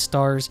underneath the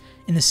stars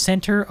in the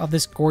center of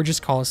this gorgeous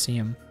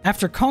coliseum.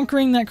 After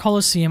conquering that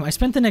coliseum, I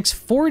spent the next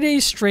 4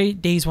 days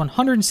straight, days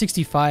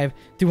 165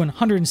 through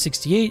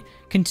 168,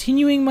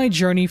 continuing my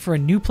journey for a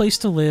new place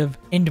to live,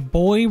 and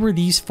boy were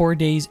these 4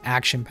 days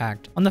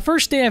action-packed. On the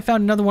first day, I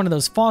found another one of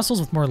those fossils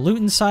with more loot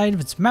inside of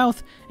its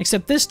mouth,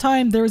 except this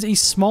time there was a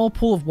small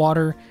pool of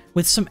water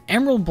with some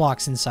emerald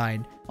blocks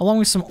inside, along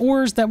with some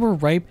ores that were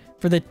ripe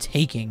for the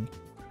taking.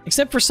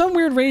 Except for some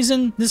weird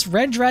reason, this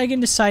red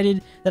dragon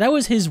decided that I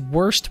was his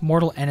worst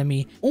mortal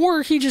enemy,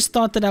 or he just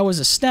thought that I was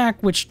a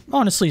snack, which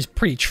honestly is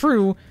pretty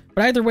true,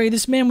 but either way,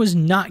 this man was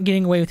not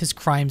getting away with his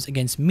crimes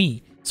against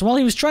me. So while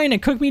he was trying to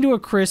cook me to a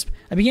crisp,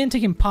 I began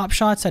taking pop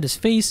shots at his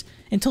face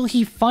until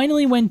he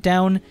finally went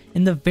down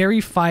in the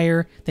very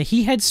fire that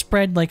he had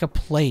spread like a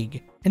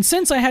plague. And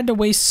since I had to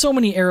waste so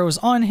many arrows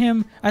on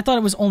him, I thought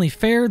it was only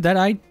fair that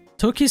I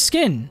took his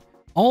skin,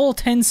 all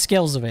 10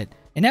 scales of it.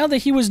 And now that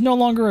he was no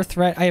longer a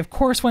threat, I of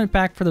course went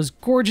back for those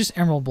gorgeous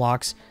emerald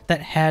blocks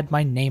that had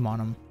my name on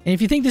them. And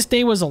if you think this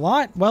day was a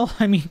lot, well,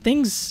 I mean,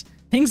 things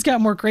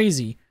got more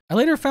crazy. I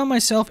later found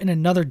myself in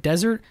another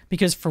desert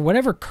because for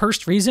whatever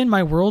cursed reason,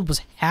 my world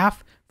was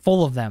half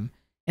full of them.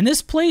 And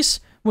this place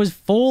was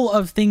full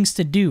of things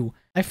to do.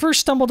 I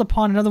first stumbled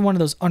upon another one of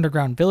those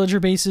underground villager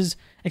bases,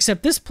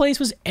 except this place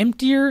was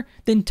emptier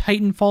than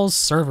Titanfall's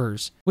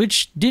servers,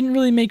 which didn't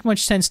really make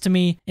much sense to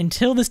me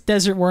until this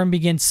desert worm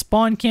began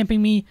spawn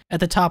camping me at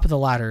the top of the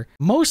ladder.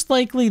 Most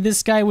likely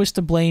this guy was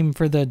to blame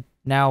for the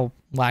now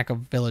lack of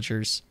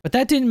villagers. But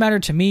that didn't matter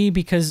to me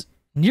because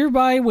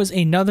nearby was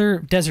another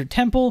desert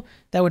temple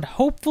that would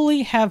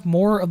hopefully have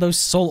more of those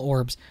soul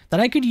orbs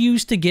that I could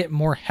use to get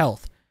more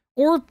health,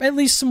 or at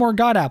least some more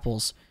god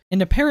apples.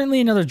 And apparently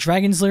another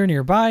dragon's lair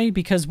nearby,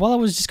 because while I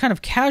was just kind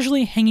of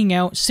casually hanging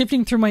out,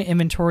 sifting through my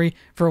inventory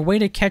for a way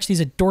to catch these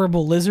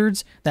adorable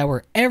lizards that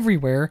were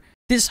everywhere,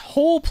 this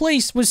whole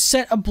place was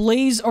set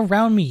ablaze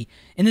around me,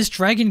 and this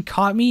dragon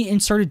caught me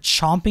and started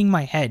chomping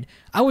my head.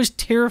 I was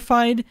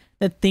terrified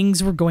that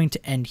things were going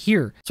to end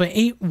here, so I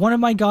ate one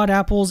of my god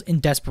apples in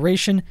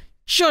desperation,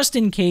 just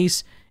in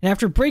case, and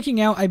after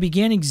breaking out, I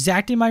began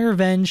exacting my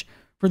revenge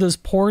for those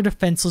poor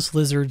defenseless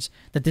lizards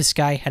that this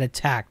guy had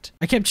attacked.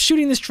 I kept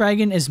shooting this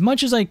dragon as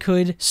much as I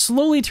could,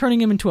 slowly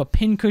turning him into a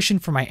pincushion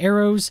for my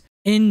arrows,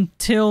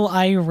 until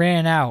I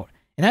ran out.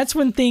 And that's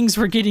when things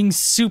were getting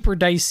super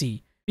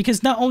dicey,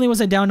 because not only was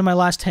I down to my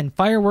last 10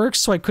 fireworks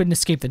so I couldn't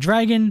escape the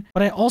dragon,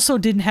 but I also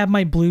didn't have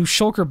my blue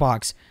shulker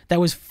box that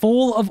was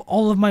full of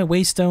all of my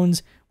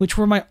waystones, which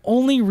were my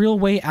only real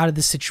way out of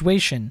this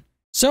situation.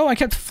 So I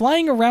kept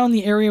flying around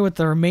the area with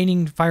the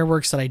remaining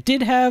fireworks that I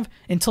did have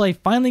until I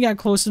finally got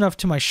close enough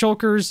to my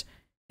shulkers,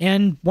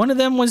 and one of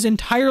them was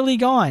entirely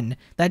gone.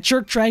 That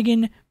jerk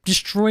dragon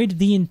destroyed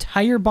the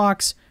entire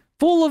box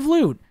full of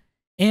loot,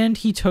 and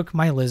he took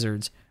my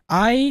lizards.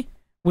 I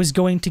was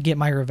going to get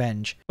my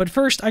revenge. But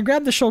first, I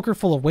grabbed the shulker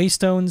full of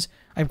waystones,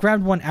 I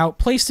grabbed one out,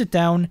 placed it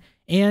down,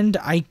 and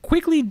I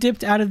quickly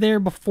dipped out of there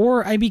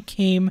before I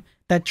became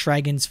that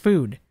dragon's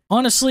food.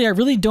 Honestly, I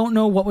really don't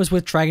know what was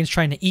with dragons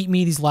trying to eat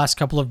me these last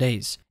couple of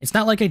days. It's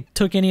not like I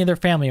took any of their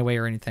family away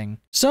or anything.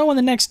 So on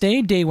the next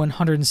day, day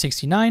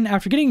 169,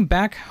 after getting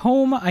back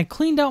home, I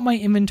cleaned out my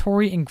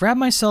inventory and grabbed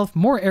myself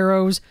more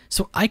arrows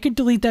so I could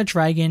delete that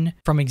dragon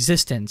from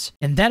existence.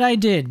 And that I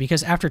did,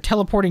 because after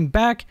teleporting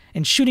back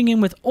and shooting him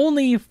with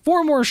only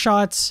 4 more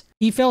shots,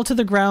 he fell to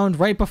the ground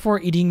right before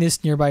eating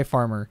this nearby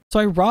farmer. So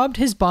I robbed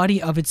his body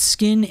of its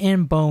skin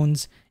and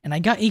bones, and I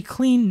got a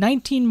clean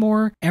 19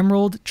 more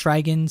emerald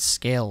dragon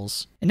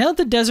scales. And now that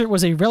the desert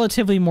was a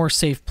relatively more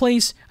safe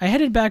place, I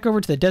headed back over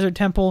to the desert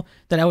temple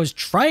that I was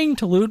trying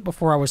to loot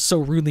before I was so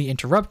rudely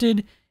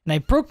interrupted, and I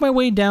broke my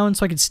way down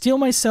so I could steal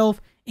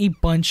myself a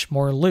bunch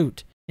more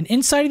loot. And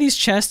inside of these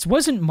chests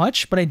wasn't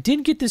much, but I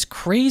did get this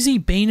crazy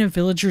Bane of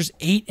Villagers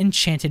 8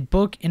 enchanted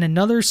book and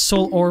another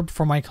soul orb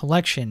for my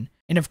collection.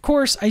 And of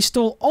course, I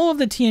stole all of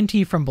the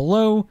TNT from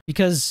below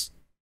because,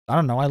 I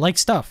don't know, I like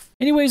stuff.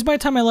 Anyways, by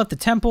the time I left the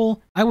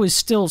temple, I was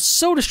still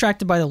so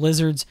distracted by the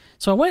lizards,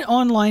 so I went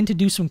online to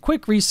do some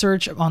quick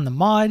research on the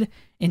mod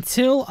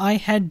until I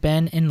had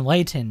been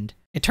enlightened.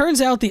 It turns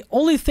out the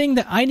only thing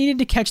that I needed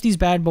to catch these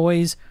bad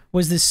boys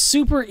was this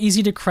super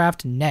easy to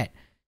craft net.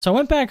 So I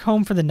went back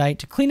home for the night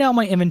to clean out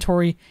my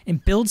inventory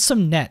and build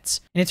some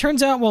nets. And it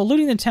turns out while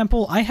looting the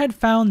temple, I had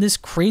found this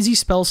crazy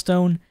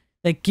spellstone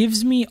that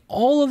gives me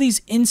all of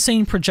these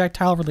insane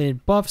projectile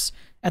related buffs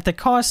at the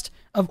cost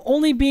of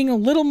only being a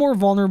little more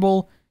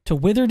vulnerable to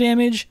wither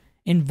damage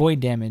and void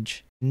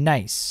damage.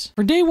 Nice.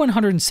 For day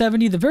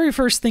 170, the very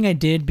first thing I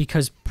did,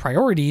 because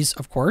priorities,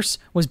 of course,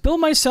 was build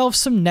myself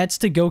some nets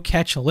to go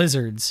catch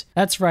lizards.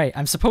 That's right,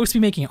 I'm supposed to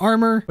be making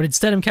armor, but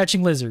instead I'm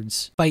catching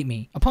lizards. Bite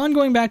me. Upon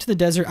going back to the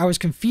desert, I was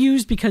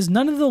confused because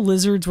none of the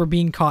lizards were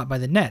being caught by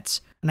the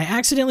nets. And I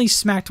accidentally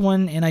smacked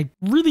one and I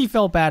really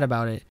felt bad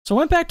about it. So I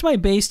went back to my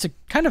base to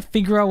kind of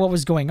figure out what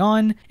was going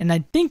on, and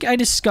I think I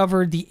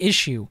discovered the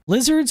issue.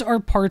 Lizards are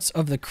parts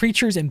of the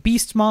Creatures and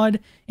Beasts mod,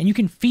 and you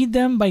can feed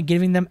them by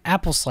giving them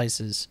apple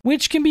slices,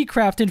 which can be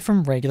crafted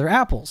from regular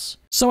apples.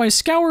 So I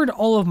scoured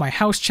all of my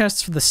house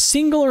chests for the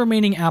single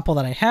remaining apple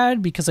that I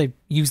had because I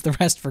used the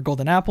rest for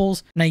golden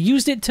apples, and I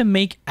used it to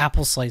make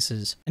apple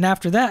slices. And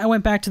after that, I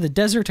went back to the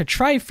desert to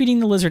try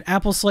feeding the lizard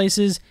apple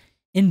slices,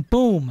 and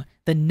boom,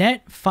 the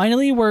net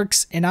finally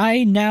works and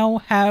I now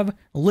have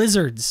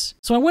lizards.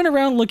 So I went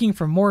around looking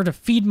for more to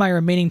feed my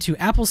remaining 2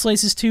 apple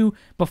slices to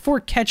before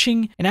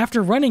catching, and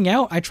after running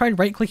out, I tried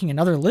right-clicking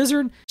another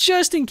lizard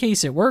just in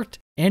case it worked,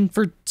 and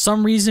for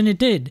some reason it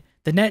did.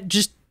 The net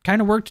just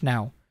kind of worked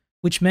now,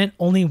 which meant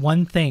only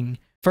one thing.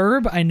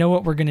 Verb, I know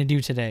what we're going to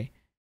do today.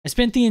 I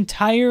spent the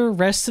entire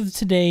rest of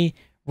today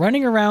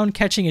running around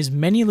catching as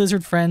many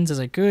lizard friends as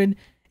I could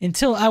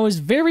until I was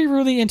very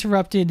rudely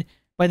interrupted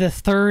by the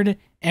 3rd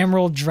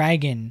Emerald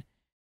Dragon.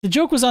 The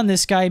joke was on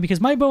this guy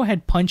because my bow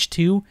had punch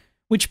 2,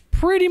 which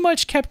pretty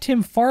much kept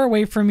him far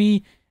away from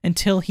me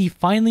until he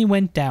finally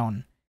went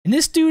down. And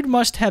this dude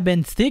must have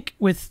been thick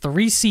with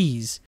 3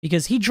 C's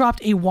because he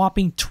dropped a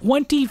whopping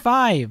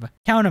 25,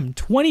 count them,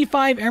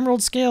 25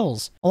 emerald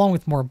scales, along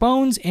with more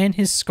bones and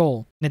his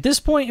skull. And at this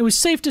point, it was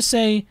safe to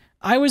say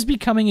I was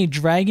becoming a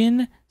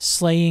dragon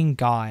slaying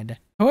god.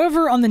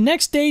 However, on the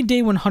next day,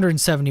 day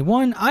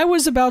 171, I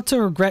was about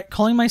to regret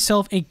calling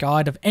myself a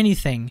god of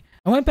anything.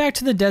 I went back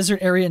to the desert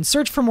area and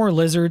searched for more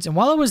lizards, and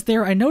while I was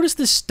there, I noticed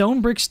this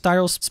stone brick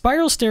style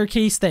spiral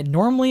staircase that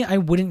normally I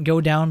wouldn't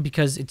go down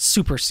because it's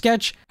super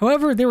sketch.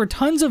 However, there were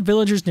tons of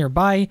villagers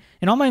nearby,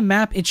 and on my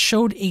map, it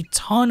showed a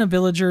ton of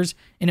villagers,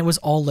 and it was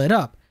all lit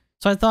up.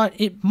 So I thought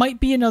it might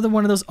be another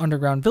one of those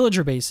underground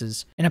villager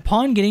bases. And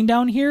upon getting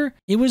down here,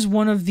 it was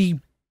one of the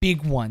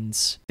big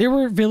ones. There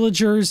were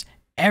villagers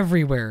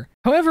everywhere.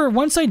 However,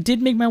 once I did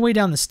make my way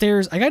down the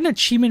stairs, I got an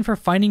achievement for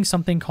finding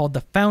something called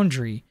the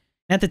Foundry.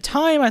 And at the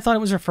time, I thought it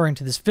was referring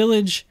to this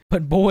village,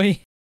 but boy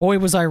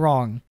was I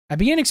wrong. I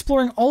began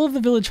exploring all of the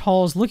village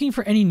halls looking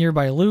for any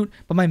nearby loot,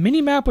 but my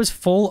minimap was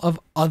full of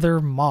other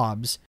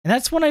mobs. And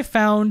that's when I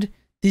found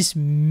this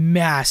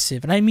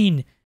massive, and I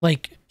mean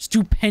like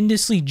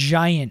stupendously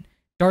giant,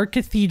 dark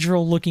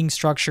cathedral looking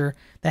structure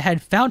that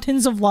had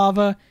fountains of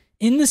lava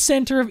in the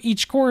center of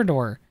each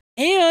corridor.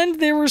 And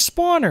there were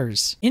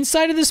spawners.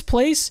 Inside of this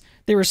place,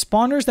 there were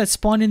spawners that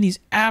spawned in these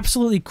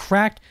absolutely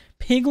cracked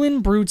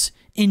piglin brutes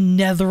in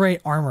netherite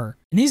armor.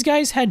 And these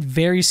guys had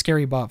very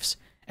scary buffs.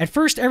 At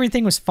first,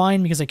 everything was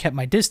fine because I kept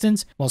my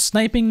distance while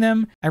sniping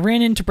them. I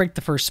ran in to break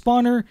the first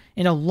spawner,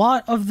 and a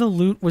lot of the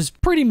loot was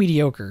pretty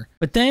mediocre.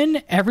 But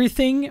then,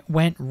 everything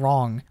went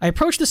wrong. I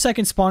approached the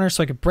second spawner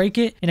so I could break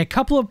it, and a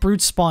couple of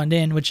brutes spawned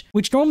in, which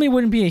normally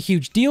wouldn't be a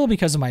huge deal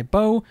because of my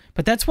bow,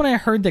 but that's when I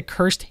heard the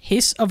cursed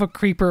hiss of a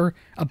creeper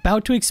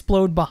about to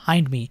explode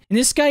behind me. And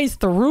this guy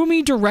threw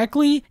me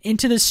directly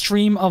into the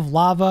stream of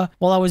lava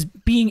while I was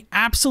being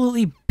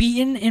absolutely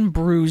beaten and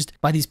bruised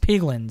by these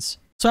piglins.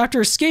 So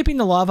after escaping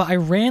the lava, I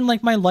ran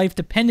like my life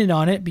depended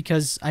on it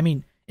because, I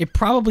mean, it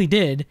probably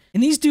did.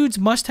 And these dudes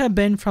must have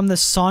been from the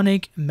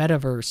Sonic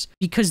metaverse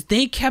because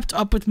they kept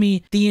up with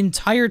me the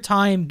entire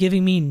time,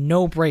 giving me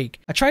no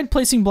break. I tried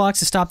placing blocks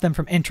to stop them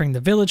from entering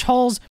the village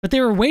halls, but they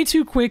were way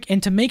too quick,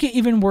 and to make it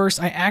even worse,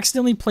 I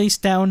accidentally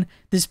placed down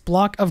this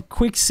block of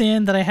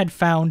quicksand that I had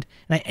found,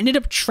 and I ended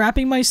up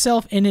trapping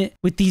myself in it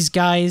with these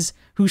guys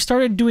who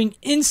started doing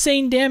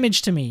insane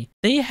damage to me.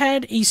 These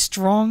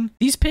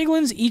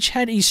piglins each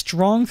had a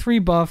strong 3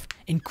 buff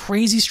and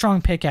crazy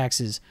strong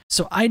pickaxes.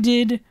 So I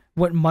did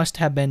what must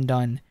have been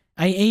done.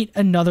 I ate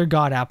another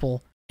god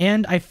apple,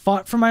 and I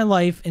fought for my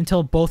life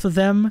until both of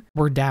them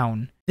were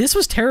down. This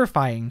was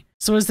terrifying.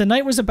 So as the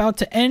night was about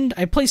to end,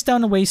 I placed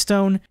down a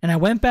waystone, and I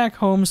went back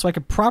home so I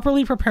could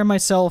properly prepare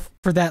myself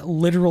for that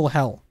literal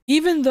hell.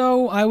 Even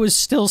though I was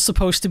still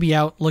supposed to be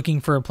out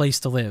looking for a place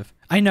to live.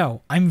 I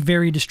know, I'm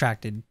very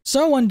distracted.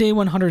 So on day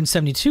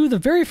 172, the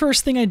very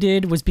first thing I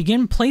did was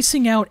begin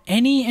placing out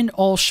any and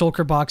all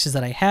shulker boxes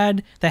that I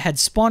had that had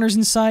spawners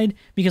inside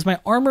because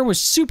my armor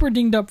was super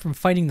dinged up from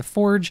fighting the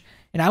forge,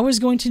 and I was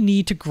going to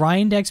need to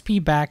grind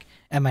XP back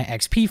at my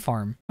XP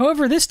farm.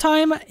 However, this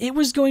time it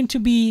was going to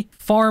be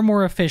far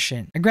more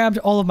efficient. I grabbed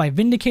all of my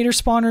Vindicator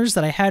spawners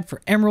that I had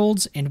for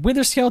emeralds and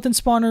Wither Skeleton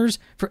spawners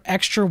for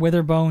extra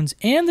Wither Bones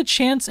and the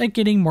chance at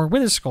getting more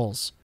Wither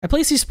Skulls. I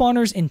placed these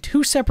spawners in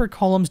 2 separate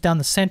columns down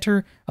the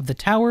center of the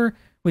tower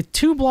with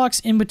 2 blocks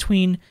in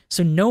between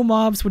so no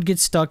mobs would get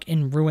stuck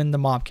and ruin the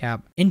mob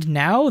cap. And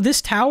now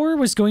this tower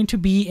was going to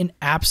be an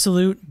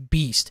absolute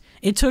beast.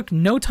 It took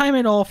no time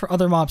at all for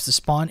other mobs to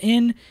spawn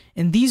in,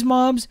 and these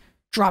mobs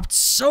dropped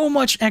so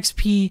much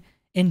XP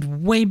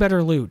and way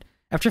better loot.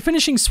 After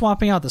finishing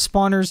swapping out the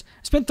spawners,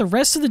 I spent the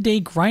rest of the day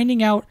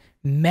grinding out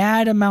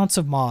mad amounts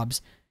of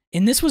mobs,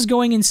 and this was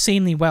going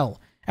insanely well.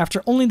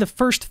 After only the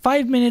first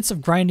 5 minutes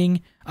of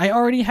grinding, I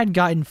already had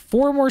gotten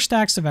 4 more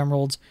stacks of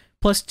emeralds,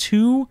 plus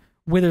 2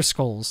 Wither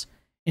Skulls.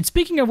 And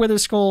speaking of Wither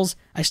Skulls,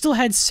 I still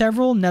had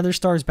several Nether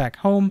Stars back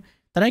home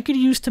that I could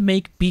use to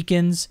make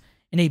beacons,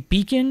 and a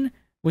beacon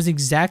was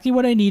exactly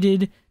what I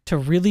needed to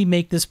really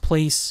make this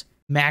place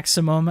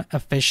maximum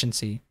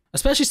efficiency.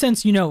 Especially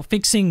since, you know,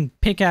 fixing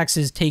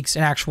pickaxes takes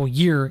an actual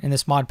year in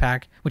this mod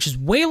pack, which is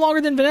way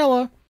longer than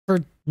vanilla for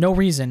no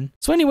reason.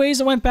 So anyways,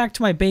 I went back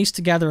to my base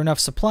to gather enough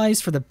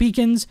supplies for the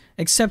beacons,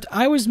 except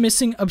I was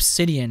missing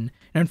obsidian.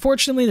 And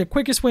unfortunately, the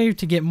quickest way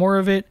to get more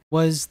of it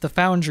was the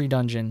Foundry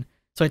dungeon.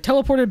 So I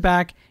teleported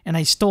back and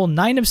I stole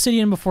 9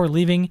 obsidian before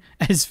leaving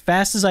as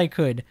fast as I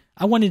could.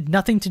 I wanted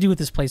nothing to do with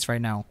this place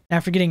right now.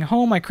 After getting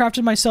home, I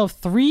crafted myself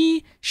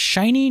 3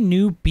 shiny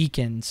new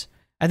beacons.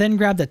 I then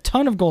grabbed a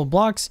ton of gold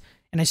blocks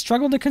and I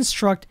struggled to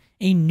construct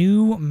a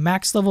new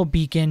max level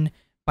beacon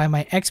by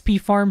my XP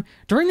farm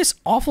during this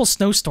awful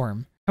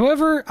snowstorm.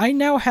 However, I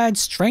now had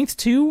strength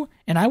 2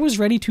 and I was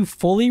ready to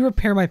fully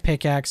repair my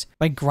pickaxe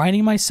by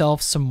grinding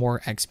myself some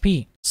more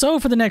XP. So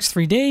for the next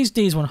 3 days,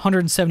 days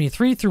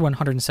 173 through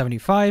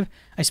 175,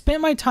 I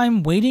spent my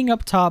time waiting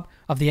up top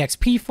of the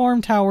XP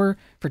farm tower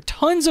for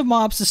tons of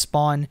mobs to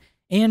spawn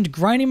and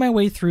grinding my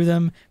way through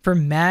them for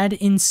mad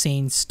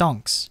insane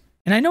stunks.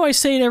 And I know I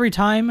say it every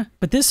time,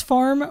 but this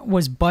farm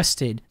was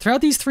busted.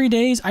 Throughout these 3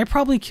 days, I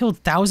probably killed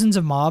thousands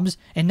of mobs,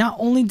 and not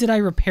only did I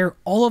repair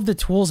all of the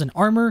tools and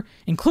armor,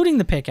 including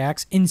the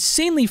pickaxe,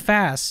 insanely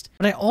fast,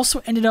 but I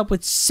also ended up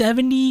with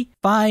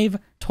 75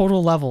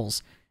 total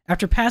levels,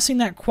 after passing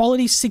that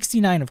quality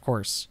 69, of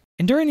course.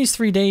 And during these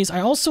 3 days,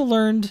 I also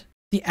learned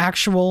the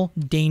actual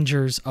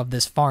dangers of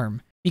this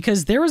farm,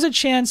 because there was a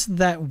chance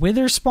that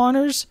Wither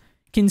spawners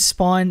can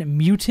spawn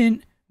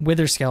mutant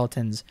Wither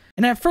Skeletons.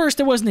 And at first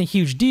it wasn't a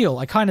huge deal.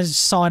 I kind of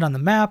saw it on the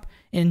map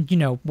and, you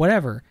know,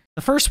 whatever.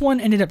 The first one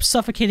ended up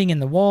suffocating in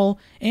the wall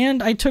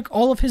and I took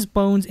all of his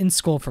bones and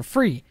skull for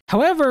free.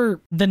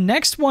 However, the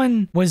next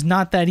one was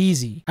not that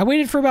easy. I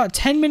waited for about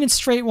 10 minutes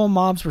straight while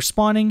mobs were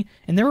spawning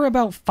and there were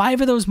about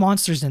 5 of those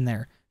monsters in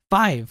there.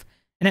 5.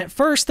 And at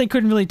first they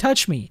couldn't really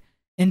touch me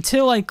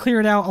until I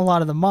cleared out a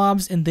lot of the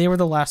mobs and they were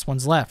the last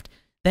ones left.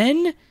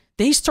 Then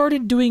they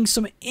started doing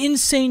some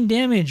insane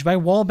damage by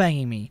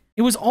wallbanging me.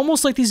 It was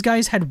almost like these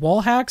guys had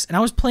wall hacks and I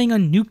was playing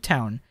on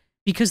Nuketown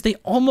because they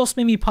almost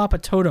made me pop a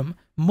totem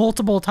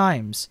multiple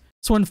times.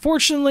 So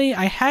unfortunately,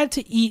 I had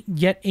to eat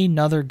yet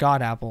another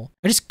god apple.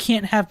 I just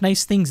can't have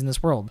nice things in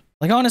this world.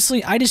 Like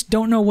honestly, I just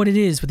don't know what it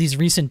is with these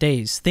recent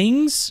days.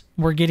 Things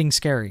were getting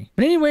scary.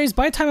 But anyways,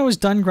 by the time I was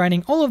done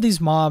grinding all of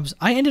these mobs,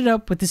 I ended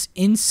up with this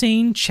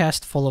insane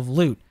chest full of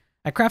loot.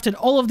 I crafted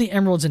all of the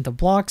emeralds into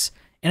blocks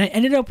and I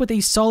ended up with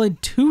a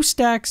solid 2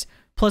 stacks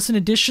plus an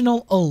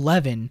additional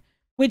 11.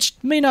 Which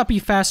may not be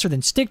faster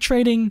than stick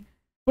trading,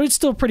 but it's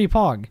still pretty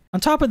pog. On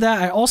top of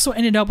that, I also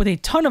ended up with a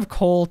ton of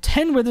coal,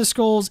 10 Wither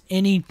Skulls,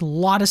 and a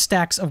lot of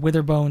stacks of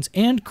Wither Bones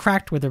and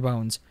cracked Wither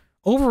Bones.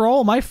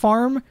 Overall, my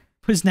farm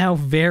was now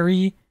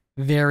very,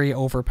 very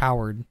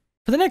overpowered.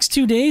 For the next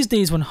 2 days,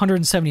 days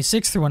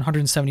 176 through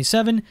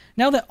 177,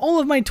 now that all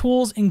of my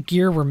tools and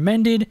gear were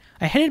mended,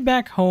 I headed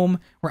back home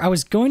where I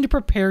was going to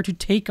prepare to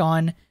take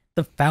on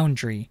the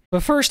Foundry.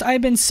 But first, I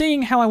had been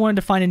saying how I wanted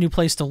to find a new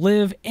place to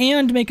live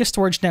and make a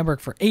storage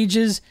network for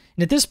ages,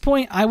 and at this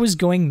point, I was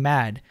going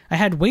mad. I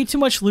had way too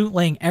much loot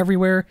laying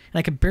everywhere, and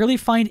I could barely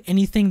find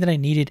anything that I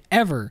needed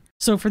ever.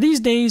 So for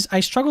these days, I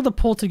struggled to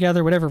pull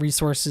together whatever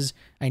resources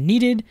I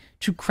needed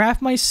to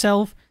craft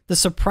myself the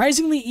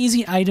surprisingly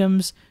easy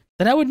items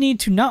that I would need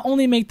to not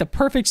only make the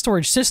perfect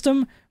storage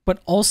system,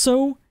 but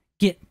also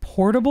get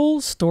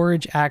portable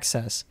storage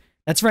access.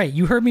 That's right,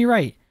 you heard me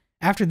right.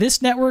 After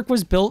this network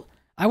was built,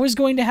 I was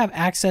going to have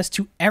access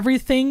to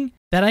everything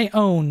that I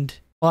owned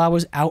while I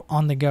was out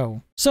on the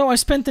go. So I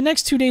spent the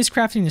next 2 days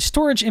crafting the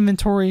storage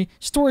inventory,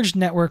 storage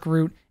network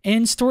route,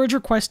 and storage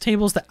request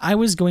tables that I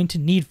was going to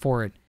need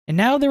for it. And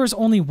now there was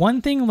only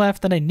one thing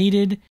left that I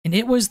needed, and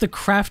it was the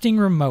crafting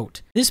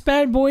remote. This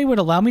bad boy would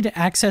allow me to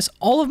access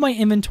all of my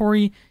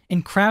inventory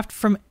and craft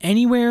from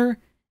anywhere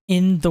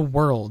in the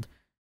world.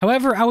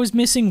 However, I was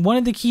missing one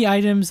of the key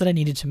items that I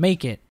needed to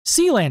make it,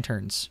 sea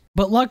lanterns.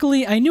 But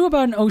luckily, I knew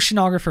about an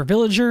oceanographer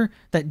villager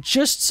that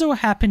just so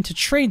happened to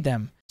trade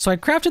them. So I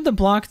crafted the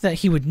block that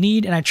he would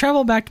need, and I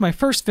traveled back to my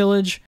first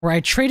village, where I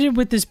traded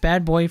with this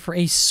bad boy for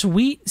a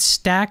sweet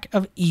stack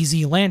of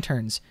easy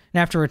lanterns. And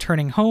after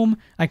returning home,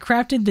 I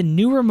crafted the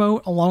new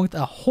remote along with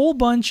a whole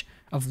bunch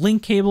of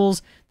link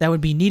cables that would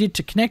be needed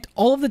to connect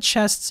all of the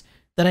chests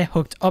that I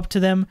hooked up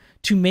to them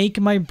to make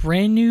my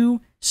brand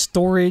new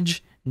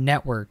storage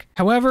network.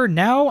 However,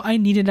 now I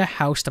needed a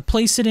house to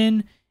place it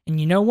in, and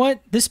you know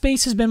what? This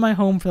space has been my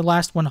home for the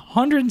last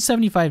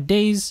 175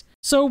 days,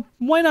 so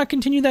why not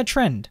continue that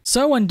trend?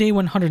 So on day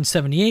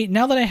 178,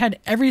 now that I had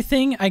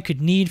everything I could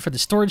need for the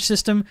storage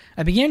system,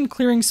 I began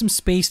clearing some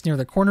space near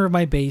the corner of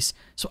my base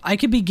so I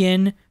could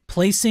begin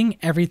placing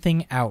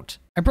everything out.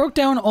 I broke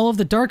down all of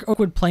the dark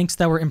oakwood planks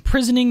that were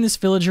imprisoning this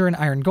villager and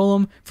iron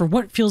golem for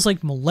what feels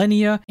like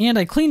millennia, and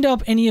I cleaned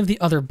up any of the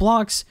other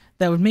blocks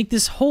that would make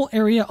this whole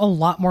area a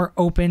lot more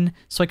open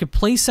so I could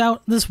place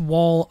out this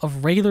wall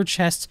of regular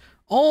chests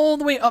all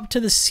the way up to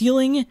the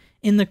ceiling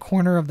in the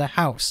corner of the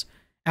house.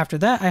 After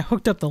that, I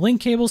hooked up the link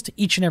cables to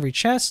each and every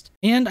chest,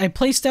 and I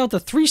placed out the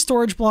 3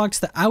 storage blocks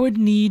that I would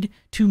need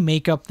to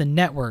make up the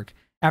network.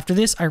 After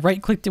this, I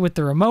right-clicked it with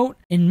the remote,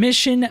 and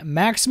mission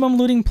Maximum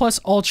Looting Plus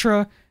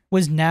Ultra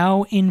was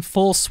now in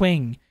full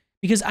swing,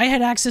 because I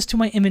had access to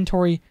my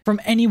inventory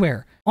from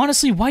anywhere.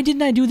 Honestly, why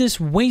didn't I do this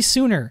way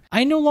sooner?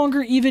 I no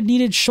longer even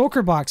needed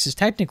shulker boxes,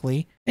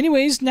 technically.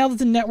 Anyways, now that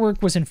the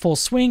network was in full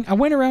swing, I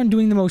went around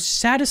doing the most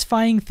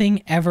satisfying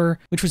thing ever,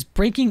 which was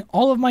breaking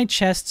all of my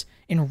chests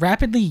and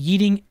rapidly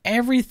yeeting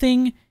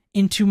everything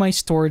into my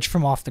storage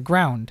from off the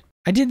ground.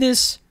 I did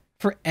this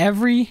for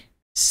every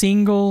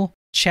single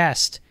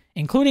chest,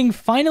 including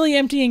finally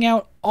emptying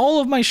out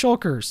all of my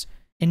shulkers.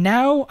 And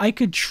now I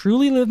could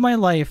truly live my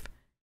life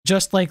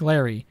just like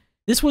Larry.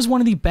 This was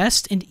one of the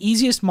best and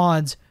easiest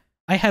mods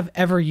I have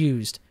ever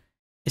used,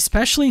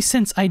 especially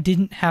since I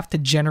didn't have to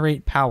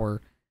generate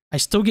power. I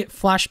still get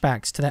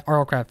flashbacks to that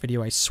Arlcraft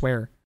video, I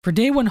swear. For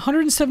day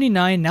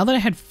 179, now that I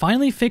had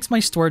finally fixed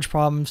my storage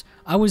problems,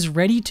 I was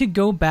ready to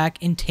go back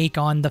and take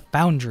on the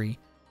foundry.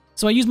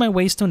 So I used my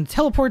waystone to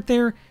teleport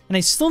there, and I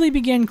slowly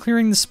began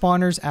clearing the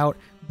spawners out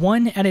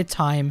one at a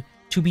time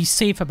to be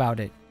safe about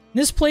it.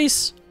 This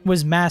place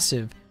was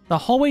massive. The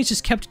hallways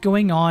just kept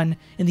going on,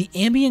 and the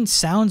ambient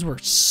sounds were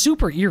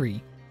super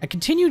eerie. I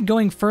continued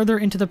going further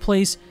into the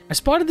place. I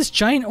spotted this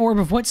giant orb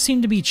of what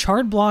seemed to be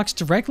charred blocks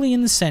directly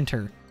in the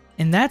center,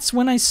 and that's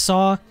when I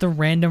saw the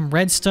random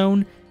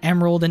redstone,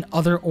 emerald, and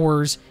other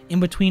ores in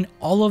between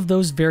all of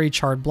those very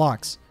charred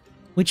blocks,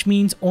 which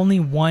means only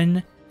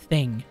one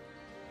thing.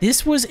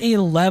 This was a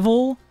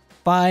level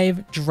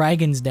 5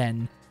 dragon's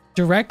den,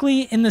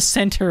 directly in the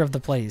center of the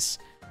place.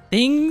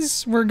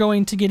 Things were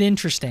going to get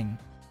interesting.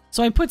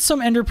 So I put some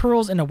ender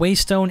pearls and a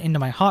waystone into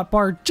my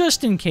hotbar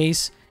just in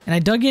case, and I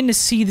dug in to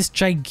see this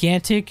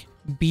gigantic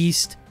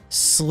beast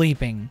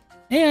sleeping.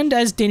 And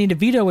as Danny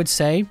DeVito would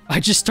say,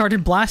 I just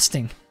started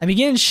blasting. I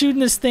began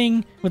shooting this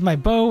thing with my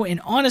bow, and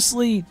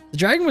honestly, the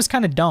dragon was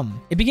kind of dumb.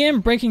 It began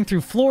breaking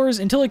through floors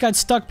until it got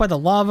stuck by the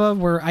lava,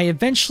 where I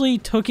eventually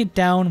took it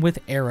down with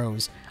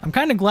arrows. I'm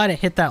kind of glad it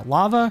hit that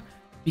lava,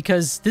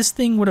 because this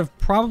thing would have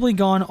probably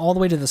gone all the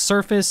way to the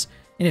surface,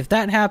 and if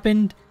that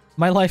happened,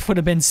 my life would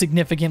have been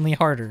significantly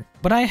harder.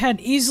 But I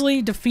had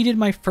easily defeated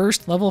my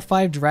first level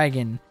 5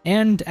 dragon,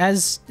 and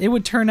as it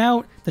would turn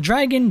out, the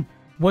dragon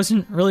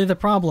wasn't really the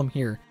problem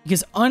here,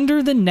 because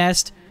under the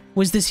nest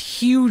was this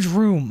huge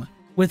room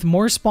with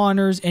more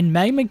spawners and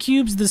magma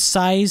cubes the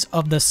size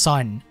of the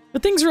sun.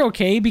 But things are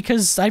okay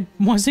because I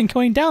wasn't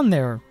going down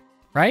there,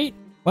 right?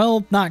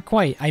 Well, not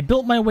quite. I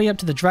built my way up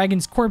to the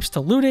dragon's corpse to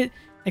loot it,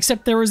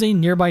 except there was a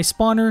nearby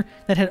spawner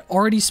that had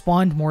already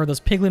spawned more of those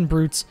piglin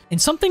brutes,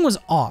 and something was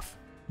off.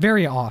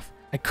 Very off.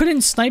 I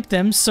couldn't snipe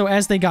them, so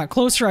as they got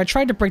closer, I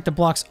tried to break the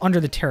blocks under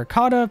the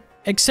terracotta,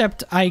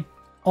 except I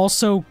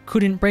also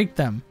couldn't break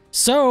them.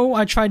 So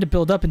I tried to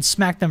build up and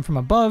smack them from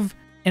above,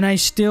 and I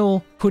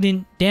still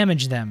couldn't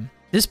damage them.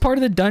 This part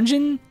of the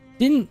dungeon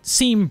didn't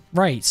seem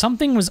right.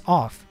 Something was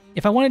off.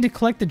 If I wanted to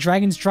collect the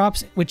dragon's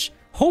drops, which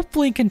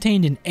hopefully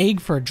contained an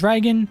egg for a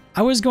dragon,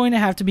 I was going to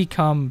have to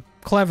become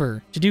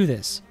clever to do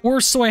this.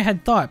 Or so I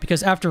had thought,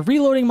 because after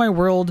reloading my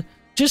world,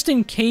 just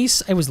in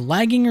case I was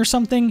lagging or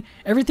something,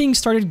 everything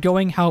started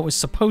going how it was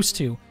supposed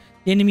to.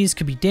 The enemies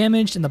could be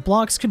damaged and the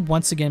blocks could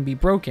once again be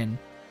broken.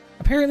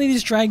 Apparently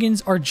these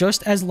dragons are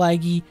just as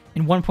laggy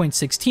in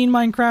 1.16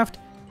 Minecraft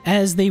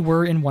as they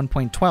were in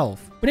 1.12.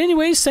 But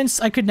anyways, since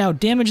I could now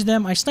damage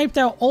them, I sniped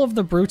out all of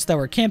the brutes that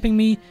were camping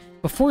me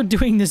before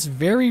doing this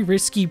very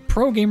risky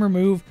pro gamer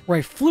move where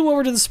I flew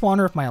over to the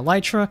spawner with my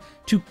elytra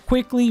to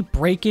quickly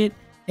break it,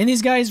 and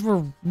these guys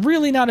were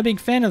really not a big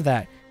fan of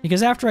that,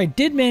 because after I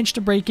did manage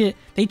to break it,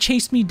 they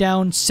chased me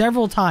down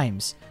several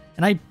times,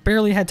 and I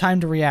barely had time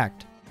to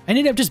react. I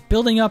ended up just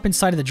building up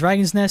inside of the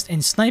dragon's nest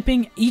and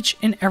sniping each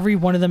and every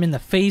one of them in the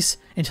face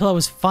until I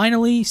was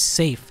finally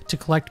safe to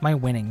collect my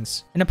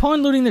winnings. And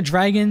upon looting the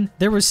dragon,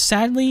 there was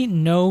sadly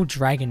no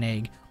dragon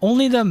egg,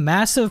 only the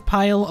massive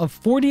pile of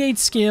 48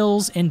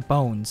 scales and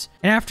bones.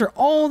 And after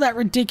all that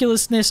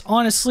ridiculousness,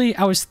 honestly,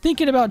 I was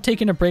thinking about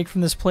taking a break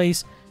from this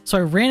place so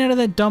I ran out of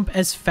that dump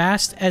as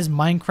fast as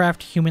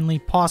Minecraft humanly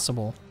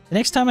possible. The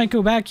next time I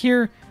go back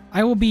here,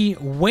 I will be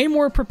way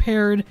more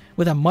prepared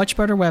with a much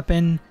better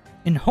weapon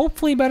and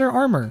hopefully better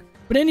armor.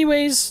 But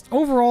anyways,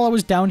 overall I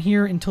was down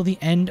here until the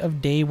end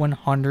of day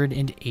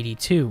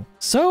 182.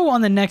 So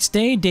on the next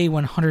day, day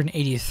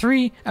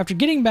 183, after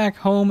getting back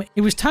home,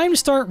 it was time to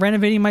start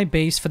renovating my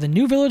base for the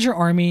new villager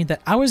army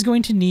that I was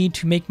going to need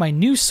to make my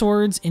new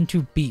swords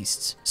into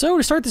beasts. So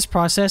to start this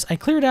process, I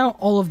cleared out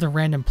all of the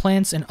random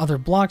plants and other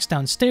blocks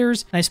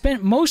downstairs, and I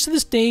spent most of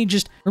this day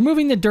just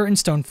removing the dirt and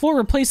stone floor,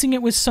 replacing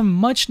it with some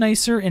much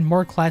nicer and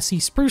more classy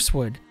spruce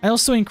wood. I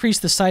also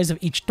increased the size of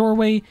each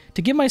doorway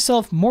to give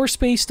myself more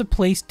space to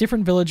place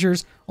different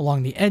villagers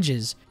along the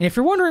edges. And if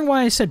you're wondering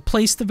why I said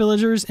place the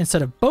villagers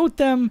instead of boat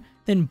them,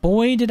 then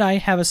boy did I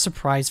have a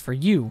surprise for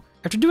you.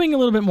 After doing a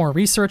little bit more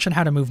research on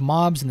how to move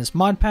mobs in this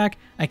mod pack,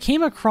 I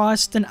came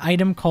across an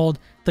item called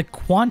the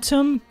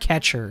Quantum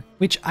Catcher,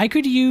 which I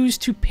could use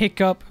to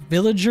pick up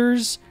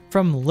villagers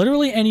from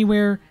literally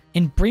anywhere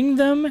and bring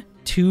them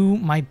to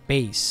my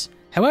base.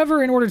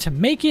 However, in order to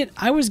make it,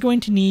 I was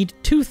going to need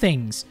two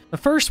things. The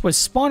first was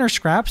spawner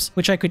scraps,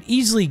 which I could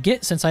easily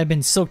get since I've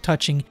been silk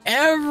touching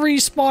every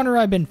spawner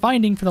I've been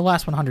finding for the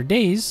last 100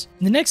 days.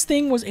 And the next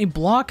thing was a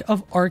block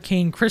of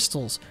arcane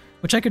crystals,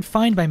 which I could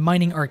find by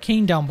mining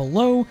arcane down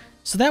below,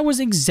 so that was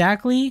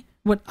exactly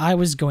what I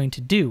was going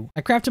to do.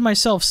 I crafted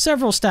myself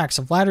several stacks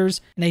of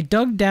ladders, and I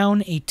dug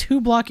down a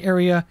 2-block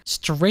area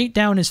straight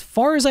down as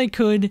far as I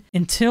could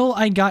until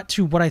I got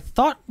to what I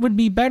thought would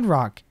be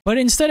bedrock, but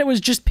instead it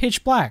was just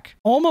pitch black,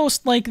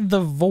 almost like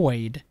the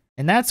void.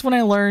 And that's when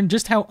I learned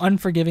just how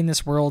unforgiving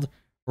this world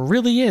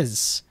really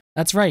is.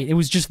 That's right, it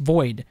was just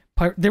void.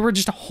 There were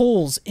just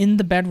holes in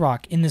the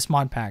bedrock in this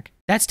mod pack.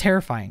 That's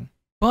terrifying.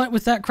 But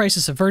with that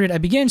crisis averted, I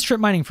began strip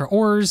mining for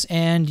ores,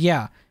 and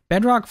yeah,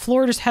 bedrock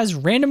floor just has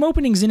random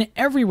openings in it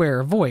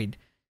everywhere, void.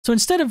 So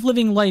instead of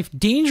living life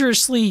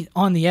dangerously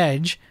on the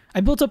edge,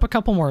 I built up a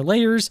couple more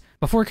layers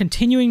before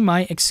continuing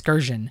my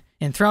excursion.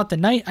 And throughout the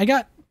night, I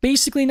got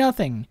basically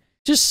nothing.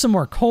 Just some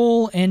more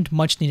coal and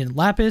much needed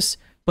lapis,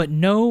 but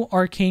no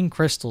arcane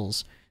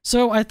crystals.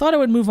 So I thought I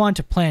would move on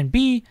to plan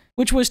B,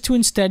 which was to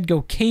instead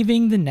go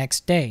caving the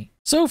next day.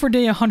 So for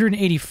day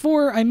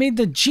 184, I made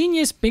the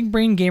genius big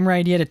brain gamer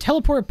idea to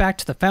teleport back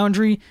to the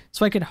foundry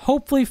so I could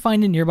hopefully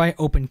find a nearby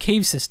open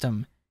cave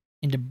system.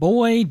 And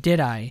boy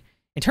did I.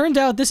 It turned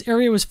out this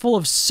area was full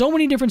of so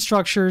many different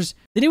structures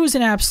that it was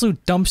an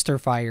absolute dumpster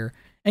fire.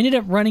 I ended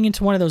up running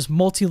into one of those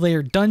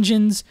multi-layered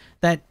dungeons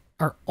that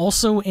are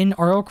also in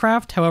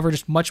RLCraft, however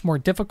just much more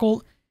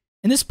difficult.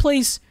 And this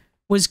place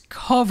was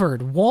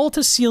covered wall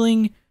to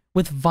ceiling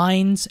with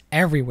vines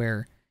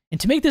everywhere. And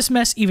to make this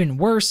mess even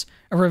worse,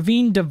 a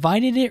ravine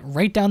divided it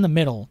right down the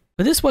middle.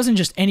 But this wasn't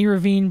just any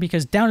ravine,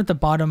 because down at the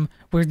bottom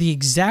were the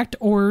exact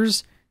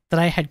ores that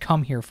I had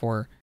come here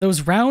for.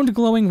 Those round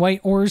glowing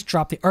white ores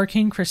dropped the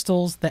arcane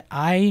crystals that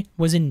I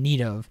was in need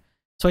of.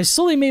 So I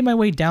slowly made my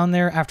way down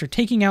there after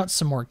taking out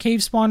some more cave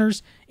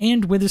spawners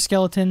and wither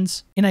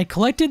skeletons, and I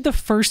collected the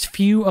first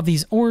few of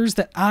these ores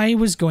that I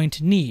was going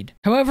to need.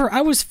 However, I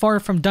was far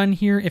from done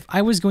here if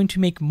I was going to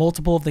make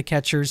multiple of the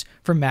catchers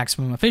for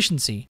maximum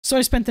efficiency. So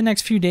I spent the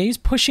next few days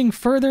pushing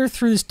further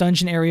through this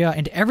dungeon area,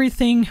 and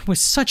everything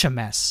was such a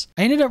mess.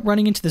 I ended up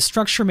running into the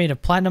structure made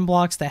of platinum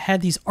blocks that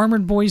had these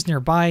armored boys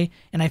nearby,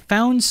 and I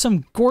found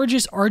some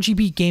gorgeous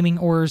RGB gaming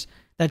ores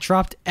that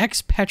dropped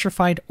X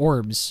petrified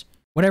orbs.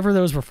 Whatever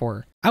those were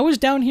for. I was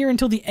down here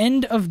until the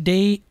end of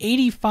day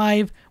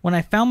 85 when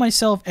I found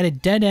myself at a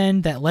dead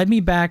end that led me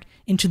back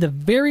into the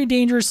very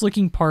dangerous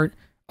looking part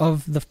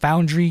of the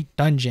Foundry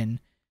dungeon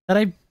that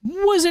I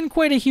wasn't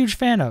quite a huge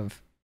fan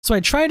of. So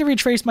I tried to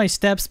retrace my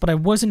steps, but I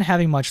wasn't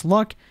having much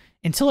luck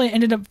until I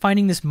ended up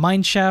finding this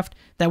mine shaft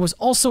that was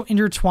also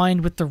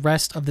intertwined with the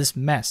rest of this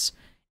mess.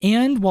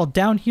 And while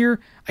down here,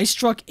 I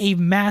struck a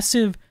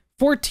massive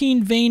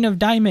 14 vein of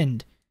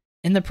diamond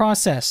in the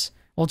process,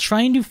 while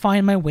trying to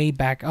find my way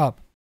back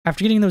up.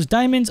 After getting those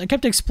diamonds, I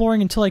kept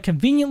exploring until I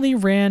conveniently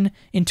ran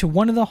into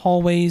one of the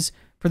hallways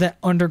for that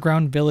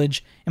underground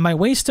village, and my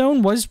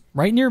waystone was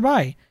right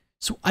nearby,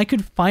 so I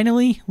could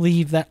finally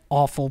leave that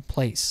awful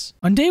place.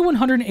 On day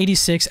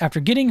 186, after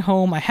getting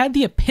home, I had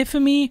the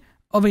epiphany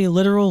of a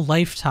literal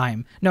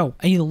lifetime. No,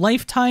 a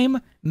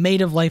lifetime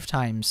made of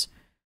lifetimes.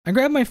 I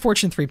grabbed my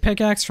Fortune 3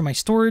 pickaxe from my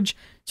storage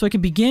so I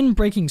could begin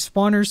breaking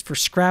spawners for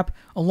scrap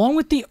along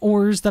with the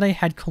ores that I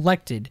had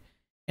collected.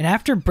 And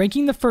after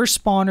breaking the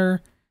first spawner,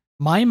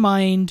 my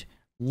mind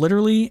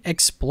literally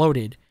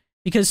exploded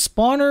because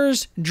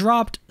spawners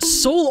dropped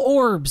soul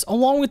orbs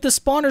along with the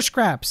spawner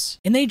scraps,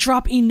 and they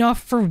drop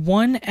enough for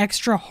 1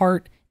 extra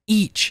heart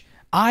each.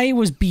 I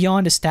was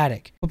beyond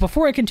ecstatic. But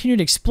before I continued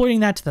exploiting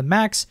that to the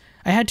max,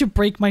 I had to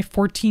break my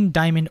 14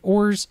 diamond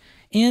ores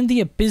and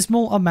the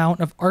abysmal amount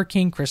of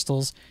arcane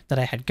crystals that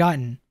I had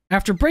gotten.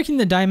 After breaking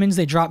the diamonds,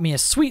 they dropped me a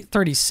sweet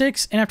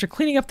 36, and after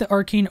cleaning up the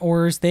arcane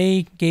ores,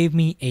 they gave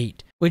me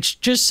 8.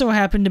 Which just so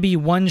happened to be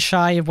 1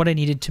 shy of what I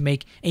needed to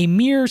make a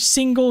mere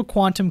single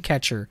quantum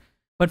catcher.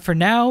 But for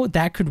now,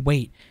 that could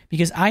wait,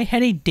 because I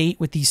had a date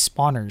with these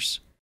spawners.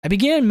 I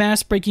began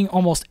mass breaking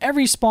almost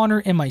every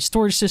spawner in my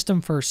storage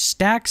system for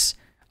stacks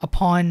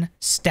upon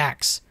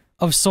stacks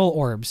of soul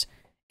orbs,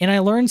 and I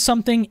learned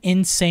something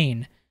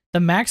insane. The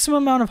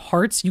maximum amount of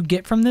hearts you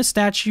get from this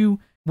statue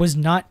was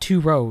not 2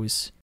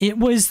 rows. It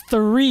was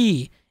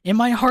 3, and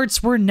my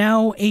hearts were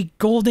now a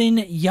golden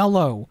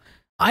yellow.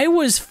 I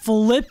was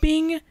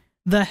flipping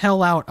the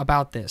hell out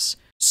about this.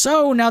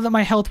 So now that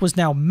my health was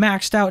now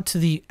maxed out to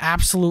the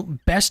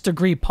absolute best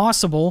degree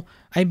possible,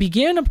 I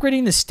began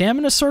upgrading the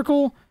stamina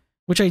circle,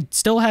 which I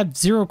still have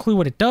zero clue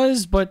what it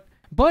does, but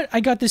I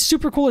got this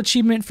super cool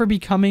achievement for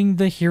becoming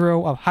the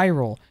hero of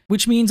Hyrule,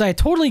 which means I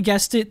totally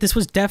guessed it. This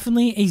was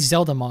definitely a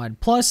Zelda mod.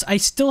 Plus, I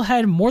still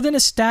had more than a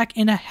stack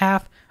and a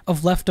half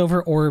of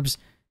leftover orbs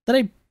that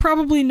I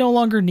probably no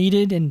longer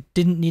needed and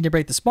didn't need to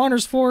break the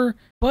spawners for.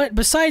 But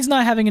besides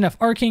not having enough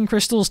arcane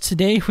crystals,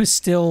 today was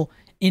still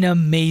an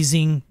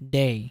amazing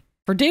day.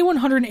 For day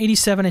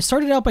 187, I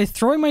started out by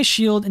throwing my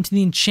shield into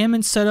the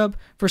enchantment setup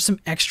for some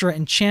extra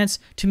enchants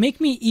to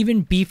make me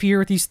even beefier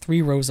with these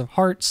 3 rows of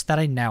hearts that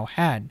I now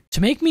had.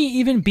 To make me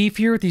even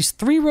beefier with these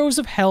 3 rows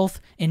of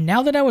health, and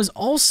now that I was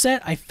all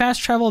set, I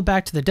fast traveled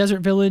back to the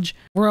desert village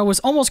where I was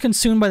almost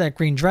consumed by that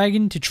green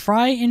dragon to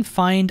try and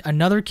find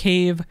another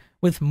cave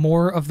with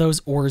more of those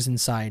ores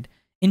inside.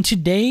 And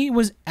today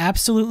was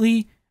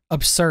absolutely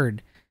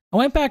absurd. I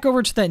went back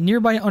over to that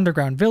nearby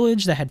underground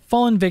village that had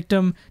fallen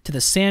victim to the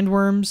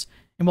sandworms,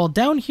 and while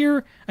down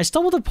here, I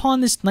stumbled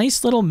upon this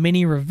nice little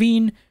mini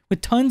ravine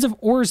with tons of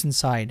ores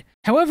inside.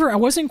 However, I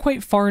wasn't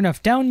quite far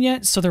enough down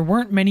yet, so there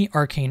weren't many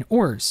arcane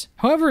ores.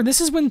 However, this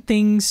is when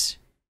things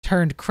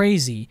turned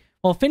crazy.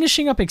 While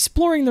finishing up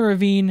exploring the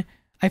ravine,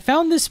 I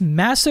found this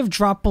massive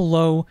drop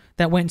below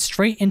that went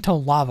straight into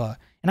lava,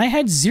 and I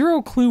had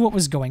zero clue what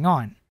was going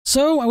on.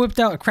 So I whipped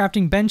out a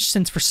crafting bench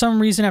since for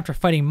some reason after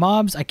fighting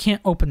mobs I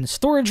can't open the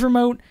storage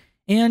remote,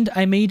 and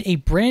I made a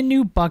brand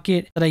new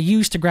bucket that I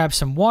used to grab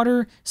some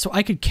water so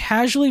I could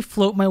casually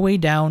float my way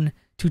down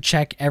to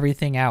check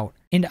everything out.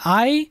 And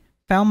I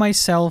found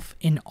myself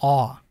in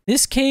awe.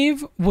 This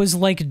cave was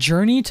like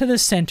Journey to the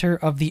Center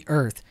of the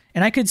Earth,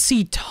 and I could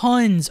see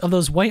tons of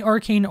those white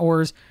arcane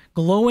ores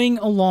glowing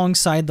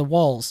alongside the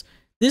walls.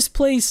 This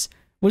place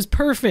was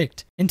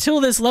perfect until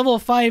this level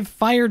 5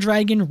 fire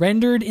dragon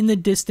rendered in the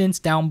distance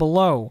down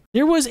below.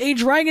 There was a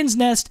dragon's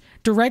nest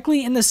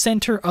directly in the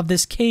center of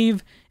this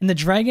cave, and the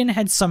dragon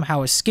had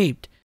somehow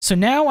escaped. So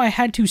now I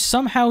had to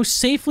somehow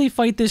safely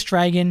fight this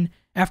dragon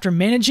after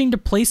managing to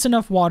place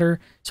enough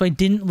water so I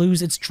didn't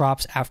lose its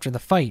drops after the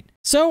fight.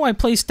 So I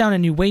placed down a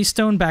new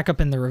waystone back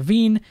up in the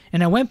ravine,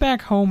 and I went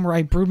back home where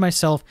I brewed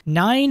myself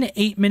 9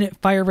 8-minute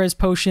fire res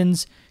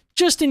potions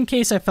just in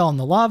case I fell in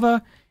the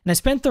lava, and I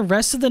spent the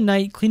rest of the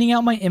night cleaning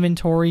out my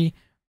inventory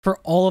for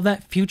all of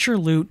that future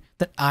loot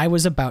that I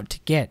was about to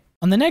get.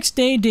 On the next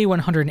day, day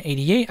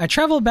 188, I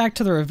traveled back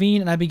to the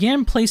ravine and I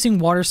began placing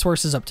water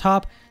sources up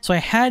top so I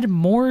had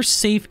more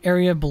safe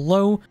area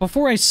below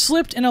before I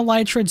slipped and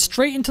elytra'd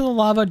straight into the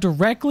lava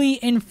directly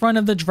in front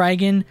of the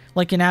dragon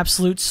like an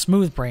absolute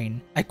smooth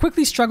brain. I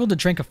quickly struggled to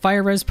drink a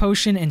fire res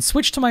potion and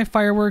switched to my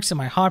fireworks and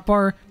my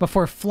hotbar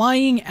before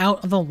flying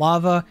out of the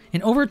lava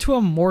and over to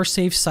a more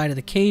safe side of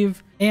the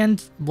cave.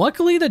 And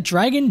luckily the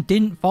dragon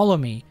didn't follow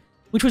me,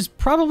 which was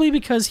probably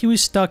because he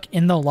was stuck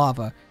in the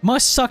lava.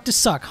 Must suck to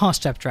suck, huh,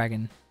 Step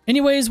Dragon?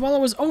 Anyways, while I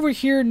was over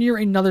here near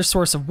another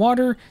source of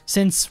water,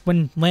 since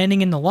when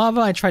landing in the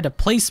lava I tried to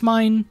place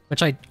mine,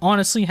 which I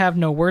honestly have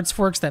no words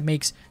for because that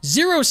makes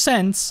 0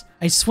 sense,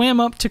 I swam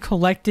up to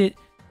collect it,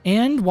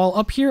 and while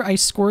up here I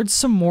scored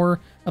some more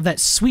of that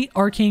sweet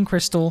arcane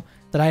crystal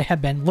that I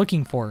have been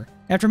looking for.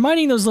 After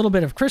mining those little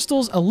bit of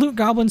crystals, a loot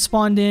goblin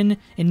spawned in,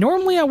 and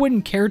normally I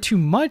wouldn't care too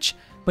much,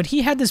 but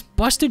he had this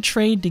busted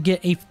trade to get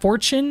a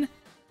Fortune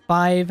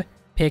 5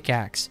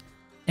 pickaxe.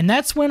 And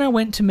that's when I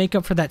went to make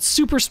up for that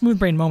super smooth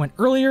brain moment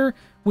earlier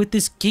with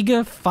this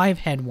Giga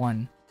 5-head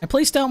one. I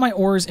placed out my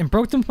ores and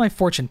broke them with my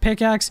Fortune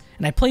pickaxe,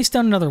 and I placed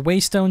down another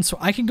waystone so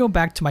I could go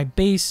back to my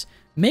base,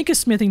 make a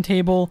smithing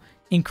table,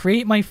 and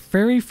create my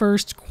very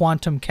first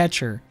quantum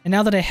catcher. And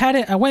now that I had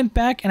it, I went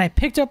back and I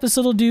picked up this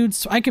little dude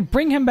so I could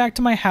bring him back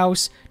to my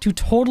house to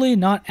totally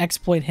not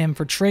exploit him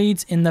for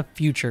trades in the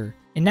future.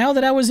 And now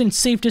that I was in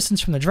safe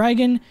distance from the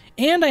dragon,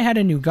 and I had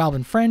a new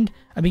goblin friend,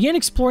 I began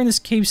exploring this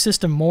cave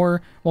system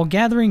more while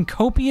gathering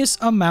copious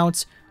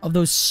amounts of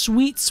those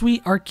sweet,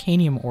 sweet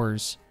arcanium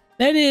ores.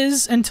 That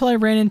is, until I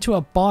ran into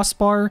a boss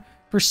bar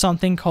for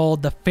something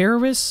called the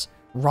Ferrous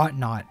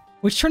Rotnot,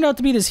 which turned out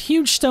to be this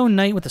huge stone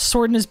knight with a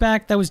sword in his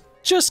back that was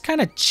just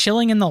kind of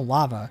chilling in the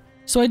lava.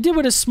 So I did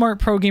what a smart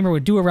pro gamer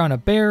would do around a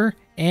bear,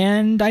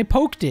 and I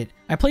poked it.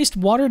 I placed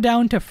water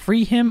down to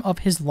free him of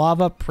his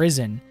lava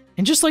prison.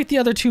 And just like the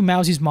other 2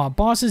 Mowzy's mob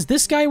bosses,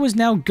 this guy was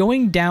now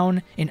going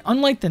down, and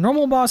unlike the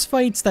normal boss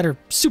fights that are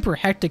super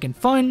hectic and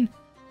fun,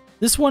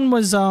 this one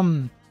was,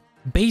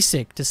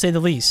 basic to say the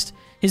least.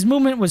 His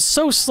movement was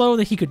so slow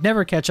that he could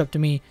never catch up to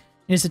me,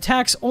 and his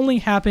attacks only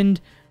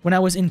happened when I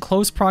was in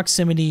close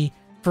proximity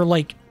for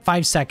like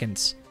 5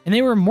 seconds. And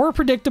they were more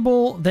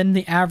predictable than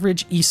the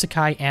average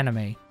isekai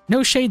anime.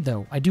 No shade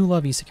though, I do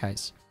love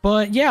isekais.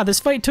 But yeah,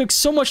 this fight took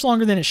so much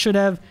longer than it should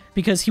have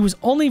because he was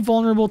only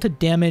vulnerable to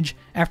damage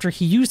after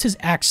he used his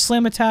axe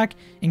slam attack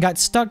and got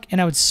stuck and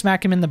I would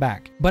smack him in the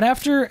back. But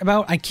after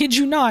about, I kid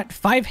you not,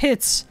 5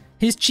 hits,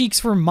 his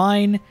cheeks were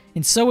mine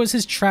and so was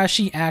his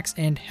trashy axe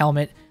and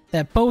helmet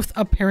that both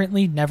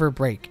apparently never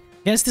break.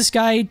 Guess this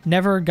guy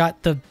never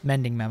got the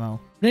mending memo.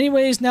 But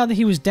anyways, now that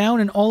he was down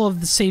and all of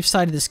the safe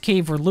side of this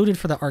cave were looted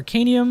for the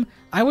Arcanium,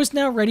 I was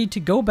now ready to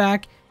go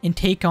back and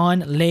take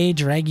on Le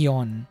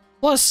Dragon.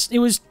 Plus, it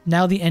was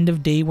now the end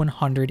of day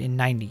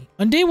 190.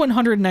 On day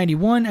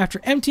 191, after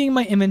emptying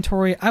my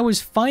inventory, I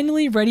was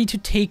finally ready to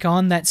take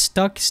on that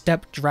stuck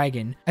step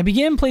dragon. I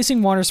began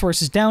placing water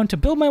sources down to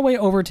build my way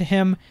over to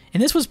him,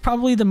 and this was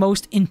probably the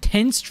most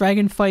intense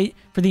dragon fight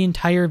for the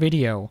entire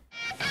video.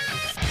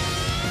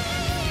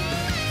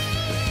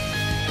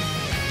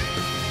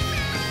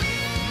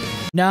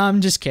 Nah,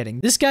 I'm just kidding.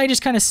 This guy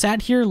just kind of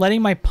sat here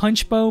letting my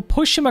punch bow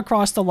push him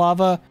across the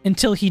lava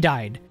until he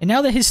died. And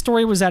now that his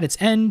story was at its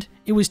end,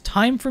 it was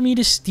time for me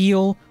to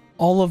steal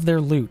all of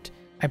their loot.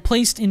 I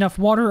placed enough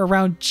water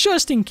around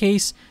just in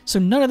case so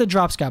none of the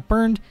drops got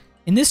burned,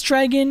 and this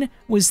dragon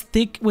was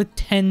thick with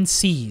 10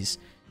 Cs.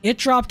 It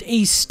dropped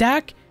a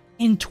stack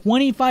and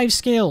 25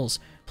 scales,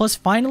 plus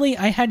finally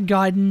I had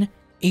gotten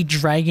a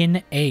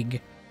dragon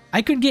egg.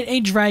 I could get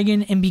a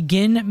dragon and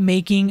begin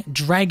making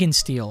dragon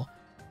steel.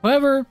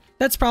 However,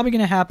 that's probably going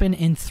to happen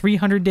in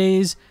 300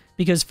 days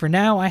because for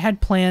now I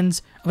had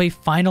plans of a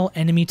final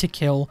enemy to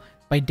kill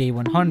by day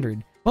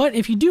 100. But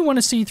if you do want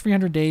to see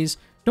 300 days,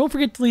 don't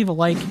forget to leave a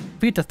like.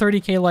 If we get to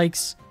 30k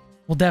likes,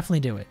 we'll definitely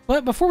do it.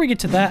 But before we get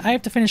to that, I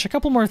have to finish a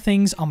couple more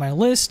things on my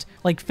list,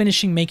 like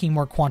finishing making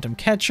more quantum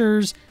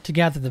catchers, to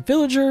gather the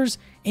villagers,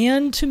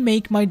 and to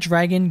make my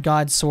dragon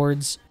god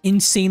swords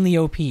insanely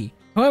OP.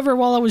 However,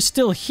 while I was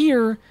still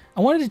here,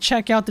 I wanted to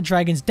check out the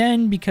dragon's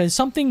den because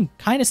something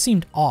kind of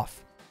seemed off.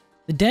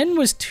 The den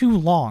was too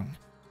long,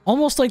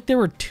 almost like there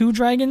were 2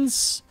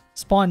 dragons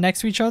spawned next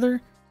to each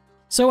other.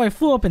 So I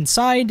flew up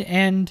inside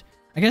and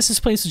I guess this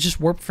place was just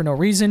warped for no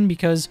reason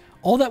because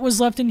all that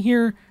was left in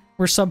here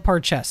were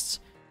subpar chests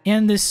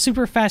and this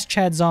super fast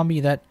Chad zombie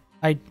that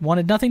I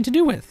wanted nothing to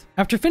do with.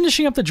 After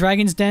finishing up the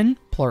dragon's den,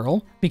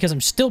 plural, because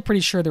I'm still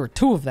pretty sure there were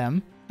 2 of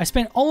them, I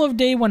spent all of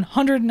day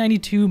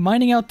 192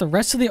 mining out the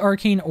rest of the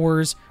arcane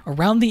ores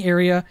around the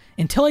area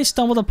until I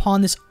stumbled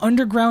upon this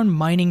underground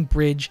mining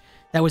bridge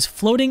that was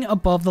floating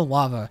above the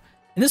lava.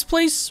 And this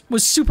place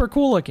was super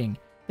cool looking.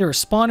 There were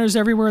spawners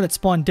everywhere that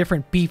spawned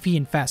different beefy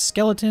and fast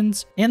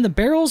skeletons, and the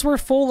barrels were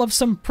full of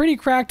some pretty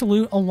cracked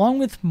loot along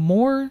with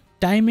more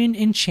diamond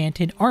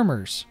enchanted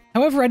armors.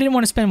 However, I didn't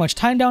want to spend much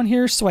time down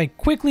here, so I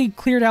quickly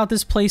cleared out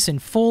this place in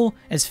full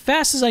as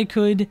fast as I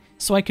could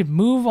so I could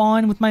move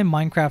on with my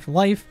Minecraft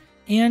life,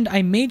 and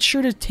I made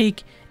sure to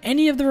take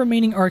any of the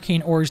remaining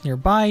arcane ores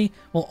nearby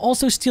while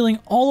also stealing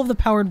all of the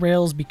powered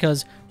rails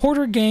because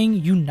Hoarder Gang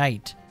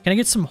unite. Can I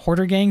get some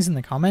hoarder gangs in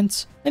the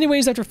comments?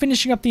 Anyways, after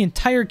finishing up the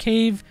entire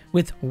cave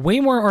with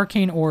way more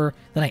arcane ore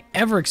than I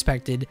ever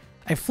expected,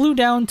 I flew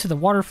down to the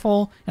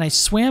waterfall and I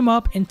swam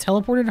up and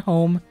teleported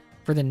home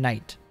for the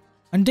night.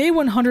 On day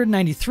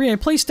 193, I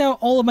placed out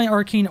all of my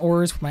arcane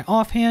ores with my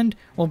offhand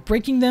while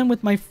breaking them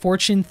with my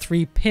Fortune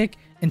 3 pick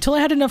until I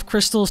had enough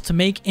crystals to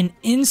make an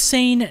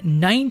insane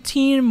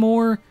 19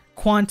 more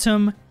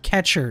quantum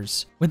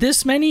catchers. With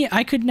this many,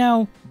 I could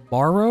now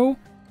borrow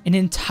an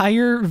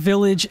entire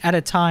village at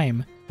a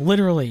time.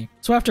 Literally.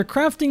 So after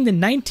crafting the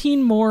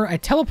 19 more, I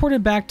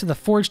teleported back to the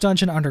Forge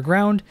Dungeon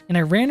underground, and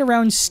I ran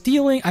around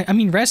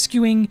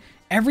rescuing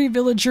every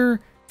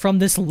villager from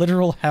this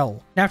literal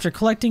hell. And after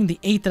collecting the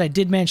 8 that I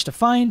did manage to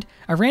find,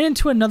 I ran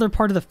into another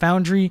part of the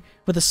foundry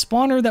with a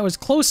spawner that was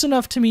close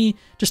enough to me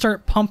to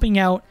start pumping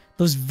out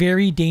those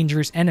very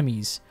dangerous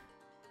enemies.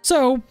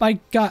 So I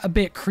got a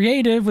bit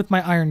creative with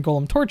my Iron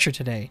Golem torture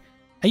today.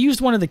 I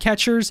used one of the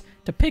catchers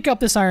to pick up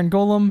this Iron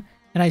Golem,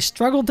 and I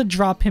struggled to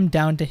drop him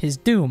down to his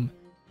doom.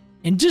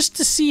 And just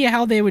to see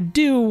how they would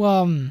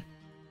do,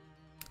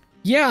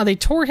 yeah, they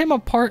tore him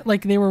apart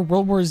like they were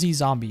World War Z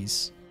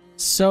zombies.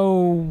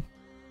 So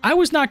I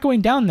was not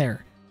going down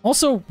there.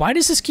 Also, why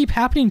does this keep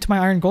happening to my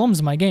Iron Golems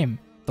in my game?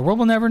 The world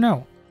will never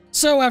know.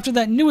 So after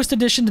that newest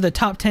addition to the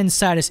top 10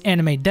 saddest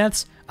anime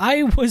deaths,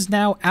 I was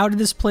now out of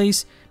this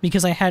place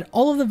because I had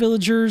all of the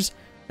villagers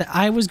that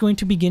I was going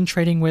to begin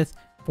trading with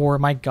for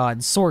my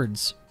god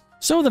swords.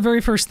 So the very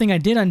first thing I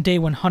did on day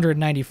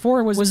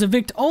 194 was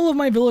evict all of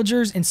my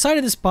villagers inside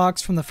of this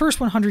box from the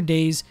first 100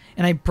 days,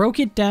 and I broke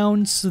it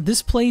down so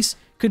this place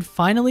could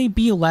finally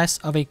be less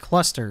of a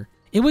cluster.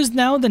 It was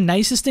now the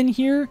nicest in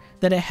here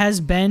that it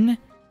has been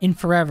in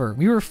forever.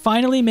 We were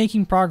finally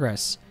making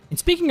progress. And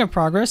speaking of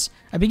progress,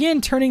 I began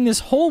turning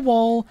this whole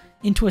wall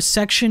into a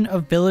section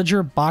of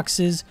villager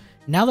boxes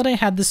now that I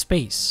had the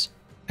space.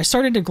 I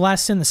started to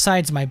glass in the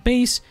sides of my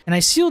base, and I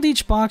sealed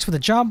each box with a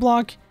job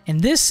block.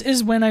 And this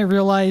is when I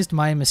realized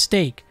my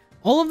mistake.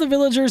 All of the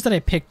villagers that I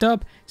picked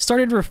up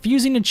started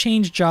refusing to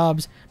change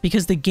jobs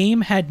because the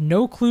game had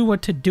no clue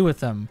what to do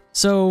with them.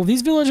 So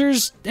these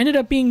villagers ended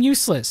up being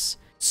useless.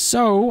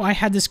 So I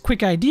had this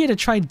quick idea to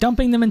try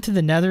dumping them into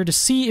the nether to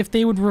see if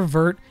they would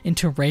revert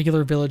into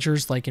regular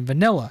villagers like in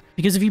vanilla.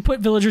 Because if you put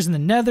villagers in the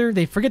nether,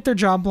 they forget their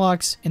job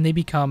blocks and they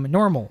become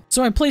normal.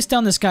 So I placed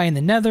down this guy in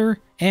the nether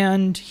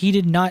and he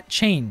did not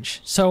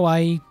change. So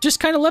I just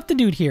kind of left the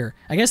dude here.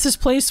 I guess this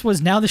place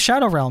was now the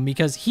Shadow Realm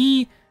because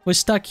he was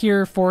stuck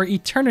here for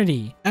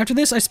eternity. After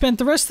this, I spent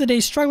the rest of the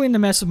day struggling to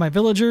mess with my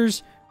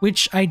villagers,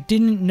 which I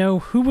didn't know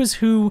who was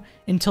who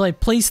until I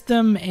placed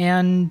them,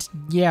 and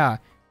yeah,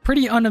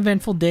 pretty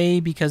uneventful day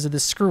because of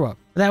this screw up.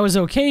 But that was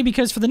okay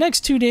because for the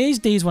next 2 days,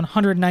 days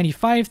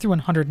 195 through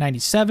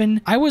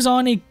 197, I was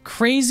on a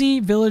crazy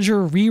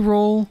villager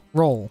reroll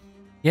roll.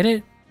 Get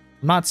it?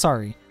 I'm not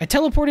sorry. I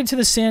teleported to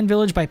the sand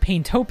village by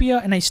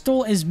Paintopia and I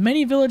stole as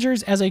many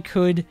villagers as I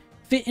could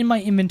fit in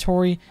my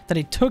inventory that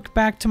I took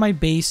back to my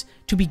base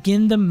to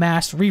begin the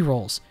mass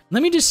rerolls.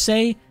 Let me just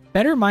say,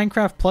 better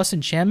Minecraft Plus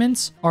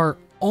enchantments are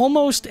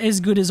almost as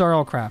good as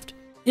RLCraft,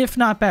 if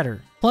not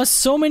better. Plus,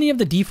 so many of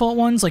the default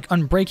ones like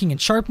Unbreaking and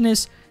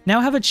Sharpness now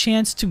have a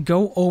chance to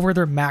go over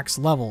their max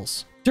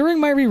levels. During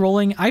my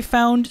rerolling, I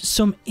found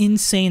some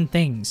insane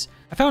things.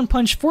 I found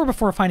Punch 4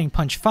 before finding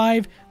Punch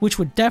 5, which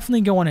would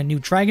definitely go on a new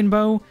Dragon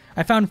Bow.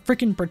 I found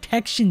frickin'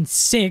 Protection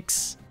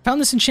 6.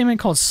 Found this enchantment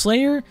called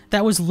Slayer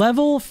that was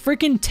level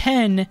frickin'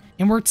 10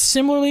 and worked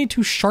similarly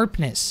to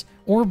Sharpness,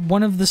 or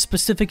one of the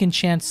specific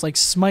enchants like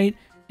Smite,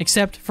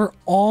 except for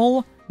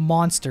all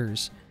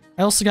monsters.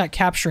 I also got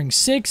Capturing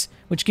 6,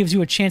 which gives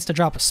you a chance to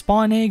drop a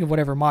spawn egg of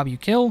whatever mob you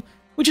kill,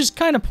 which is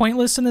kind of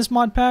pointless in this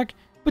mod pack,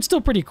 but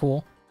still pretty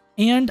cool.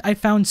 And I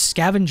found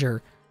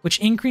Scavenger, which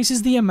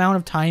increases the amount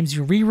of times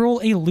you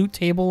reroll a loot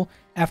table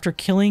after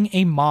killing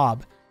a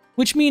mob,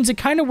 which means it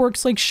kind of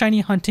works like shiny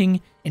hunting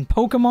in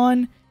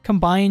Pokemon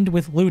combined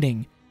with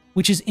looting,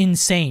 which is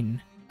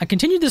insane. I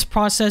continued this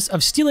process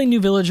of stealing new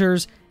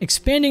villagers,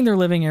 expanding their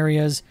living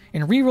areas,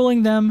 and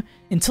rerolling them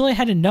until I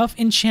had enough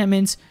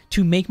enchantments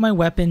to make my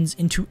weapons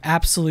into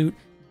absolute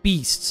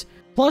beasts.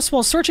 Plus,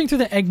 while searching through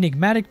the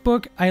Enigmatic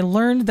book, I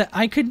learned that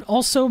I could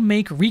also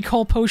make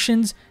recall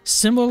potions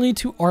similarly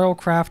to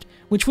RLCraft,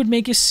 which would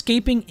make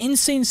escaping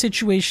insane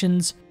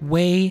situations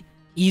way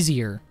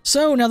easier.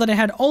 So now that I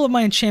had all of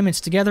my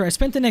enchantments together, I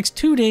spent the next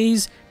 2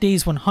 days,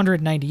 days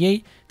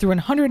 198 through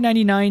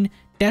 199,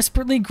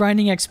 desperately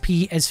grinding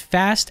XP as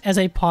fast as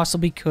I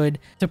possibly could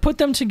to put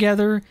them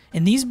together,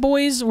 and these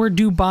boys were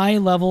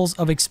Dubai levels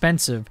of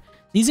expensive.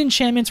 These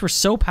enchantments were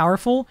so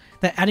powerful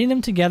that adding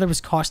them together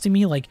was costing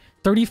me like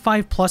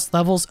 35 plus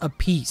levels a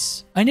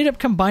piece. I ended up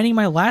combining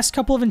my last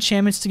couple of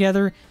enchantments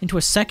together into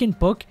a second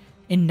book,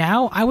 and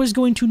now I was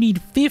going to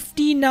need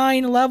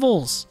 59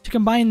 levels to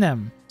combine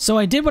them. So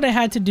I did what I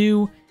had to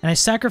do, and I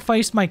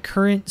sacrificed my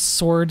current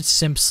sword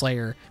Simp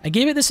Slayer. I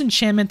gave it this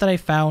enchantment that I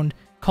found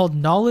called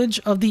Knowledge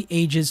of the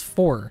Ages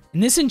 4.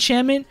 And this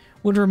enchantment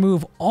would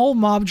remove all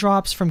mob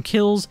drops from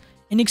kills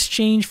in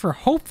exchange for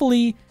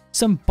hopefully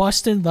some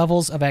busted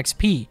levels of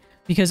XP.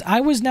 Because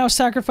I was now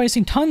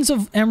sacrificing tons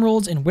of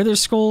emeralds and wither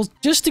skulls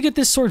just to get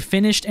this sword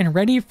finished and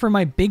ready for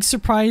my big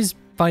surprise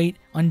fight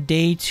on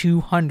day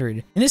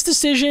 200. And this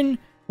decision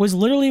was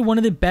literally one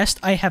of the best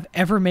I have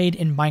ever made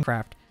in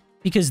Minecraft,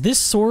 because this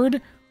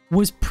sword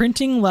was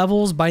printing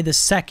levels by the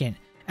second.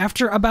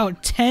 After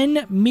about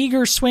 10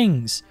 meager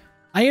swings,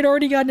 I had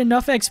already gotten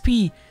enough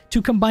XP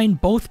to combine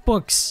both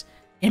books,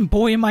 and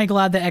boy am I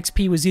glad that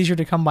XP was easier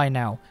to come by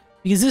now,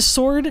 because this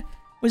sword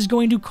was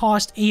going to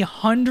cost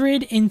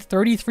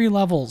 133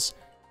 levels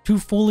to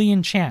fully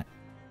enchant.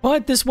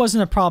 But this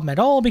wasn't a problem at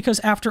all, because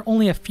after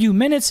only a few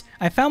minutes,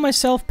 I found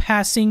myself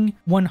passing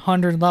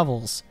 100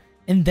 levels.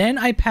 And then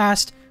I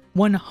passed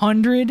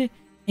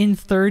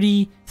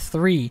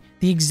 133,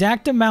 the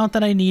exact amount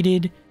that I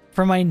needed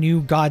for my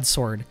new God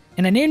Sword.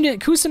 And I named it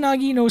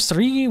Kusanagi no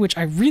Sarigi, which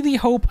I really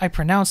hope I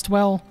pronounced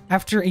well,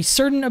 after a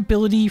certain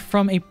ability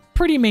from a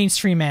pretty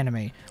mainstream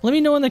anime. Let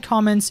me know in the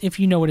comments if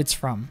you know what it's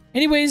from.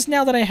 Anyways,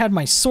 now that I had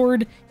my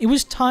sword, it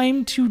was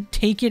time to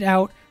take it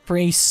out for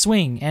a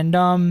swing. And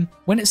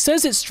when it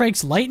says it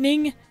strikes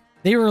lightning,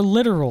 they are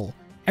literal.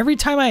 Every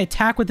time I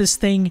attack with this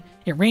thing,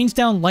 it rains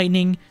down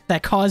lightning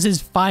that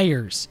causes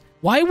fires.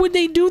 Why would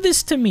they do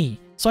this to me?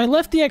 So I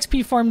left the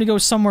XP farm to go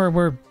somewhere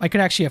where I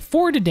could actually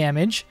afford to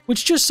damage,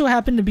 which just so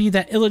happened to be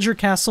that Illager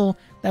castle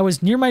that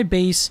was near my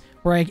base,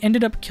 where I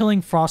ended up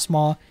killing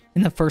Frostmaw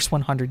in the first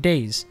 100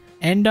 days.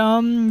 And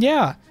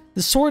yeah,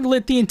 the sword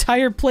lit the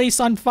entire place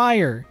on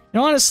fire.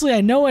 And honestly, I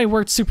know I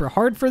worked super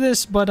hard for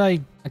this, but I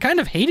kind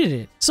of hated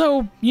it.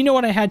 So, you know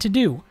what I had to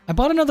do. I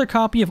bought another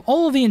copy of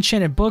all of the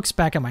enchanted books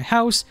back at my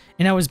house,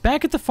 and I was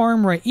back at the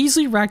farm where I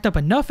easily racked up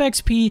enough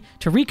XP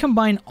to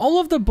recombine all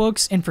of the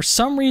books, and for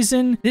some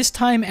reason, this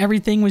time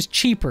everything was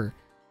cheaper.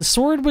 The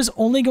sword was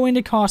only going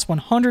to cost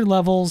 100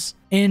 levels,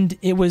 and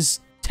it was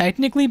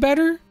technically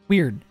better?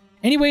 Weird.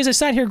 Anyways, I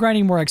sat here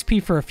grinding more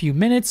XP for a few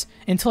minutes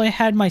until I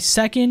had my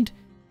second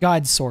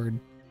God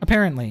Sword,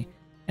 apparently.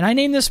 And I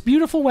named this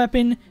beautiful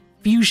weapon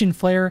Fusion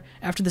Flare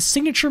after the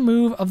signature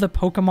move of the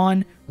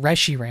Pokemon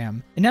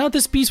Reshiram. And now that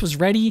this beast was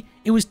ready,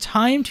 it was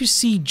time to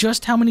see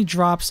just how many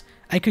drops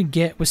I could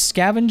get with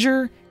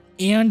Scavenger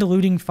and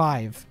Looting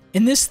 5.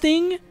 And this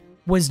thing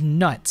was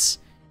nuts.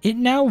 It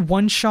now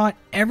one-shot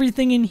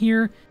everything in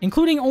here,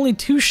 including only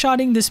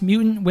two-shotting this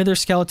mutant wither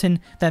skeleton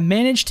that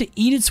managed to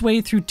eat its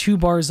way through 2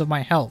 bars of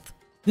my health.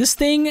 This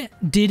thing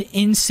did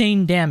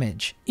insane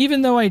damage,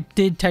 even though I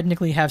did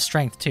technically have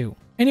strength too.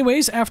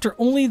 Anyways, after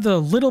only the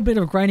little bit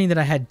of grinding that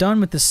I had done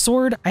with the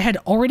sword, I had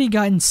already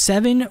gotten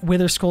 7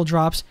 wither skull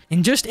drops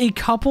and just a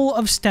couple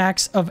of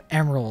stacks of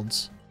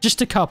emeralds.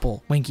 Just a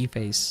couple, winky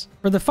face.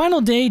 For the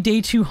final day,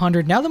 day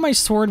 200, now that my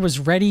sword was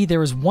ready,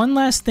 there was one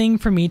last thing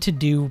for me to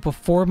do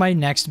before my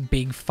next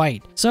big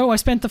fight. So I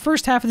spent the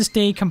first half of this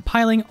day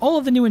compiling all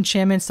of the new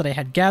enchantments that I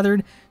had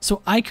gathered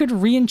so I could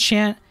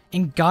re-enchant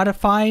and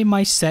godify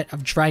my set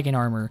of dragon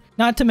armor.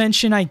 Not to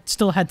mention, I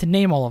still had to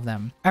name all of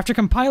them. After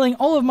compiling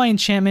all of my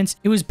enchantments,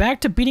 it was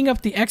back to beating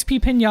up the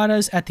XP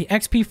pinatas at the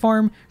XP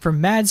farm for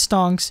mad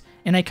stonks,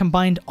 and I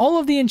combined all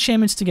of the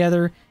enchantments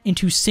together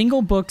into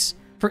single books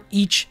for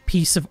each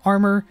piece of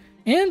armor,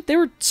 and they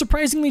were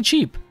surprisingly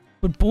cheap.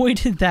 But boy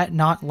did that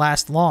not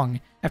last long.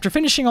 After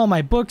finishing all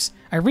my books,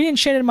 I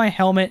re-enchanted my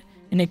helmet,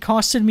 and it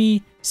costed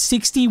me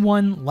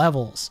 61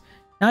 levels.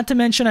 Not to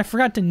mention, I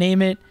forgot to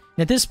name it,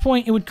 and at this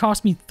point it would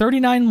cost me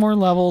 39 more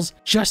levels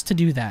just to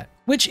do that.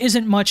 Which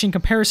isn't much in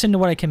comparison to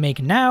what I can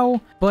make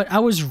now, but I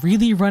was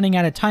really running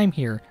out of time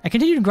here. I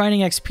continued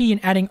grinding XP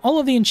and adding all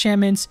of the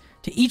enchantments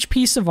to each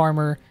piece of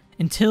armor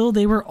until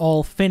they were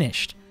all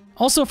finished.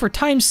 Also, for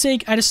time's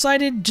sake, I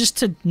decided just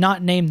to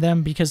not name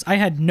them because I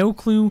had no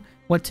clue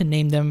what to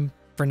name them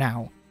for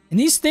now. And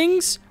these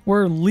things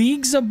were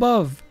leagues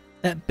above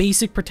that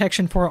basic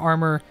protection 4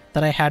 armor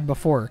that I had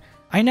before.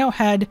 I now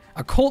had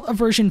Occult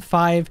Aversion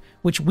 5,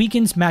 which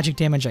weakens magic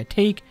damage I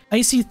take,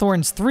 Icy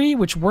Thorns 3,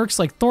 which works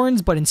like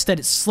thorns but instead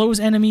it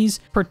slows enemies,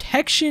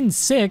 Protection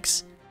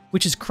 6,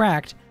 which is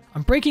cracked,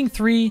 Unbreaking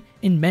 3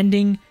 in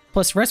Mending,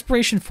 plus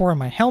Respiration 4 on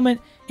my helmet,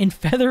 and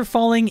Feather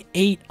Falling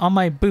 8 on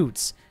my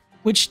boots,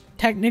 which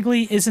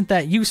technically isn't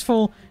that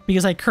useful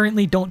because I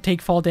currently don't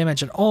take fall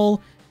damage at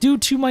all due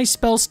to my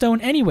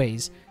Spellstone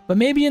anyways, but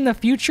maybe in the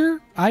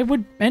future I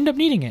would end up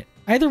needing it.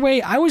 Either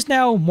way, I was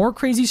now more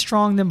crazy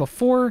strong than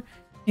before,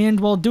 and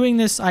while doing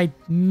this, I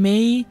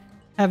may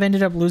have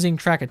ended up losing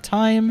track of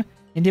time,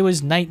 and it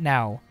was night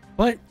now.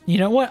 But you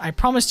know what? I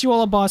promised you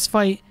all a boss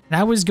fight, and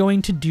I was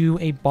going to do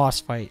a boss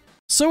fight.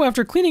 So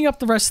after cleaning up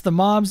the rest of the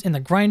mobs in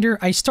the grinder,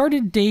 I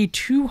started day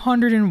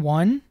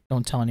 201,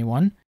 don't tell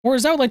anyone, or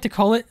as I would like to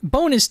call it,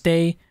 bonus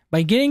day,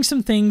 by getting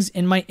some things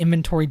in my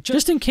inventory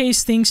just in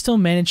case things still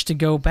manage to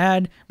go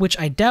bad, which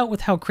I doubt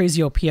with how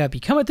crazy OP I've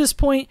become at this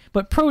point.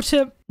 But pro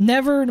tip,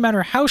 never, no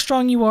matter how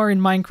strong you are in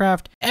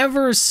Minecraft,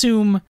 ever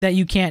assume that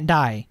you can't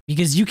die,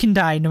 because you can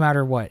die no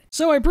matter what.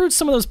 So I brewed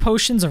some of those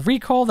potions of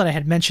recall that I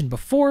had mentioned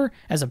before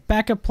as a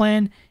backup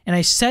plan, and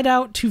I set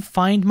out to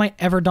find my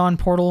Everdawn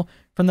portal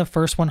from the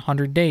first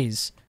 100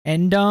 days.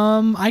 And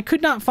I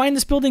could not find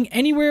this building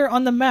anywhere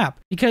on the map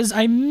because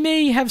I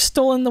may have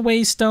stolen the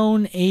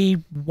waystone a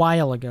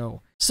while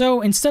ago. So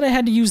instead I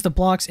had to use the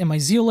blocks in my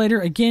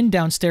Zeolator again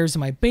downstairs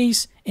in my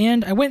base,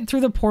 and I went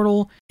through the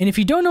portal. And if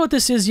you don't know what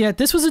this is yet,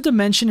 this was a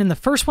dimension in the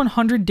first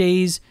 100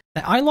 days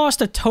that I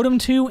lost a totem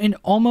to and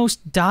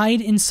almost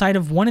died inside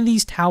of one of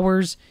these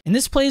towers. And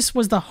this place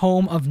was the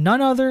home of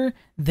none other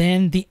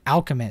than the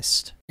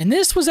Alchemist. And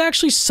this was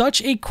actually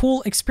such a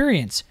cool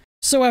experience.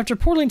 So after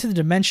portaling to the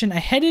dimension, I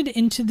headed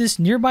into this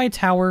nearby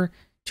tower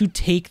to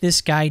take this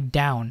guy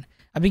down.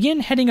 I began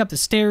heading up the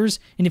stairs,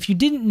 and if you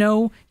didn't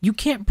know, you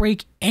can't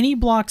break any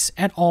blocks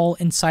at all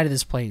inside of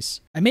this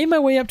place. I made my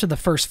way up to the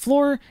first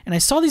floor, and I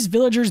saw these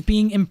villagers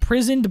being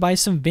imprisoned by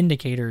some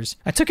Vindicators.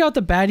 I took out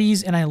the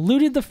baddies, and I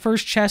looted the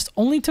first chest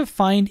only to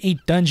find a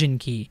dungeon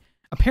key.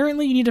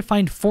 Apparently, you need to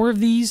find 4 of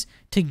these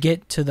to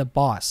get to the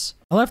boss.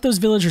 I left those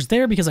villagers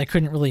there because I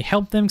couldn't really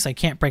help them because I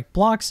can't break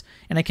blocks,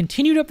 and I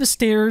continued up the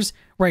stairs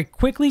where I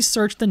quickly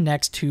searched the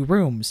next 2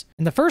 rooms.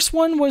 And the first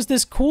one was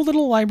this cool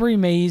little library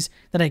maze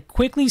that I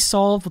quickly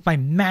solved with my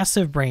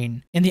massive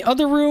brain. And the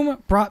other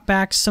room brought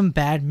back some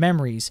bad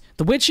memories.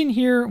 The witch in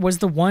here was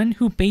the one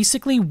who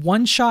basically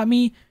one-shot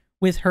me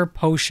with her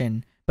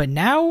potion, but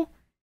now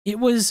it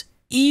was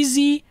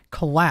easy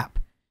clap.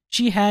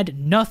 She had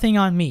nothing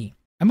on me.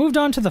 I moved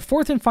on to the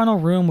 4th and final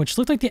room, which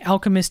looked like the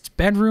Alchemist's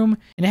bedroom,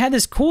 and it had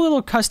this cool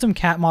little custom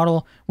cat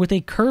model with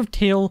a curved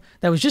tail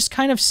that was just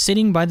kind of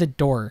sitting by the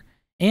door.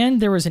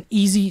 And there was an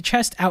easy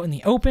chest out in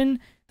the open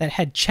that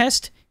had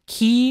chest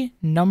key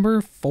number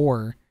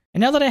 4.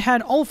 And now that I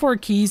had all 4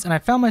 keys and I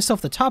found myself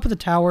at the top of the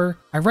tower,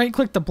 I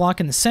right-clicked the block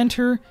in the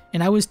center,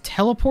 and I was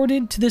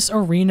teleported to this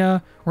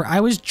arena where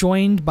I was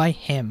joined by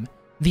him,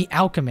 the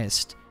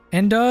Alchemist.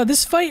 And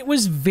this fight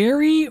was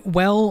very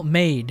well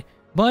made,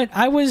 but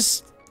I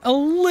was a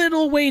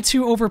little way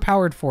too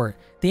overpowered for it.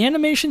 The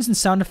animations and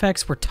sound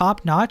effects were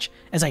top notch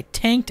as I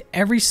tanked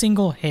every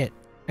single hit.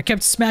 I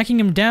kept smacking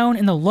him down,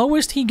 and the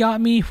lowest he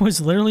got me was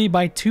literally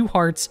by 2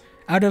 hearts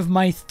out of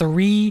my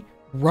 3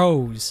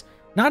 rows.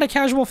 Not a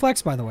casual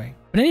flex, by the way.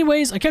 But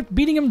anyways, I kept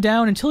beating him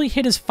down until he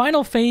hit his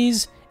final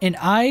phase, and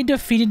I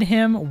defeated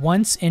him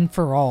once and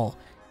for all.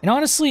 And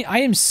honestly, I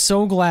am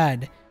so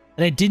glad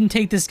that I didn't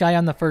take this guy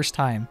on the first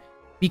time.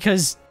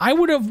 because I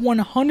would have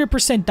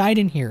 100% died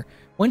in here.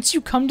 Once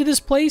you come to this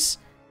place,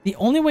 the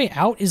only way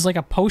out is like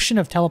a potion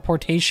of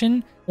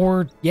teleportation,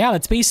 or yeah,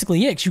 that's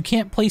basically it, 'cause you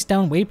can't place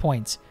down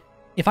waypoints.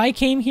 If I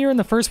came here in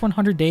the first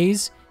 100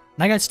 days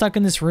and I got stuck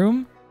in this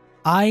room,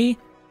 I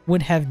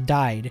would have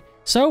died.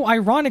 So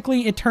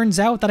ironically, it turns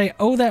out that I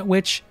owe that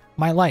witch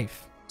my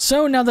life.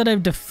 So now that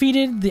I've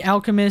defeated the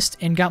alchemist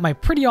and got my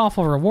pretty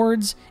awful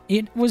rewards,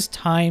 it was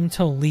time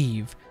to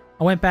leave.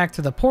 I went back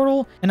to the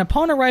portal, and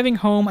upon arriving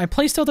home, I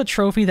placed out the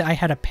trophy that I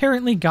had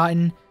apparently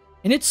gotten,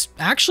 and it's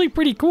actually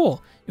pretty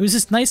cool. It was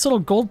this nice little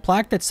gold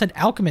plaque that said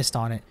alchemist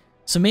on it.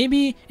 So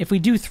maybe if we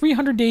do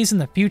 300 days in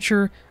the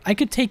future, I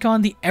could take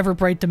on the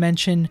Everbright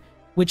dimension,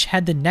 which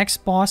had the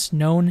next boss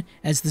known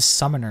as the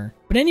Summoner.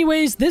 But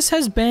anyways, this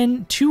has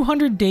been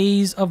 200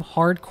 days of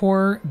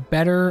hardcore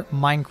better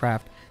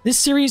Minecraft. This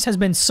series has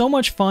been so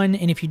much fun,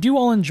 and if you do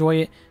all enjoy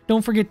it,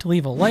 don't forget to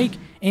leave a like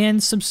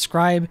and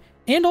subscribe,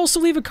 and also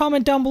leave a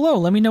comment down below.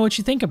 Let me know what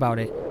you think about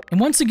it. And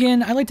once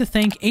again, I'd like to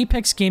thank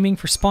Apex Gaming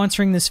for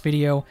sponsoring this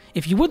video.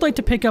 If you would like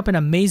to pick up an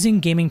amazing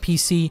gaming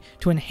PC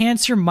to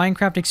enhance your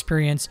Minecraft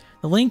experience,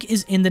 the link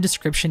is in the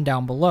description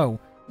down below.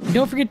 And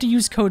don't forget to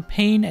use code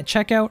PAIN at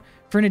checkout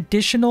for an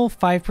additional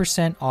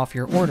 5% off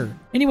your order.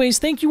 Anyways,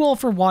 thank you all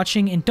for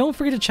watching, and don't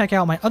forget to check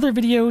out my other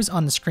videos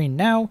on the screen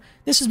now.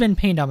 This has been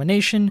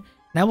PainDomination,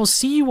 and I will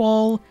see you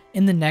all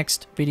in the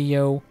next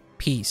video.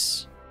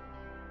 Peace.